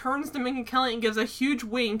 he turns to Minka Kelly and gives a huge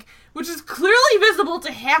wink, which is clearly visible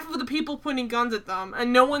to half of the people pointing guns at them,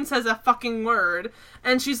 and no one says a fucking word.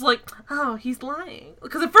 And she's like, oh, he's lying.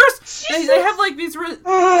 Because at first, they have like these,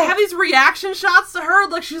 they have these reaction shots to her,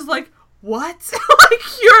 like she's like, what?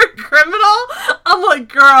 Like, you're a criminal? I'm like,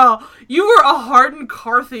 girl, you were a hardened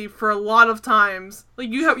car thief for a lot of times. Like,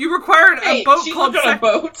 you required a boat called... a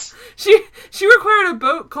boat. She required a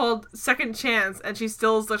boat called Second Chance, and she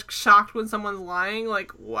still is, like, shocked when someone's lying.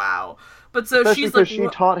 Like, wow. But so especially she's because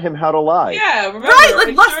like... she taught him how to lie. Yeah, remember. Right,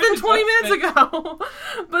 like, less than 20 minutes ago.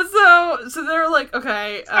 But so they're like,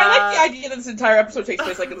 okay... I like the idea that this entire episode takes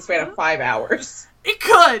place, like, in the span of 5 hours. It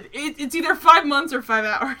could. It's either 5 months or 5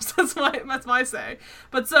 hours. That's my say.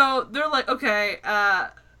 But so they're like, okay,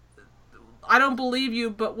 I don't believe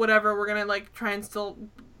you, but whatever. We're gonna like try and still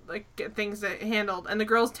like get things handled. And the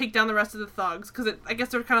girls take down the rest of the thugs because I guess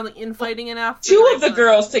they're kind of like infighting enough. Two of the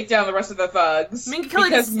girls take down the rest of the thugs. Minka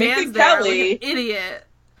Kelly just stands there like an idiot.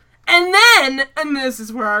 And then, and this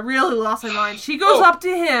is where I really lost my mind. She goes up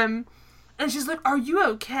to him, and she's like, "Are you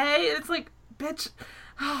okay?" And it's like, bitch.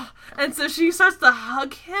 And so she starts to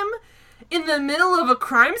hug him in the middle of a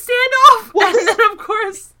crime standoff, and then of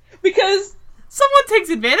course, because someone takes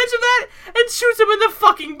advantage of that and shoots him in the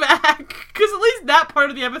fucking back. Because at least that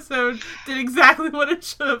part of the episode did exactly what it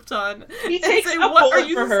should have done. He takes a bullet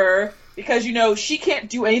for her because, you know, she can't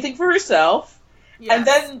do anything for herself. Yes. And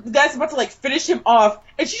then the guy's about to, like, finish him off,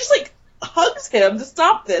 and she just, like, hugs him to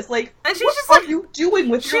stop this. Like, and she's just like, you doing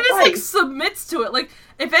with your life? She just, like, submits to it. Like,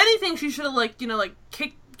 if anything, she should have, like, you know, like,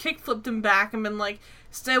 kick-flipped him back and been like,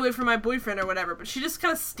 stay away from my boyfriend or whatever. But she just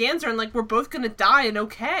kind of stands there and, like, we're both gonna die and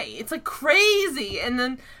okay. It's, like, crazy. And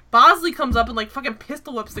then Bosley comes up and, like, fucking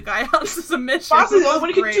pistol whips the guy out to submission. Bosley's the only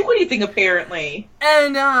one who can do anything, apparently.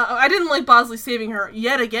 And, I didn't like Bosley saving her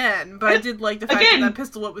yet again, but I did like the fact that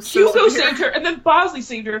pistol whip was so Hugo saved her, and then Bosley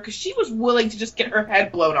saved her because she was willing to just get her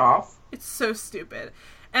head blown off. It's so stupid.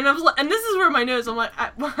 And I was like, and this is where my notes, I'm like,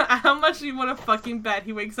 how much do you want to fucking bet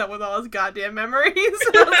he wakes up with all his goddamn memories?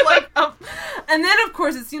 And I was like, and then of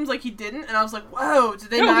course it seems like he didn't, and I was like, whoa, did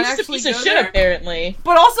they not actually go there? No, he's a piece of shit, apparently.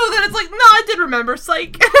 But also then it's like, no, I did remember,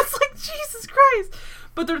 psych. And it's like, Jesus Christ.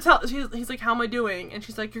 But he's like, how am I doing? And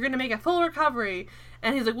she's like, you're gonna make a full recovery.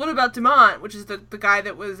 And he's like, what about Dumont, which is the guy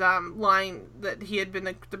that was lying that he had been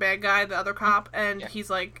the bad guy, the other cop. And he's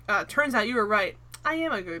like, turns out you were right. I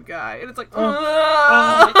am a good guy. And it's like,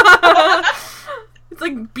 it's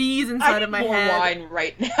like bees inside of my head. I need more wine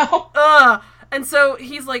right now. And so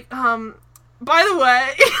he's like, by the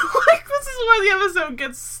way, like, this is where the episode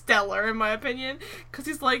gets stellar, in my opinion. Because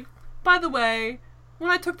he's like, by the way,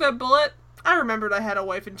 when I took that bullet, I remembered I had a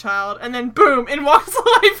wife and child. And then, boom, in walks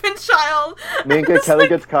the wife and child. Minka Kelly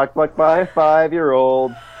gets cockblocked by a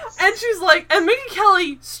 5-year-old. And she's like, and Minka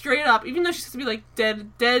Kelly, straight up, even though she's supposed to be like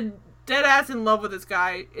dead ass in love with this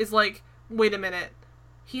guy, is like, wait a minute,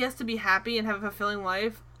 he has to be happy and have a fulfilling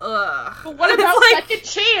life? Ugh. But what about Second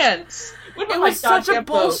Chance? It was such a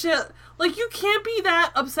bullshit. Like, you can't be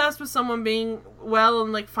that obsessed with someone being well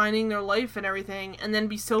and, like, finding their life and everything, and then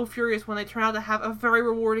be so furious when they turn out to have a very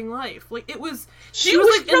rewarding life. Like, it was... She was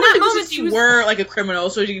like, in that moment, she were, like, a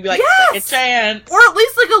criminal, so she could be like, yes! Take a chance! Or at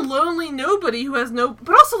least, like, a lonely nobody who has no...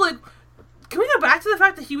 But also, like, can we go back to the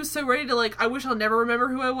fact that he was so ready to, like, I wish I'll never remember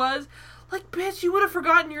who I was? Like, bitch, you would have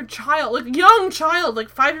forgotten your child. Like, young child,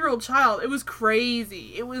 like, 5-year-old child. It was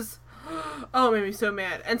crazy. It was... Oh, it made me so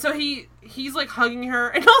mad. And so he's like hugging her,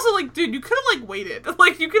 and also like, dude, you could have like waited.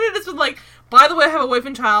 Like, you could have just been like, by the way, I have a wife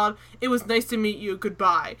and child. It was nice to meet you.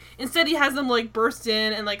 Goodbye. Instead, he has them like burst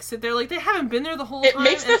in and like sit there like they haven't been there the whole time. It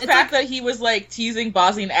makes the fact that he was like teasing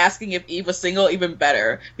Bosley and asking if Eve was single even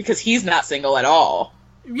better because he's not single at all.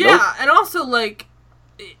 Yeah, nope. And also like,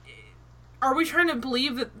 are we trying to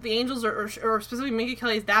believe that the Angels or specifically Minka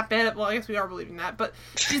Kelly is that bad at... Well, I guess we are believing that, but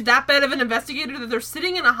she's that bad of an investigator that they're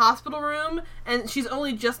sitting in a hospital room and she's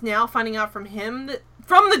only just now finding out from him that...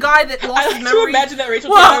 From the guy that lost his memory. I like to imagine that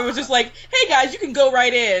Rachel Taylor was just like, hey guys, you can go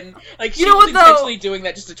right in. Like, she was intentionally doing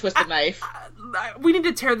that just to twist the knife. We need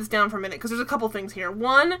to tear this down for a minute because there's a couple things here.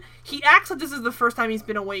 One, he acts like this is the first time he's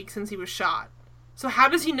been awake since he was shot. So how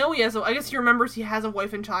does he know he has I guess he remembers he has a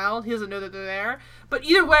wife and child. He doesn't know that they're there. But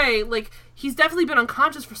either way, like, he's definitely been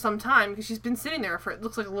unconscious for some time because she's been sitting there for, it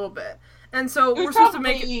looks like a little bit. And so we're supposed to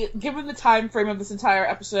make it... Given the time frame of this entire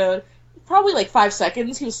episode, probably like 5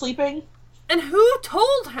 seconds he was sleeping. And who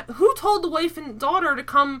told the wife and daughter to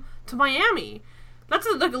come to Miami? That's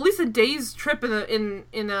like at least a day's trip in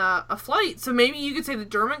a flight. So maybe you could say the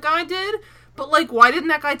Dermot guy did. But, like, why didn't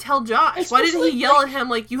that guy tell Josh? Why didn't he yell at him,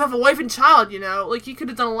 like, you have a wife and child, you know? Like, he could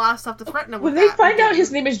have done a lot of stuff to threaten him with that. When they find out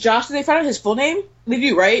his name is Josh, did they find out his full name? They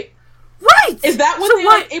do, right? Right! Is that what they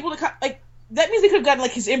were able to... Like, that means they could have gotten,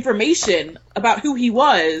 like, his information about who he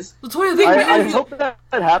was. LaToya, I hope that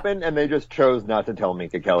happened, and they just chose not to tell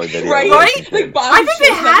Minka Kelly that he right? Like, I think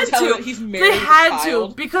they had to. He's married they had to,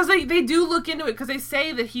 because they do look into it, because they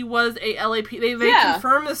say that he was a LAP. They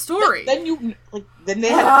confirm the story. Then they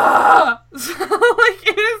had so, like,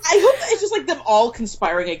 it is... I hope it's just, like, them all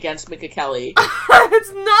conspiring against Minka Kelly.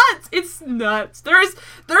 It's nuts. It's nuts. There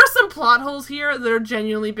are some plot holes here that are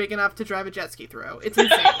genuinely big enough to drive a jet ski through. It's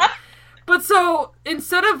insane. But so,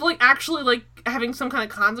 instead of, like, actually, like, having some kind of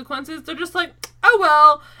consequences, they're just like, oh,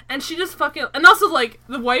 well, and she just fucking, and also, like,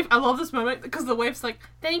 the wife, I love this moment, because the wife's like,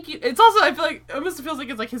 thank you, it's also, I feel like, it almost feels like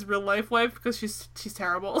it's, like, his real-life wife, because she's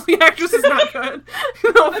terrible, the actress is not good,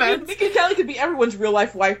 no offense. I mean, Minka Kelly could be everyone's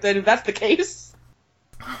real-life wife, then, if that's the case.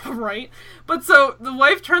 Right? But so, the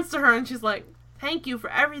wife turns to her, and she's like, thank you for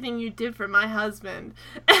everything you did for my husband.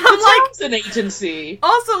 And I'm like, an agency.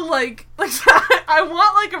 Also, like I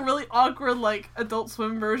want like a really awkward like Adult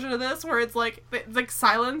Swim version of this where it's like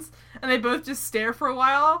silence and they both just stare for a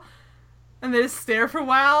while, and they just stare for a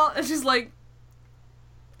while, and she's like,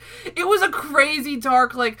 it was a crazy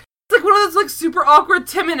dark like. It's like one of those, like, super awkward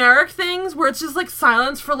Tim and Eric things where it's just, like,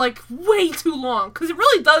 silence for, like, way too long. Because it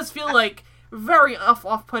really does feel, like, very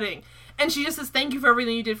off-putting. And she just says, thank you for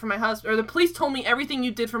everything you did for my husband. Or the police told me everything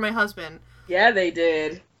you did for my husband. Yeah, they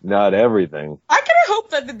did. Not everything. I kind of hope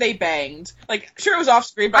that they banged. Like, sure it was off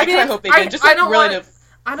screen, but I kind of hope they did. Just, like, I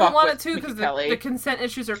don't want it to, because the consent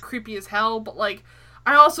issues are creepy as hell, but, like,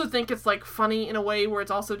 I also think it's, like, funny in a way where it's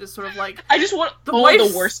also just sort of, like... I just want the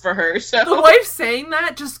worst for her, so... The wife saying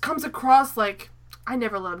that just comes across, like... I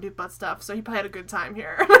never let him do butt stuff, so he probably had a good time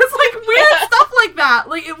here. It's like weird stuff like that.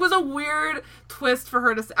 Like, it was a weird twist for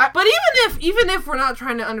her to say. But even if we're not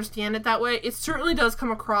trying to understand it that way, it certainly does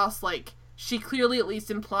come across like she clearly at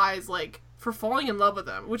least implies like for falling in love with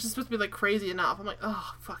him, which is supposed to be like crazy enough. I'm like,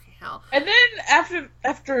 oh fucking hell. And then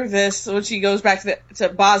after this, when she goes back to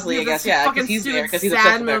Bosley, I guess, because he's there because he's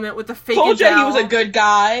sad moment with the fake Told Adele. You he was a good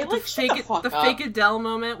guy. The fake Adele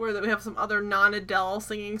moment where we have some other non-Adele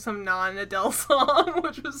singing some non-Adele song,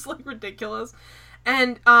 which was like ridiculous.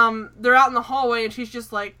 And they're out in the hallway, and she's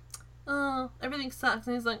just like, "Oh, everything sucks,"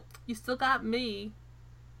 and he's like, "You still got me."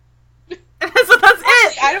 And so that's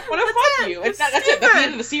it. I don't want to fuck you. That's it. That's the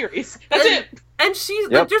end of the series. That's it. And she's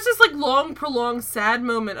like, there's this like long, prolonged, sad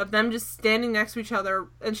moment of them just standing next to each other,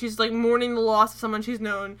 and she's like mourning the loss of someone she's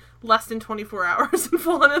known less than 24 hours and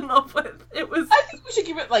fallen in love with. It was. I think we should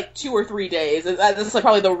give it like 2 or 3 days. That's like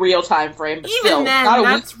probably the real time frame. But even still, then,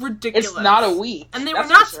 that's ridiculous. It's not a week. And they were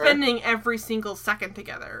not spending every single second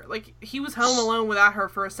together. Like he was home alone without her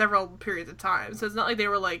for several periods of time. So it's not like they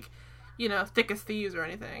were like, you know, thick as thieves or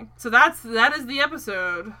anything. So that is the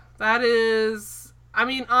episode. That is. I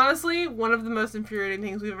mean, honestly, one of the most infuriating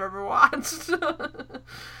things we've ever watched.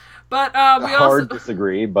 But we hard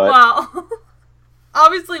disagree, but well,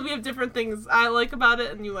 obviously we have different things I like about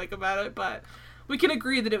it and you like about it, but we can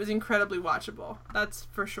agree that it was incredibly watchable. That's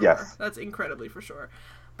for sure. Yes. That's incredibly for sure.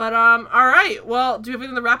 But, all right. Well, do you have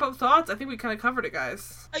any other wrap-up thoughts? I think we kind of covered it,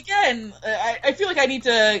 guys. Again, I feel like I need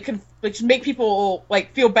to make people,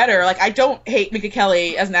 like, feel better. Like, I don't hate Minka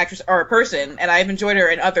Kelly as an actress or a person, and I've enjoyed her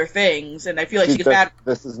in other things, and I feel like she gets bad...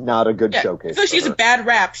 This is not a good showcase. I feel like she gets a bad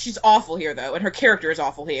rap. She's awful here, though, and her character is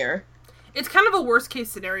awful here. It's kind of a worst-case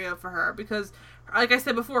scenario for her, because, like I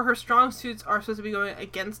said before, her strong suits are supposed to be going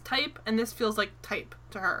against type, and this feels like type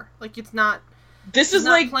to her. Like, it's not... This is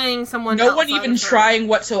like playing someone. No one even trying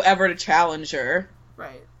whatsoever to challenge her.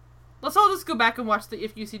 Right. Let's all just go back and watch the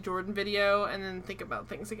If You See Jordan video and then think about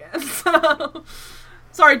things again. So,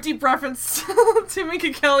 sorry, deep reference to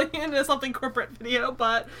Minka Kelly in something corporate video,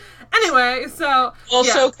 but anyway, so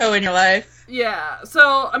Soko in your life. Yeah.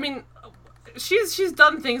 So I mean, she's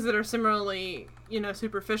done things that are similarly,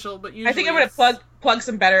 superficial, but usually I think I'm gonna plug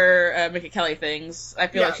some better Minka Kelly things. I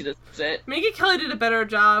feel like she deserves it. Minka Kelly did a better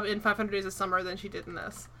job in 500 Days of Summer than she did in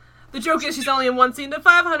this. The joke is she's only in one scene to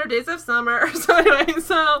 500 Days of Summer. So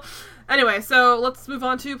anyway, so let's move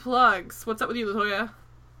on to plugs. What's up with you, Latoya?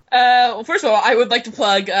 Well, first of all, I would like to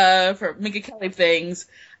plug for Minka Kelly things.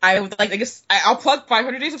 I would like, I guess, I'll plug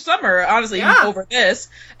 500 Days of Summer. Honestly, over this,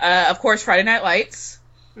 of course, Friday Night Lights.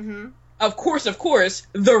 Mm-hmm. Of course,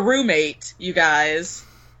 The Roommate, you guys.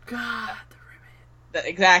 God, The Roommate.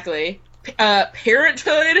 Exactly.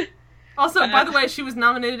 Parenthood. Also, by the way, she was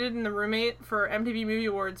nominated in The Roommate for MTV Movie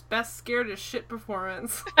Awards Best Scared as Shit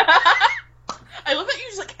Performance. I love that you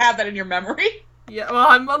just, like, have that in your memory. Yeah, well,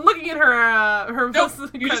 I'm looking at her Nope,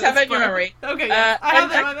 you just have that in your memory. Okay, yeah, I have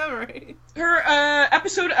that in my memory. Her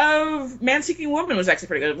episode of Man Seeking Woman was actually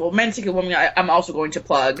pretty good. Well, Man Seeking Woman I'm also going to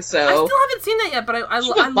plug, so... I still haven't seen that yet, but I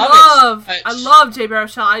love Jay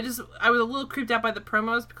Baruchel. I was a little creeped out by the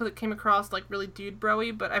promos because it came across, like, really dude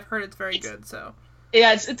bro-y, but I've heard it's very good, so...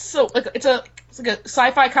 Yeah, it's like a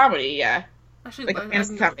sci-fi comedy, yeah. Actually, like a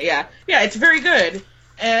fantasy comedy, yeah. Yeah, it's very good.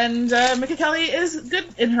 And Minka Kelly is good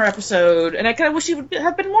in her episode, and I kind of wish she would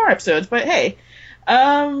have been more episodes, but hey.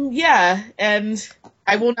 Yeah, and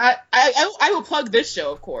I will not... I will plug this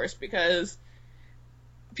show, of course, because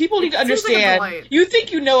people need to understand... Like you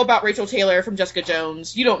think you know about Rachel Taylor from Jessica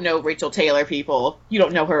Jones. You don't know Rachel Taylor, people. You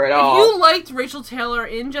don't know her at all. If you liked Rachel Taylor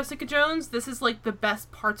in Jessica Jones, this is, like, the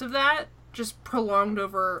best parts of that, just prolonged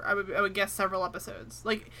over, I would guess, several episodes.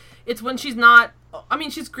 Like, it's when she's not... I mean,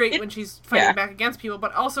 she's great when she's fighting back against people,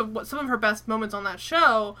 but also some of her best moments on that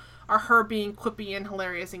show are her being quippy and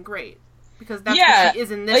hilarious and great. Because that's what she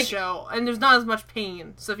is in this show, and there's not as much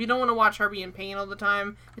pain. So if you don't want to watch her be in pain all the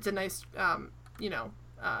time, it's a nice,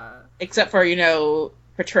 except for,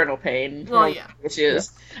 paternal pain. Well, yeah. Which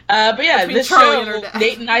is... but yeah, this show,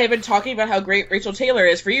 Nate and I have been talking about how great Rachel Taylor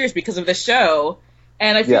is for years because of this show.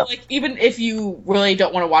 And I feel like even if you really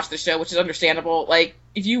don't want to watch the show, which is understandable, like,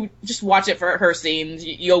 if you just watch it for her scenes,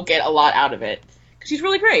 you'll get a lot out of it. Because she's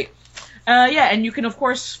really great. And you can, of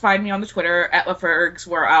course, find me on the Twitter, @LaFergs,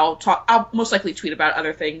 where I'll most likely tweet about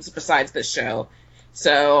other things besides this show.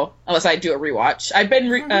 So, unless I do a rewatch. I've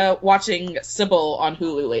been watching Sybil on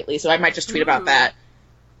Hulu lately, so I might just tweet about that.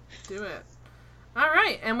 Do it.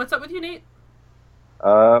 Alright, and what's up with you, Nate?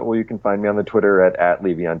 Well, you can find me on the Twitter at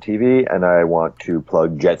LevyOnTV, and I want to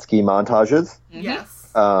plug jet ski montages.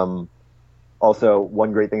 Yes. Also,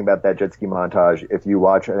 one great thing about that jet ski montage, if you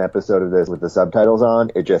watch an episode of this with the subtitles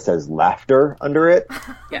on, it just says laughter under it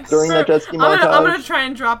during that jet ski montage. I'm gonna try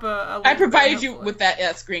and drop a I provided you with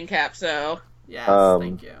that screen cap, so... Yes,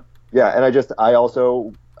 thank you. Yeah, and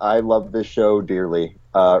I love this show dearly.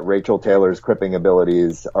 Rachel Taylor's quipping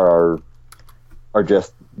abilities are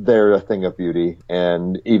just... They're a thing of beauty,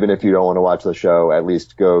 and even if you don't want to watch the show, at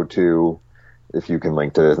least go to, if you can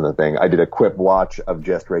link to this in the thing, I did a quip watch of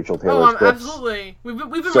just Rachel Taylor's quips. Absolutely. We've been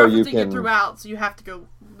referencing it throughout, so you have to go.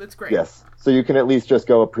 It's great. Yes. So you can at least just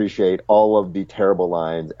go appreciate all of the terrible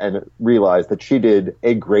lines and realize that she did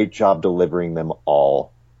a great job delivering them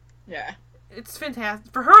all. Yeah. It's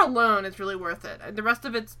fantastic. For her alone, it's really worth it. The rest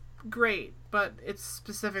of it's great, but it's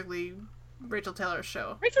specifically... Rachel Taylor's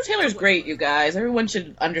show. Rachel Taylor's great, you guys. Everyone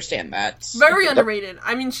should understand that. Very underrated.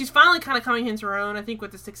 I mean, she's finally kind of coming into her own, I think,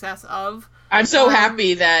 with the success of... I'm so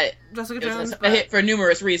happy that Jessica Jones, a hit for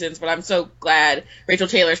numerous reasons, but I'm so glad Rachel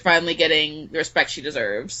Taylor's finally getting the respect she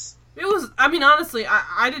deserves. It was... I mean, honestly,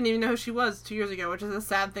 I didn't even know who she was 2 years ago, which is a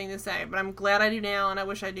sad thing to say, but I'm glad I do now, and I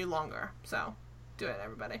wish I knew longer. So, do it,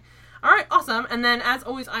 everybody. Alright, awesome. And then, as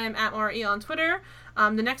always, I am @MaraE on Twitter.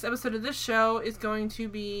 The next episode of this show is going to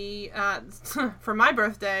be for my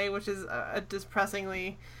birthday, which is a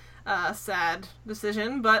depressingly sad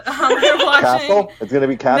decision, but we're watching Castle? It's gonna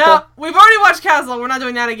be Castle? No, we've already watched Castle. We're not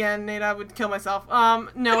doing that again. Nate, I would kill myself.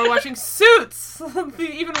 No, we're watching Suits, the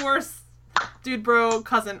even worse dude bro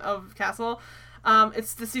cousin of Castle.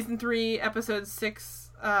 It's the season 3, episode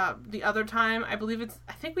 6, the other time. I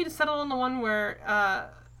think we just settled on the one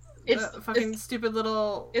where, it's stupid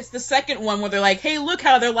little... It's the second one where they're like, hey, look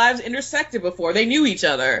how their lives intersected before. They knew each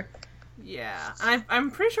other. Yeah.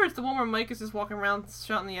 I'm pretty sure it's the one where Mike is just walking around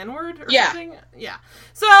shouting the N-word or something. Yeah.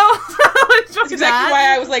 So, that's exactly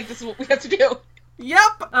why I was like, this is what we have to do.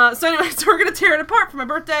 Yep. So anyway, we're going to tear it apart for my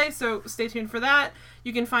birthday, so stay tuned for that.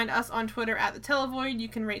 You can find us on Twitter at The Televoid. You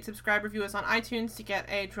can rate, subscribe, review us on iTunes to get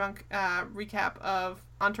a drunk recap of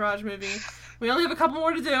Entourage movie. We only have a couple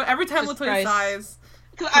more to do. Every time LaToya sighs.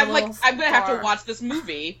 I'm going to have to watch this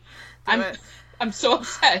movie. I'm so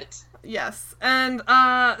upset. Yes. And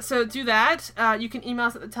so do that. You can email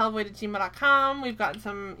us at thetelevoid@gmail.com. We've gotten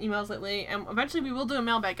some emails lately, and eventually we will do a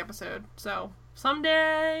mailbag episode. So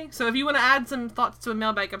someday. So if you want to add some thoughts to a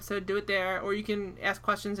mailbag episode, do it there, or you can ask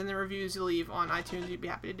questions in the reviews you leave on iTunes. You'd be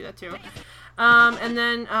happy to do that too. And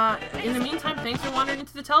then in the meantime, thanks for wandering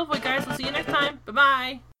into the Televoid, guys. We'll see you next time.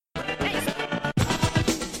 Bye-bye.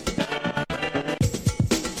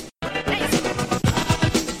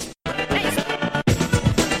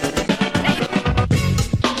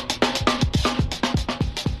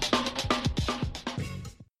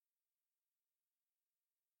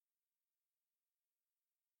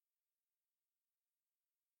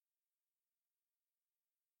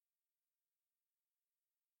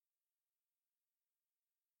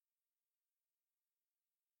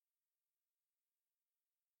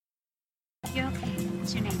 You okay?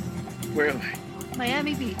 What's your name? Where am I?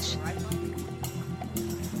 Miami Beach.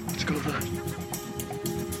 Let's go look.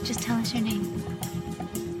 Just tell us your name.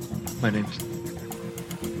 My name's...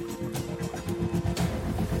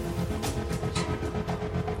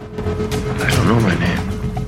 I don't know my name.